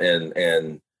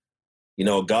a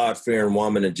God-fearing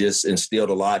woman, and just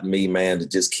instilled a lot in me, man, to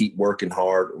just keep working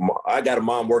hard. I got a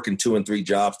mom working 2 and 3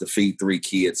 jobs to feed 3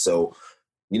 kids. So,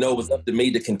 it was up to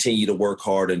me to continue to work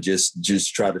hard and just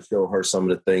try to show her some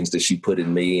of the things that she put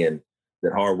in me, and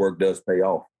that hard work does pay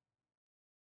off.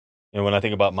 And when I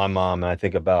think about my mom, and I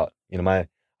think about, I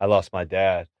lost my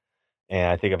dad,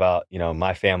 and I think about,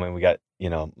 my family, we got,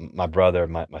 my brother,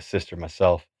 my sister,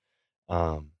 myself,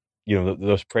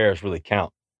 those prayers really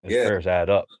count. Those prayers add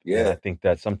up. Yeah. And I think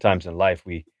that sometimes in life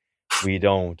we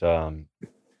don't,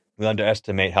 we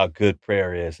underestimate how good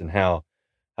prayer is, and how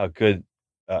good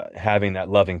having that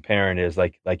loving parent is,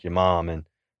 like your mom, and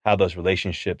how those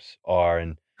relationships are.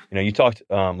 And, you talked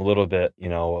a little bit,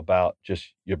 about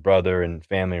just your brother and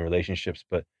family and relationships,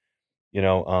 but,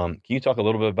 can you talk a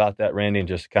little bit about that, Randy, and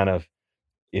just kind of,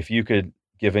 if you could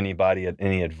give anybody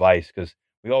any advice, because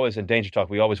we always, in Danger Talk,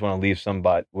 we always want to leave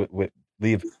somebody,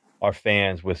 leave our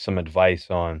fans with some advice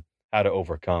on how to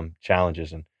overcome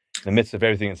challenges. And in the midst of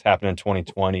everything that's happened in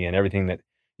 2020 and everything that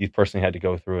you personally had to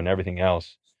go through and everything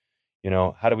else,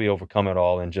 how do we overcome it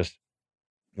all? And just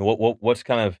what's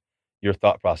kind of your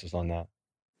thought process on that?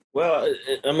 Well,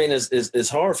 I mean, it's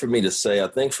hard for me to say. I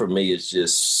think for me, it's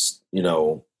just,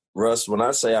 Russ, when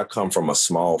I say I come from a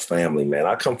small family, man,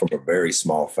 I come from a very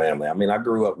small family. I mean, I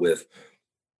grew up with,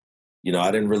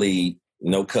 I didn't really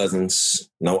no cousins,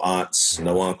 no aunts,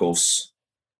 no uncles,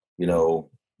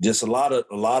 just a lot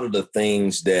of the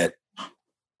things that,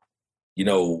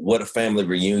 what a family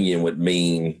reunion would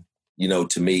mean,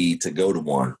 to me, to go to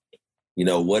one,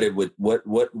 what it would,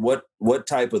 what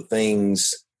type of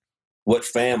things, what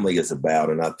family is about.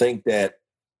 And I think that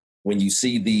when you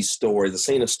see these stories, I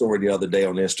seen a story the other day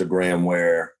on Instagram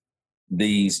where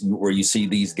you see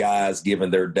these guys giving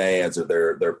their dads or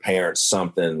their parents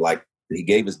something, like he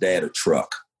gave his dad a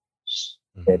truck.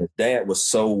 Mm-hmm. And his dad was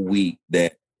so weak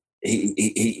that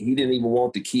he didn't even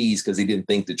want the keys because he didn't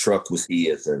think the truck was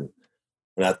his. And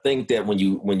I think that when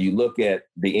you look at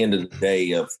the end of the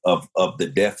day of the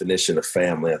definition of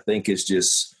family, I think it's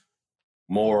just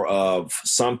more of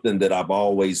something that I've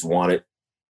always wanted.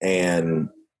 And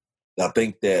I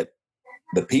think that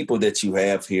the people that you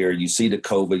have here, you see the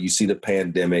COVID, you see the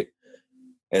pandemic.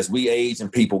 As we age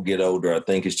and people get older, I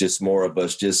think it's just more of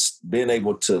us just being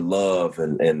able to love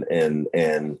and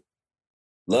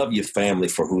love your family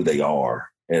for who they are.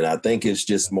 And I think it's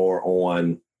just more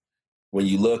on when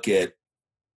you look at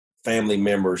family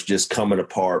members just coming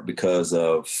apart because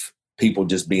of people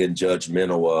just being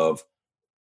judgmental of,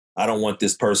 I don't want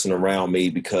this person around me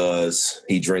because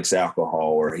he drinks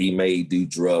alcohol or he may do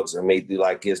drugs or may do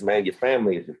like this. Man, your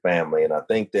family is your family. And I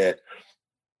think that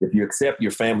if you accept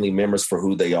your family members for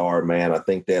who they are, man, I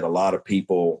think that a lot of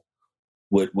people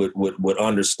would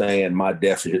understand my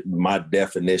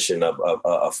definition of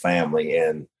a family.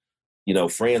 And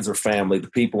friends are family, the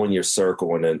people in your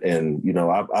circle, and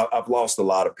I've lost a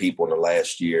lot of people in the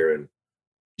last year, and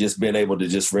just being able to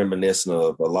just reminisce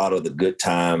of a lot of the good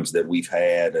times that we've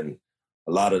had, and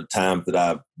a lot of the times that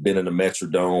I've been in the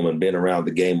Metrodome and been around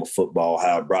the game of football,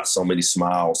 how it brought so many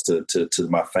smiles to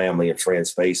my family and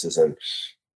friends' faces. And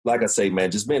like I say,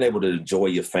 man, just being able to enjoy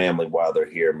your family while they're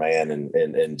here, man,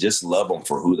 and just love them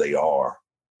for who they are.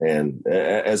 And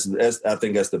as I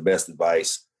think that's the best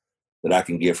advice that I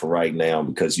can give for right now,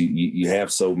 because you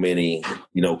have so many,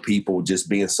 people just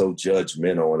being so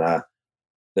judgmental. And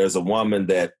there's a woman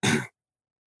that,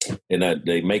 and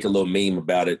they make a little meme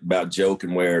about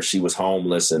joking, where she was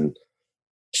homeless and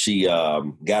she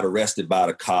got arrested by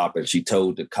the cop, and she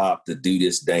told the cop to do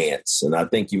this dance. And I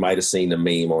think you might have seen the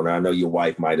meme on it. I know your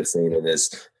wife might have seen it.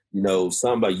 It's,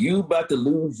 something about you about to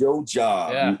lose your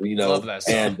job. Yeah, love that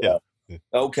song. And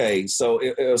okay, so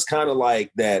it was kind of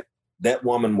like that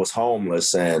woman was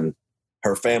homeless, and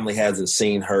her family hasn't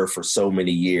seen her for so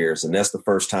many years, and that's the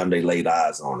first time they laid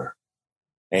eyes on her.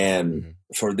 And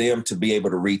for them to be able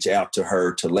to reach out to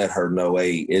her to let her know,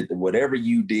 hey, whatever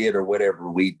you did or whatever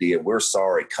we did, we're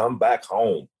sorry. Come back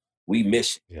home. We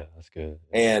miss you. Yeah, that's good.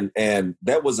 And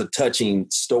that was a touching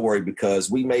story,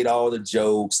 because we made all the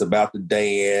jokes about the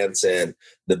dance and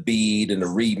the beat and the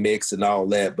remix and all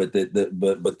that, but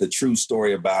the true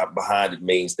story behind it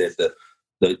means that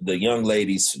the young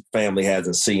lady's family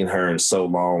hasn't seen her in so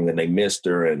long, and they missed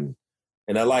her. And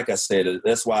like I said,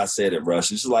 that's why I said it,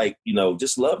 Russ. It's like,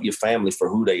 just love your family for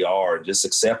who they are, and just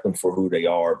accept them for who they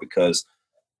are. Because,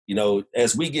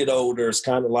 as we get older, it's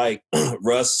kind of like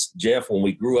Russ, Jeff, when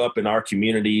we grew up in our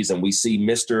communities and we see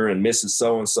Mr. and Mrs.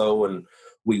 So-and-so, and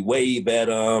we wave at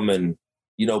them and,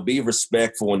 be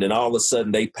respectful. And then all of a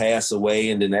sudden they pass away.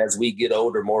 And then as we get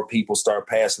older, more people start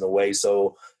passing away.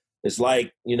 So it's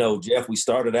like, Jeff, we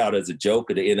started out as a joke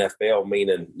of the NFL,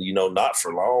 meaning, not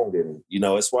for long. And,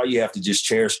 it's why you have to just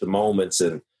cherish the moments.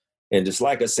 And just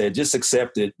like I said, just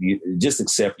accept it. Just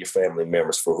accept your family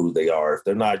members for who they are. If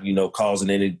they're not,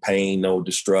 causing any pain, no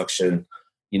destruction,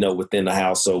 within the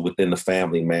household, within the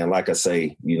family, man, like I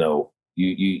say,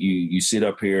 you sit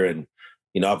up here and,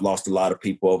 I've lost a lot of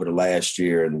people over the last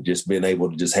year, and just being able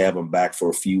to just have them back for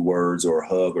a few words or a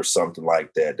hug or something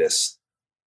like that. That's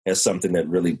something that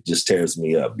really just tears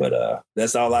me up. But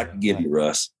that's all I can give you,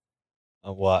 Russ.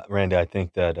 Well, Randy, I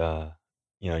think that,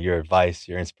 your advice,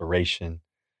 your inspiration,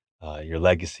 your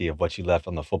legacy of what you left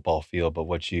on the football field, but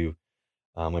what you,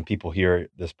 when people hear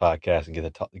this podcast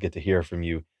and get to hear from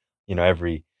you,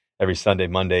 every Sunday,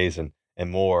 Mondays, and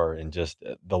more, and just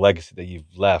the legacy that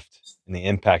you've left and the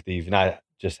impact that you've not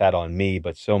just had on me,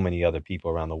 but so many other people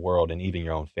around the world, and even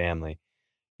your own family.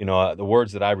 The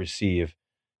words that I receive,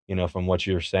 from what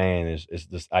you're saying is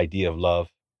this idea of love,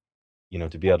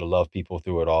 to be able to love people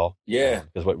through it all. Yeah.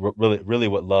 Because what really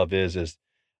what love is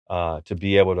to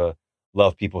be able to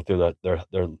love people through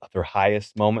their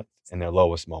highest moments and their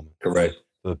lowest moments. Correct.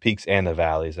 So the peaks and the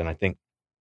valleys. And I think,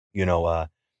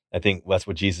 I think that's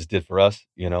what Jesus did for us,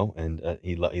 and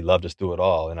he loved us through it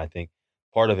all. And I think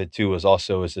part of it too is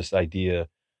this idea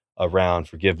around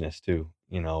forgiveness too.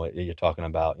 You're talking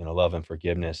about, love and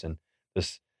forgiveness, and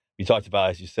this. We talked about,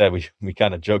 as you said, we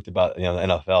kind of joked about, the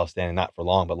NFL standing not for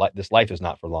long, but this life is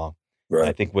not for long. Right. And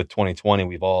I think with 2020,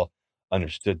 we've all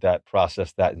understood that,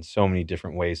 processed that in so many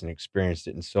different ways, and experienced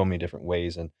it in so many different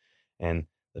ways, and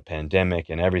the pandemic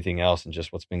and everything else, and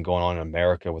just what's been going on in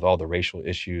America with all the racial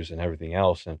issues and everything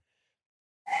else, and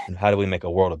how do we make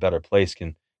a world a better place?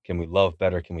 Can we love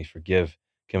better? Can we forgive?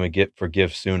 Can we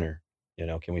forgive sooner?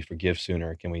 Can we forgive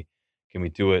sooner? Can we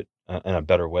do it in a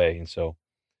better way? And so,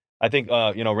 I think,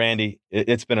 Randy,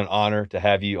 it's been an honor to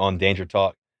have you on Danger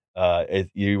Talk.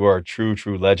 You are a true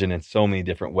legend in so many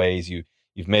different ways.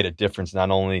 You've made a difference, not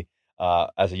only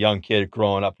as a young kid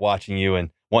growing up watching you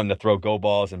and wanting to throw go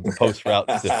balls and post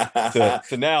routes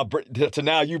to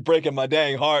now you breaking my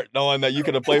dang heart, knowing that you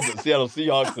could have played for the Seattle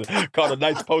Seahawks and caught a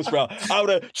nice post route. I would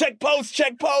have check post,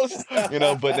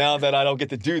 but now that I don't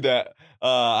get to do that,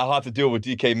 I'll have to do it with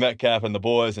DK Metcalf and the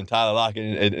boys and Tyler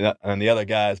Lockett and the other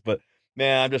guys. But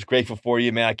man, I'm just grateful for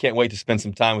you, man. I can't wait to spend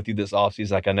some time with you this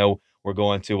offseason, like I know we're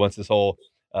going to, once this whole,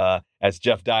 as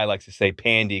Jeff Dye likes to say,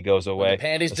 pandy goes away.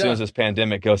 As soon as this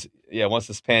pandemic goes, once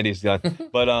this pandy's done.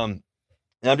 But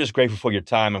I'm just grateful for your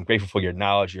time. I'm grateful for your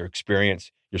knowledge, your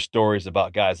experience, your stories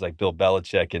about guys like Bill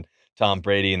Belichick and Tom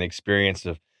Brady, and the experience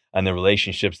and the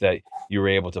relationships that you were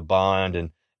able to bond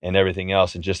and everything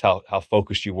else, and just how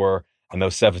focused you were on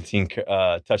those 17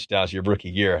 touchdowns your rookie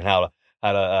year, and how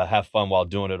to have fun while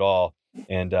doing it all.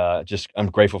 And I'm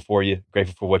grateful for you,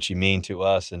 grateful for what you mean to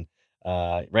us. And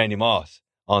Randy Moss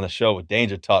on the show with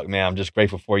Danger Talk, man. I'm just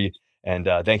grateful for you. And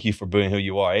thank you for being who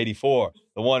you are. 84,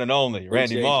 the one and only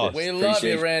Randy Moss. We love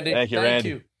you, Randy. Thank you,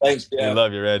 Randy. Thanks, Jeff. We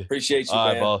love you, Randy. Appreciate you, all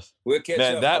man. Right, boss. We'll catch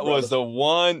man, up. That was the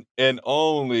one and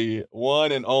only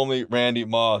Randy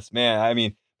Moss. Man, I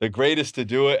mean, the greatest to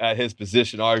do it at his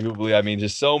position, arguably. I mean,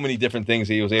 just so many different things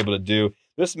he was able to do.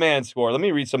 This man scored. Let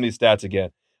me read some of these stats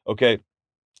again. Okay.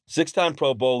 6-time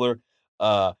Pro Bowler,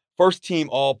 first team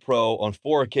All-Pro on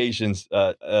 4 occasions,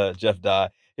 Jeff Dye.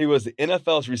 He was the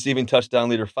NFL's receiving touchdown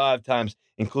leader 5 times,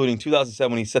 including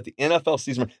 2007 when he set the NFL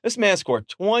season. This man scored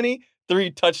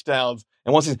 23 touchdowns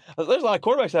in one season. There's a lot of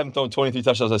quarterbacks that haven't thrown 23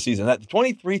 touchdowns a season. That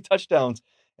 23 touchdowns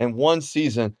in one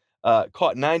season,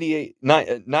 caught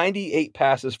 98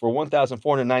 passes for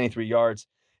 1,493 yards,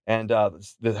 and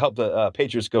that helped the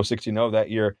Patriots go 16-0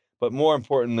 that year. But more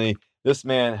importantly, this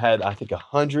man had, I think,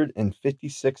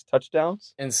 156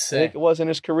 touchdowns. Insane. I think it was in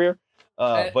his career.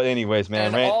 But anyways,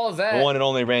 man, all of that, the one and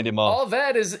only Randy Moss. All of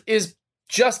that is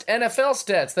just NFL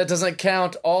stats. That doesn't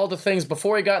count all the things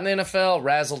before he got in the NFL,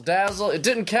 razzle dazzle. It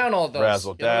didn't count all those.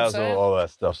 Razzle dazzle, all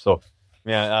that stuff. So,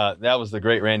 man, that was the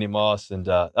great Randy Moss, and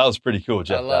that was pretty cool,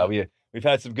 Jeff. We've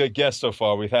had some good guests so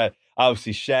far. We've had,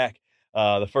 obviously, Shaq.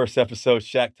 The first episode,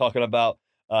 Shaq talking about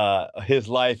his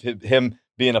life, him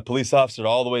being a police officer,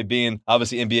 all the way being,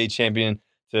 obviously, NBA champion,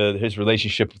 to his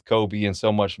relationship with Kobe and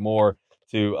so much more,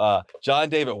 to John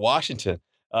David Washington,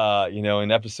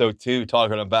 in episode 2,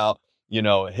 talking about,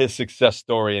 his success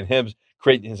story and him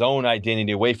creating his own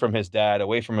identity away from his dad,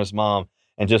 away from his mom,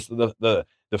 and just the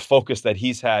focus that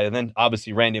he's had. And then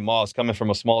obviously Randy Moss coming from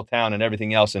a small town and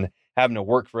everything else and having to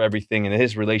work for everything, and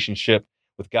his relationship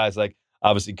with guys like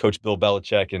obviously Coach Bill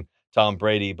Belichick and Tom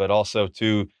Brady, but also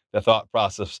to the thought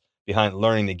process behind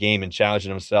learning the game and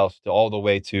challenging himself to all the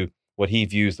way to what he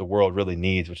views the world really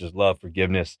needs, which is love,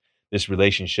 forgiveness, this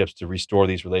relationships, to restore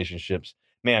these relationships.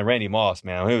 Man, Randy Moss,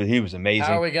 man, he was amazing.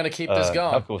 How are we going to keep this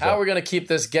going? How are we going to keep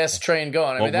this guest train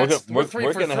going? I mean, we're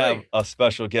going to have a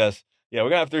special guest. Yeah, we're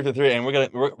going to have 3 for 3, and we're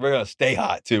going to stay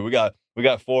hot too. We got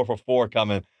 4 for 4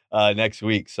 coming next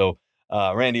week. So,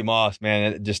 Randy Moss,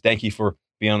 man, just thank you for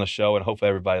being on the show, and hopefully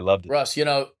everybody loved it. Russ,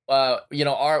 I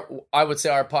would say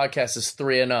our podcast is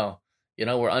 3-0.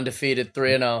 We're undefeated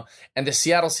 3-0, and the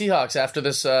Seattle Seahawks after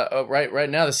this, right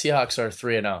now the Seahawks are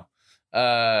 3-0.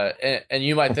 And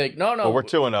you might think, no, well, we're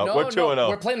 2-0. No, we're 2-0. No,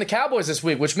 we're playing the Cowboys this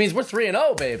week, which means we're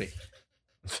 3-0, baby.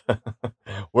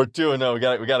 We're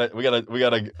 2-0. We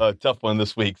got a tough one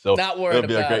this week, so not worried it'll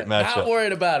be about a great it. matchup. Not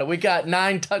worried about it. We got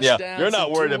 9 touchdowns. Yeah, you're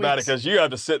not worried about it because you have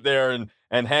to sit there and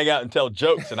hang out and tell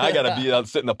jokes, and I got to be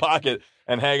sit in the pocket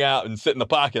and hang out and sit in the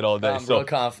pocket all day. I'm real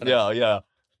confident. Yeah.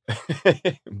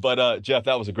 But Jeff,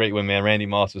 that was a great win, man. Randy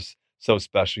Moss was so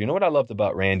special. You know what I loved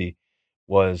about Randy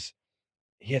was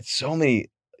he had so many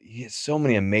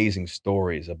amazing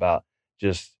stories about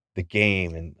just the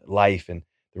game and life and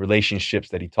the relationships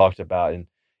that he talked about. And,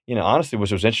 honestly,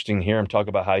 which was interesting to hear him talk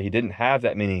about how he didn't have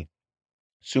that many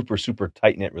super, super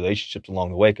tight-knit relationships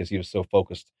along the way because he was so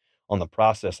focused on the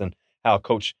process, and how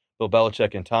Coach Bill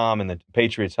Belichick and Tom and the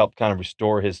Patriots helped kind of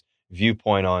restore his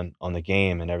viewpoint on the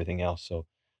game and everything else. So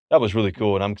that was really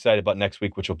cool, and I'm excited about next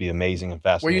week, which will be amazing and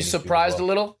fascinating. Were you surprised a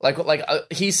little? Like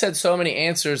he said so many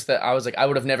answers that I was like, I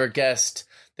would have never guessed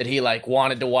that he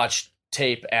wanted to watch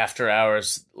tape after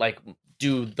hours,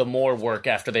 do the more work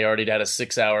after they already had a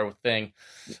 6-hour thing.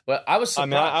 But I was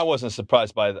surprised. I wasn't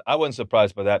surprised by that. I wasn't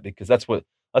surprised by that because that's what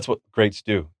greats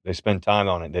do. They spend time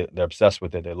on it. They're obsessed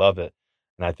with it. They love it,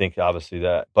 and I think obviously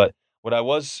that. But what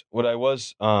was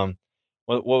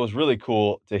really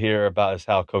cool to hear about is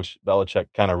how Coach Belichick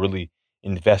kind of really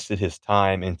invested his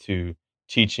time into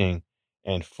teaching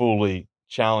and fully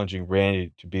challenging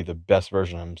Randy to be the best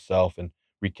version of himself and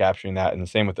recapturing that. And the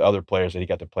same with the other players that he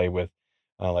got to play with,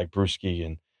 like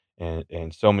Bruschi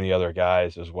and so many other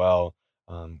guys as well.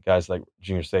 Guys like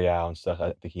Junior Seau and stuff,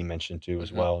 I think he mentioned too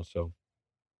as well. So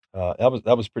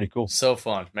that was pretty cool. So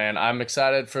fun, man. I'm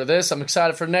excited for this. I'm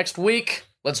excited for next week.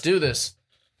 Let's do this.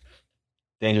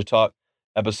 Danger Talk.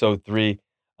 Episode 3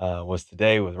 was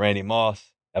today with Randy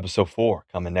Moss. Episode 4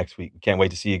 coming next week. Can't wait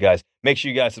to see you guys. Make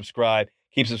sure you guys subscribe.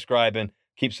 Keep subscribing.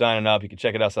 Keep signing up. You can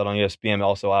check it out on ESPN.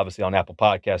 Also, obviously, on Apple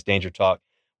Podcasts, Danger Talk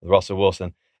with Russell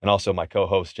Wilson. And also my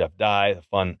co-host, Jeff Dye. The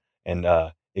fun and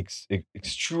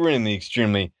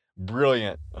extremely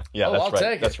brilliant. Yeah, that's I'll right.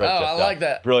 Take that's it. right. Oh, Jeff I Dye. like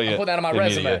that. Brilliant. I'll put that on my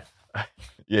resume.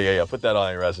 Yeah. Put that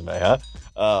on your resume, huh?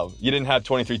 You didn't have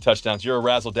 23 touchdowns. You're a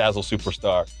razzle-dazzle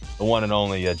superstar, the one and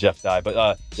only Jeff Dye.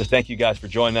 But just thank you guys for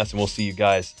joining us, and we'll see you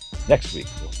guys next week.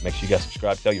 So make sure you guys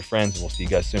subscribe, tell your friends, and we'll see you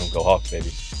guys soon. Go Hawks,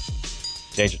 baby.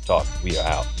 Danger Talk. We are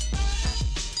out.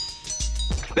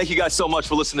 Thank you guys so much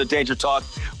for listening to Danger Talk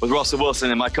with Russell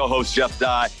Wilson and my co-host Jeff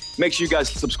Dye. Make sure you guys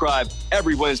subscribe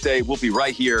every Wednesday. We'll be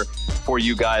right here for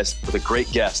you guys with a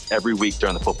great guest every week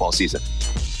during the football season.